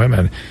some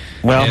women.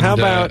 Well, and,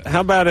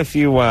 how about if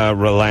you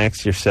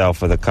relax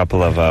yourself with a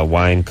couple of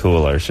wine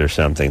coolers or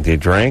something? Do you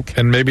drink?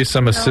 And maybe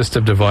some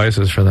assistive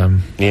devices for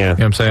them. Yeah. You know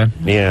what I'm saying?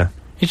 Yeah.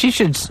 She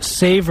should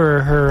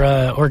savor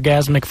her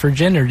orgasmic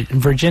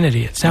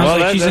virginity. It sounds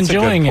like she's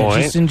enjoying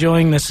it. She's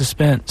enjoying the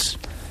suspense.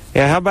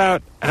 Yeah, how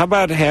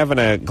about having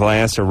a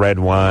glass of red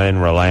wine,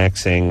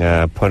 relaxing,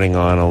 putting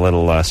on a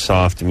little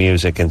soft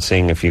music and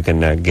seeing if you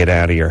can get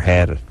out of your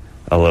head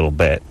a little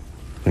bit.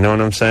 You know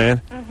what I'm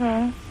saying?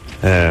 But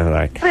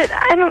I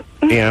don't...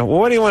 Yeah, well,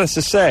 what do you want us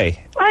to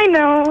say? I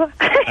know.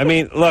 I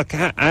mean, look,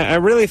 I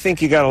really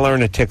think you got to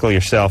learn to tickle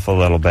yourself a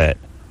little bit.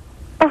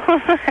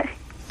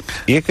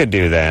 You could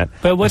do that.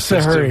 But what's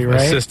the hurry, right?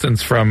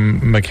 Assistance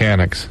from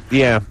mechanics.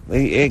 Yeah.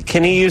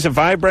 Can he use a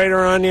vibrator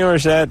on you, or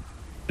is that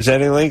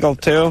illegal,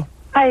 too?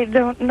 I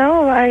don't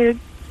know. I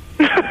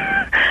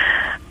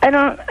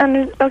don't...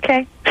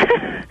 Okay.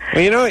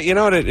 Well, you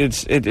know what? It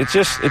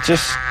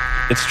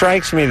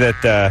strikes me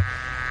that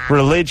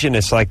religion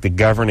is like the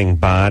governing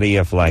body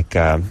of like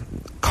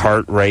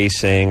kart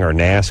racing or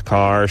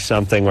NASCAR or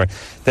something where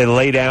they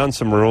lay down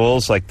some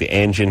rules, like the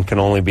engine can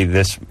only be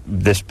this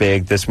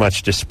big, this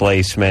much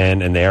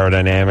displacement, and the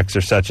aerodynamics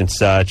are such and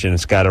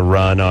it's got to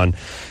run on,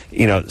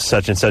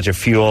 such and such a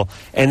fuel,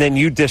 and then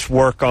you just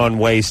work on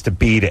ways to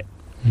beat it.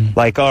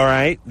 Like, all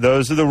right,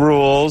 those are the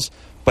rules,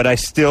 but I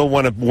still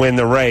want to win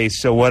the race,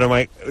 so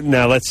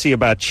now let's see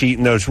about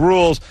cheating those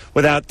rules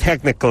without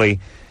technically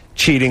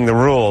cheating the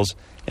rules.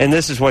 And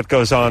this is what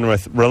goes on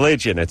with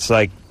religion. It's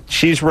like,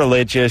 she's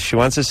religious, she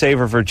wants to save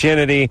her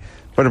virginity,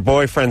 but her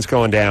boyfriend's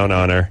going down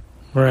on her.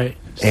 Right.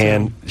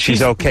 And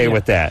she's okay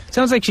with that.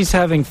 Sounds like she's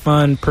having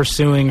fun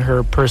pursuing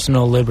her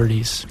personal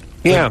liberties.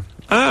 Yeah.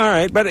 All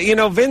right. But,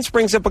 Vince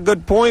brings up a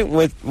good point,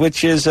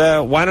 which is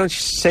why don't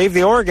you save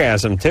the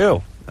orgasm,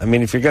 too? I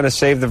mean, if you're going to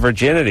save the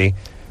virginity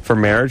for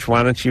marriage,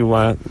 why don't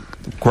you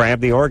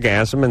grab the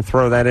orgasm and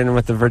throw that in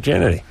with the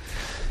virginity?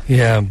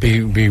 Yeah, be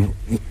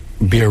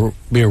a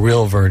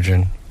real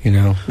virgin,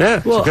 Yeah,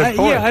 well, it's a good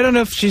point. I don't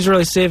know if she's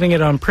really saving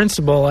it on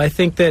principle. I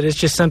think that it's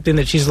just something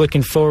that she's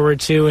looking forward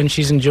to, and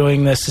she's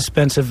enjoying the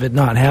suspense of it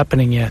not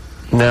happening yet.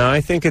 No,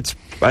 I think it's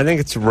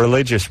a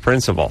religious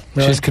principle.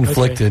 Really? She's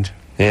conflicted.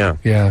 Okay.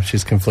 Yeah,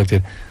 she's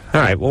conflicted.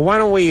 All right. Well, why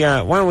don't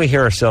we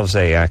hear ourselves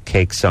a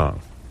Cake song?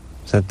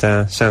 Does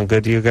that sound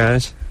good to you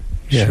guys?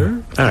 Yeah.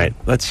 Sure. All right.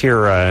 Let's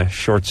hear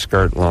Short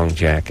Skirt, Long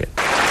Jacket.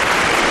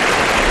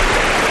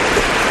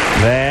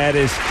 That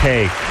is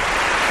Cake.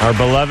 Our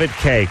beloved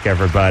Cake,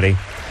 everybody.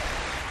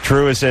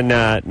 Drew is in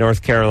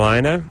North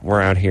Carolina.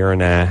 We're out here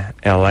in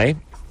L.A.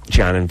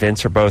 John and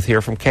Vince are both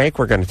here from Cake.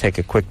 We're going to take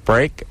a quick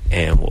break,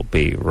 and we'll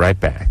be right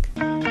back.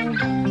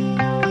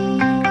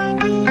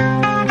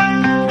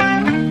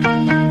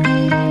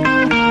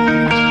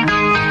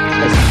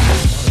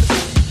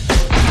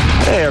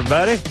 Hey,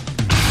 everybody.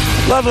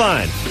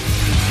 Loveline.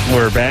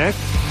 We're back.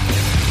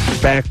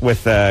 Back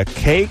with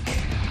Cake.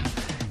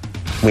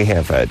 We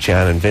have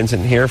John and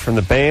Vincent here from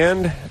the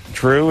band.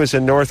 Drew is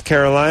in North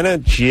Carolina.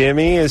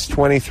 Jimmy is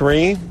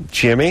 23.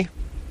 Jimmy?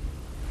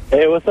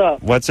 Hey, what's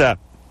up? What's up?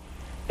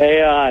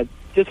 Hey,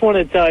 just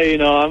wanted to tell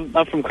you,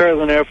 I'm from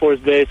Kirtland Air Force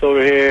Base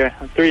over here.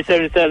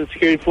 377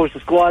 Security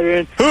Forces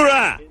Squadron.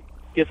 Hoorah!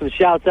 Get some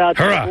shouts out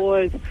to the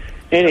boys.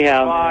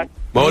 Anyhow, man.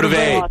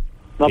 Motivate.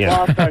 My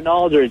boss, Sergeant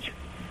Aldridge.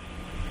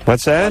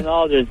 What's that? Sergeant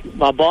Aldridge.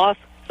 My boss,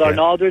 Sergeant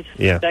Aldridge,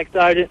 Yeah. Tech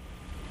Sergeant.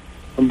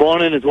 I'm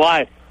born in his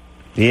wife.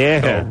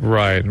 Yeah. Oh,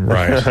 right. All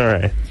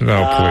right.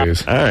 No,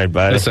 please. All right,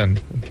 buddy. Listen,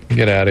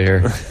 get out of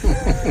here.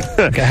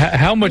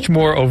 How much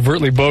more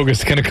overtly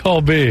bogus can a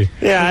call be?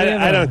 Yeah,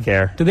 I don't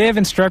care. Do they have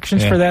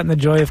instructions for that in The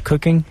Joy of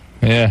Cooking?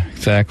 Yeah,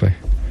 exactly.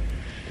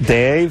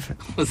 Dave?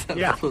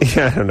 Yeah.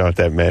 Yeah, I don't know what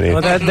that meant.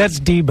 Well, that's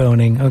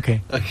deboning.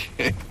 Okay.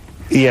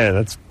 Yeah,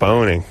 that's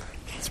boning.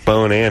 It's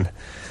bone in.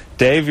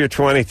 Dave, you're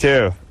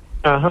 22.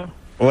 Uh-huh.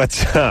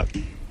 What's up?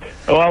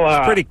 Well,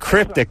 It's pretty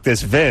cryptic,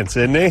 this Vince,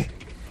 isn't he?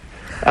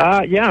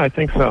 Yeah, I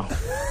think so.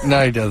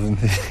 No, he doesn't.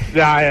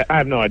 I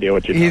have no idea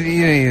what you're talking about.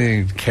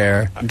 You don't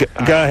care.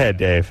 Go ahead,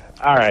 Dave.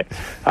 All right.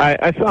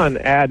 I saw an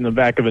ad in the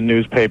back of a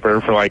newspaper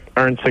for,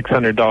 earn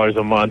 $600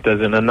 a month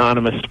as an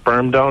anonymous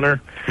sperm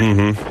donor.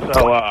 Mm-hmm.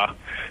 So,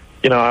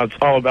 it's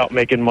all about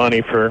making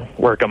money for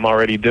work I'm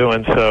already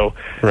doing. So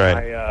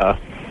right.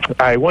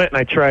 I went and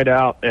I tried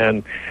out,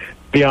 and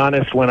be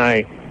honest, when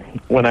I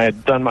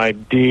had done my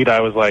deed, I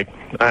was like,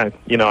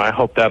 I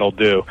hope that'll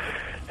do.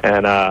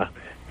 And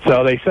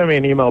so they sent me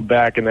an email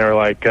back, and they were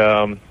like,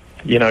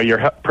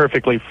 you're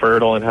perfectly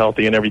fertile and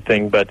healthy and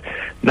everything, but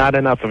not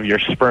enough of your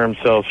sperm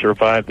cells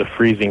survive the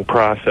freezing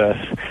process.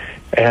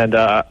 And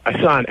I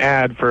saw an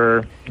ad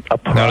for a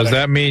product. Now,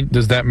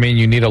 does that mean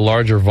you need a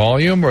larger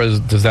volume, or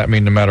does that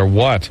mean no matter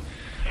what,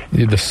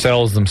 the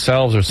cells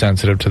themselves are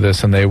sensitive to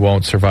this and they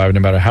won't survive no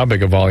matter how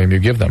big a volume you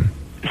give them?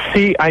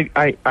 See,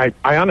 I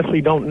honestly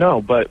don't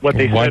know, but what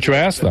they said... Why don't you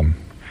ask them?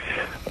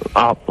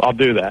 I'll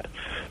do that.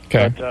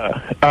 Okay.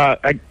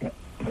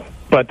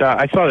 But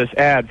I saw this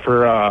ad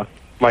for a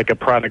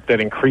product that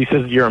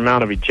increases your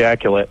amount of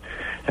ejaculate,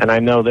 and I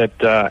know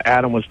that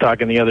Adam was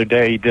talking the other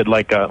day. He did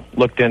looked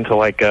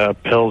into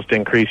pills to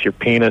increase your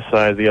penis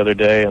size the other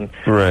day, and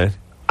right.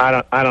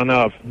 I don't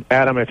know if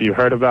Adam, if you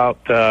heard about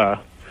I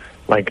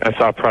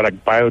saw a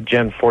product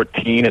Biogen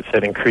 14. It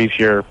said increase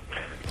your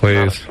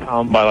by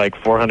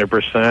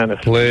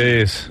 400%.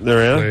 Please.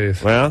 Really?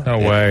 Please. Well, no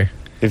way.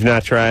 You've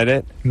not tried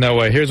it? No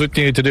way. Here's what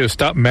you need to do.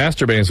 Stop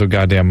masturbating so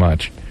goddamn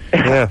much.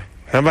 Yeah.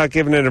 How about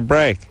giving it a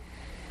break?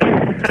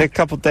 Take a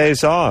couple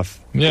days off.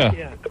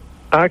 Yeah.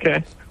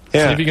 Okay.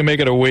 Yeah. See if you can make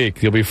it a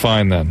week. You'll be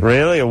fine then.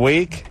 Really? A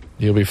week?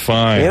 You'll be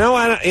fine. You know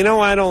what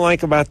I don't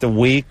like about the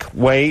week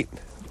wait?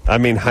 I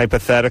mean,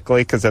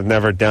 hypothetically, because I've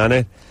never done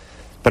it.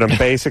 But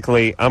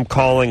I'm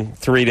calling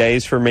 3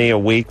 days for me, a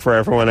week for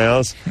everyone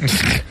else.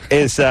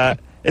 It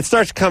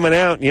starts coming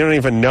out and you don't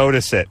even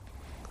notice it.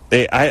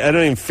 I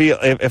don't even feel,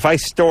 if I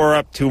store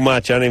up too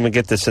much, I don't even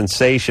get the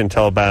sensation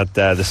till about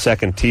the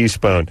second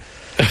teaspoon.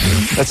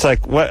 That's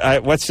like,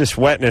 what's this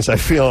wetness I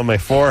feel on my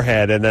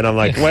forehead? And then I'm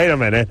like, wait a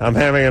minute, I'm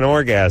having an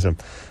orgasm.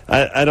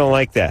 I don't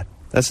like that.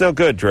 That's no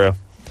good, Drew.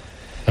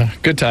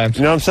 Good times.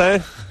 You know what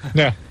I'm saying?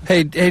 Yeah.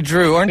 Hey,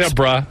 Drew, aren't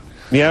brah.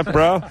 Yeah,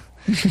 bro.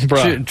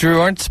 Drew,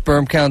 aren't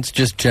sperm counts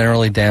just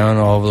generally down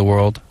all over the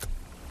world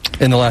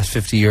in the last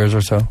 50 years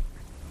or so?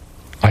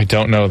 I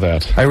don't know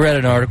that. I read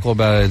an article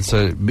about it.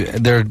 So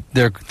they're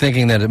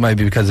thinking that it might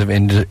be because of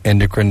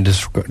endocrine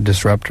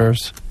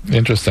disruptors.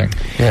 Interesting.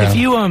 Yeah. If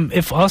you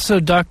if also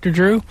Dr.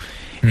 Drew,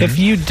 if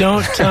you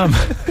don't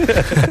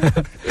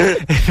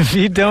if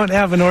you don't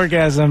have an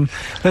orgasm,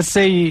 let's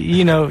say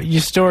you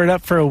store it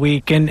up for a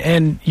week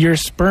and your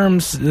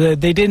sperms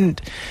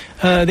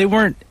they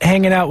weren't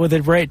hanging out with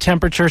the right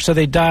temperature, so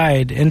they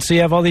died, and so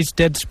you have all these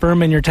dead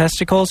sperm in your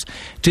testicles.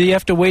 Do you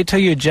have to wait till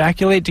you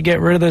ejaculate to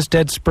get rid of those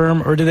dead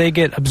sperm, or do they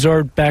get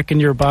absorbed back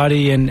into your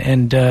body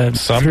and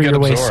through your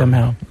waste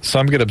somehow?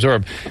 Some get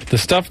absorbed. The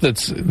stuff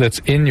that's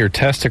in your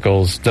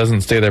testicles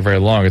doesn't stay there very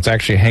long. It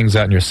actually hangs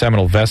out in your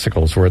seminal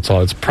vesicles, where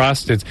it's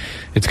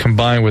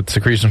combined with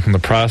secretion from the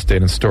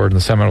prostate and stored in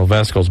the seminal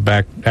vesicles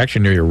back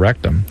actually near your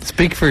rectum.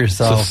 Speak for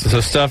yourself. So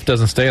stuff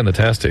doesn't stay in the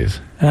testes.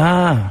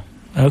 Ah.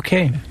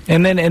 Okay,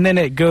 and then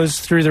it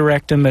goes through the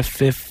rectum. If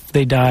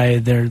they die,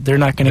 they're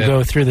not going to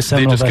go through the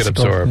seminal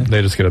vesicles.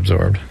 They just get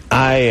absorbed.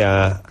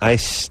 I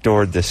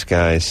stored this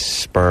guy's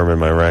sperm in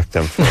my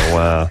rectum for a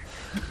while,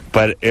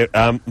 but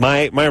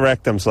my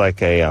rectum's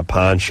like a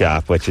pawn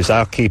shop, which is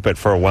I'll keep it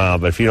for a while,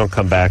 but if you don't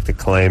come back to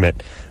claim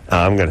it,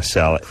 I'm going to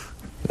sell it,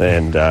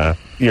 and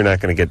you're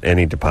not going to get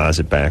any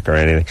deposit back or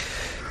anything.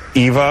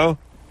 Evo?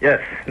 Yes,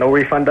 no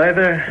refund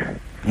either.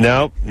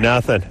 Nope,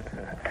 nothing.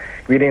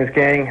 Greetings,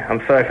 gang. I'm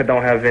sorry if I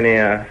don't have any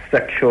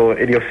sexual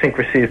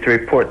idiosyncrasies to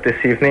report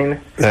this evening.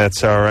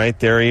 That's all right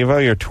there,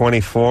 Evo. You're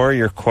 24.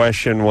 Your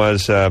question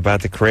was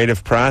about the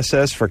creative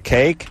process for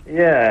Cake?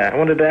 Yeah, I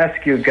wanted to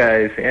ask you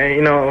guys,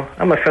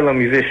 I'm a fellow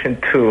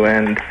musician too,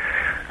 and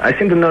I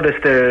seem to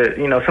notice there,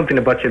 something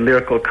about your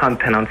lyrical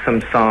content on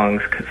some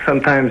songs.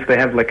 Sometimes they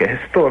have like a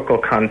historical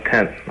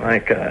content,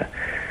 like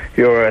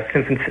your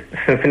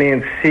Symphony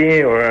in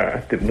C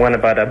or the one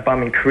about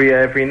bombing Korea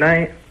every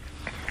night.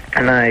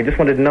 And I just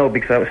wanted to know,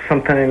 because I was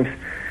sometimes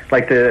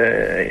like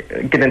to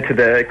get into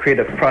the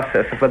creative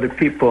process of other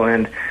people,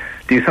 and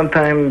do you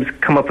sometimes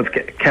come up with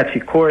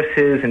catchy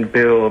choruses and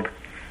build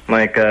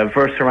like a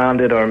verse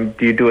around it, or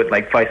do you do it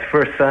like vice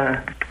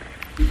versa?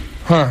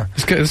 Huh.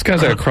 This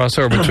guy's like a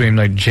crossover between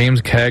like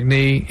James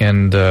Cagney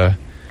and a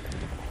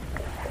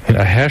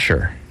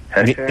Hesher.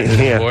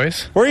 Yeah.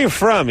 Voice? Where are you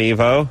from,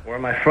 Evo? Where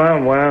am I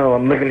from? Well,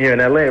 I'm living here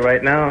in L.A.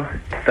 right now.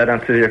 If that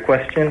answers your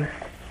question.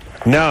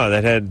 No,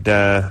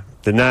 that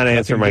did not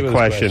answer my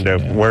question to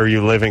where are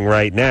you living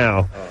right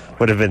now.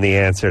 Would have been the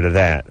answer to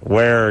that.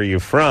 Where are you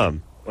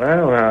from?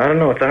 Well, I don't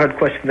know. It's a hard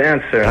question to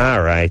answer.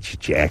 All right, you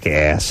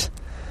jackass.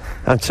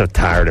 I'm so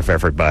tired of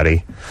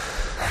everybody.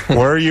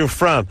 Where are you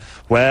from?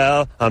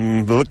 Well,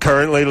 I'm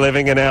currently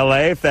living in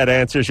L.A., if that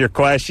answers your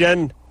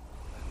question.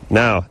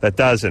 No, that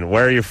doesn't.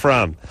 Where are you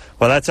from?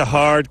 Well, that's a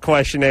hard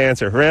question to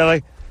answer.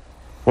 Really?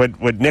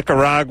 Would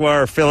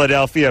Nicaragua or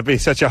Philadelphia be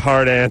such a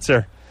hard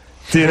answer?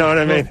 Do you know what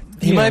I mean?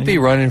 He might be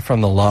running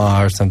from the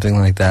law or something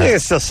like that. You can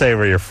still say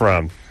where you're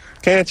from,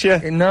 can't you?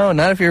 No,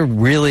 not if you're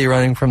really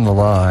running from the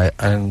law.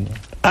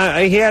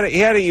 He had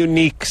a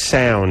unique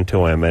sound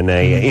to him and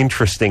a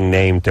interesting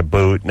name to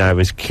boot, and I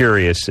was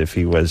curious if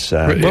he was.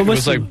 It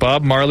was like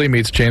Bob Marley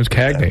meets James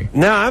Cagney.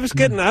 No, I was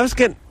getting.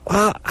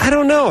 Well, I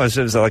don't know. Is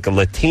it like a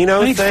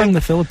Latino I think thing? He's from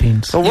the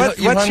Philippines. Well, what's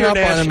your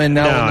nationality?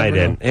 No, I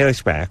didn't.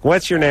 He's back.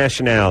 What's your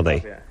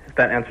nationality? If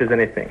that answers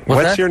anything.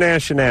 What's your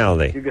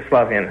nationality?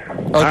 Yugoslavian.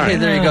 Okay,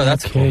 there you go.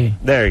 That's cool.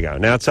 There you go.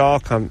 Now it's all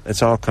come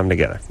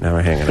together. Now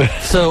we're hanging out.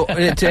 So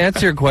to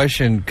answer your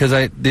question, because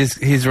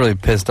he's really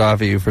pissed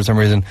off at you for some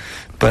reason,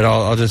 but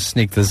I'll just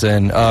sneak this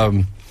in.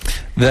 You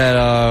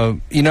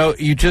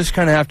just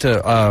kind of have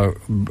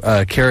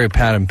to carry a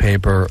pad and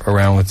paper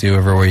around with you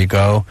everywhere you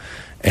go.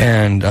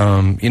 And,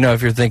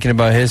 if you're thinking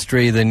about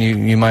history, then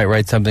you might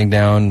write something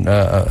down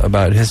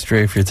about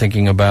history. If you're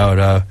thinking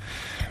about,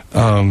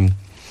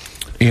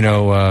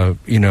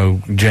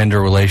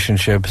 gender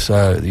relationships,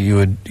 you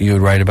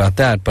would write about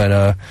that.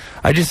 But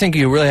I just think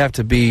you really have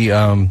to be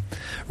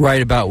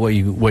write about what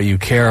you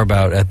care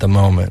about at the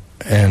moment,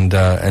 and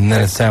then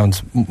it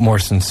sounds more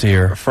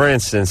sincere. For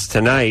instance,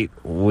 tonight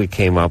we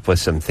came up with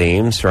some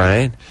themes,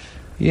 right?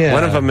 Yeah.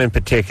 One of them in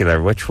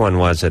particular. Which one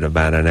was it?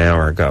 About an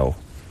hour ago,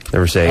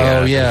 there was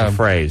a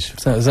phrase.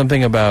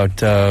 Something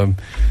about.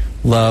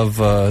 Love,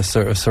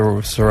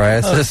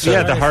 psoriasis.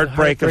 Yeah, the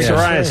heartbreak of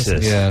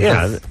psoriasis.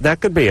 Yeah, that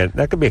could be a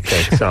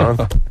Cake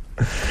song.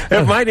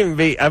 It might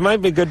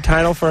be a good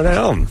title for an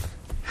album.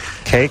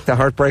 Cake, the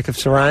heartbreak of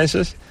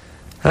psoriasis.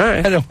 All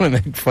right. I don't want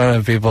to make fun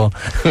of people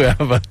who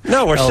have a.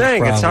 No, we're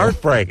saying problem. It's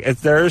heartbreak.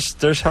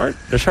 There's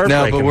heartbreak.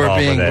 No, but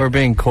we're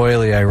being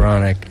coyly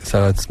ironic,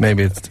 so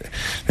maybe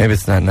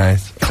it's not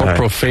nice.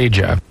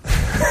 Coprophagia.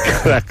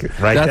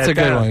 That's a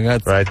good one.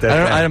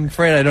 I'm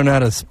afraid I don't know how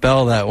to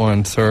spell that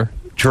one, sir.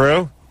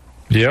 Drew?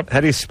 Yep. How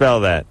do you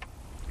spell that?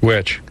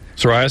 Which?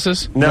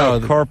 Psoriasis?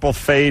 No,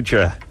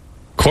 corpophagia.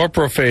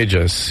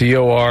 Corprophagia.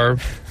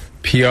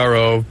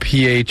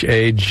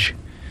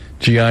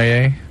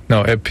 CORPROPHAGIA?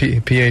 No,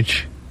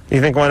 PH. You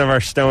think one of our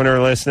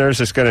stoner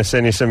listeners is going to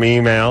send you some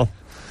email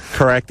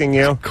correcting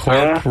you?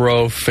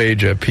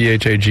 Corprophagia,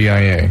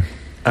 Phagia.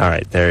 All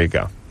right, there you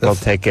go. We'll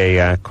take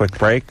a quick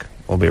break.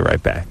 We'll be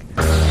right back.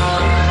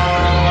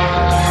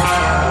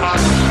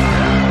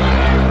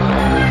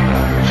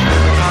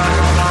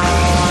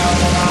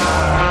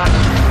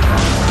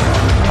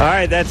 All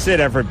right, that's it,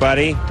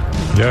 everybody.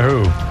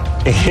 Yahoo.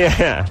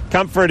 Yeah,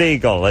 Comfort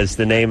Eagle is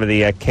the name of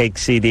the Cake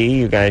CD.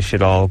 You guys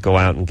should all go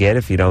out and get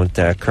if you don't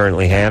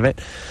currently have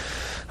it.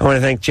 I want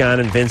to thank John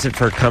and Vincent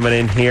for coming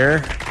in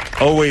here.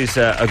 Always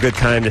a good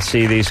time to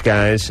see these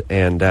guys.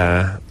 And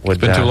it's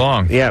been too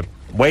long. Yeah,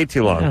 way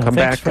too long. Yeah, come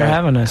thanks back for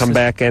having us. Come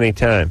back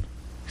anytime.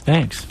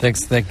 Thanks.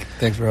 Thanks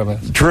for having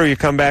us. Drew, you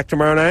come back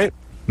tomorrow night?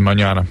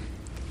 Mañana.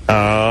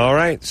 All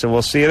right, so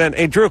we'll see you then.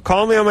 Hey, Drew,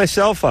 call me on my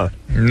cell phone.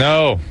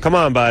 No. Come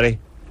on, buddy.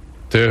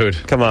 Dude.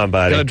 Come on,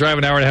 buddy. I've got to drive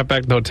an hour and a half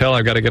back to the hotel.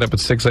 I've got to get up at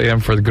 6 a.m.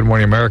 for the Good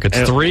Morning America.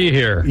 It's 3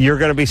 here. You're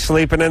going to be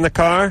sleeping in the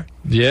car?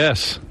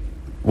 Yes.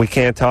 We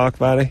can't talk,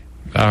 buddy?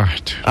 All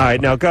right. All right,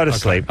 no, go to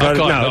sleep. Forget it.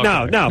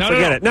 No,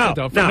 forget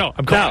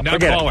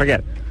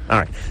it. All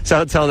right,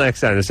 so until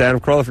next time, this is Adam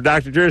Carolla for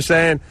Dr. Drew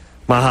saying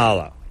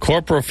mahalo.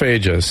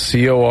 Corprophagia,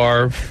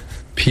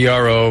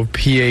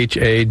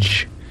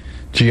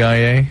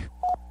 Corprophagia.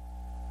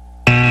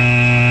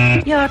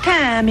 Your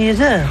time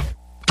is up.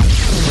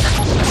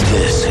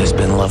 This has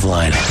been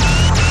Loveline.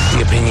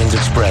 The opinions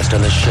expressed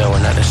on this show are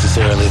not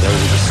necessarily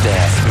those of the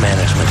staff,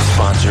 management,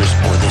 sponsors,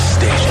 or this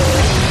station.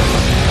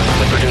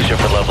 The producer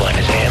for Loveline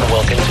is Ann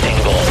Wilkins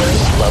Ingle.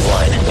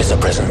 Loveline is a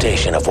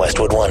presentation of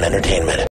Westwood One Entertainment.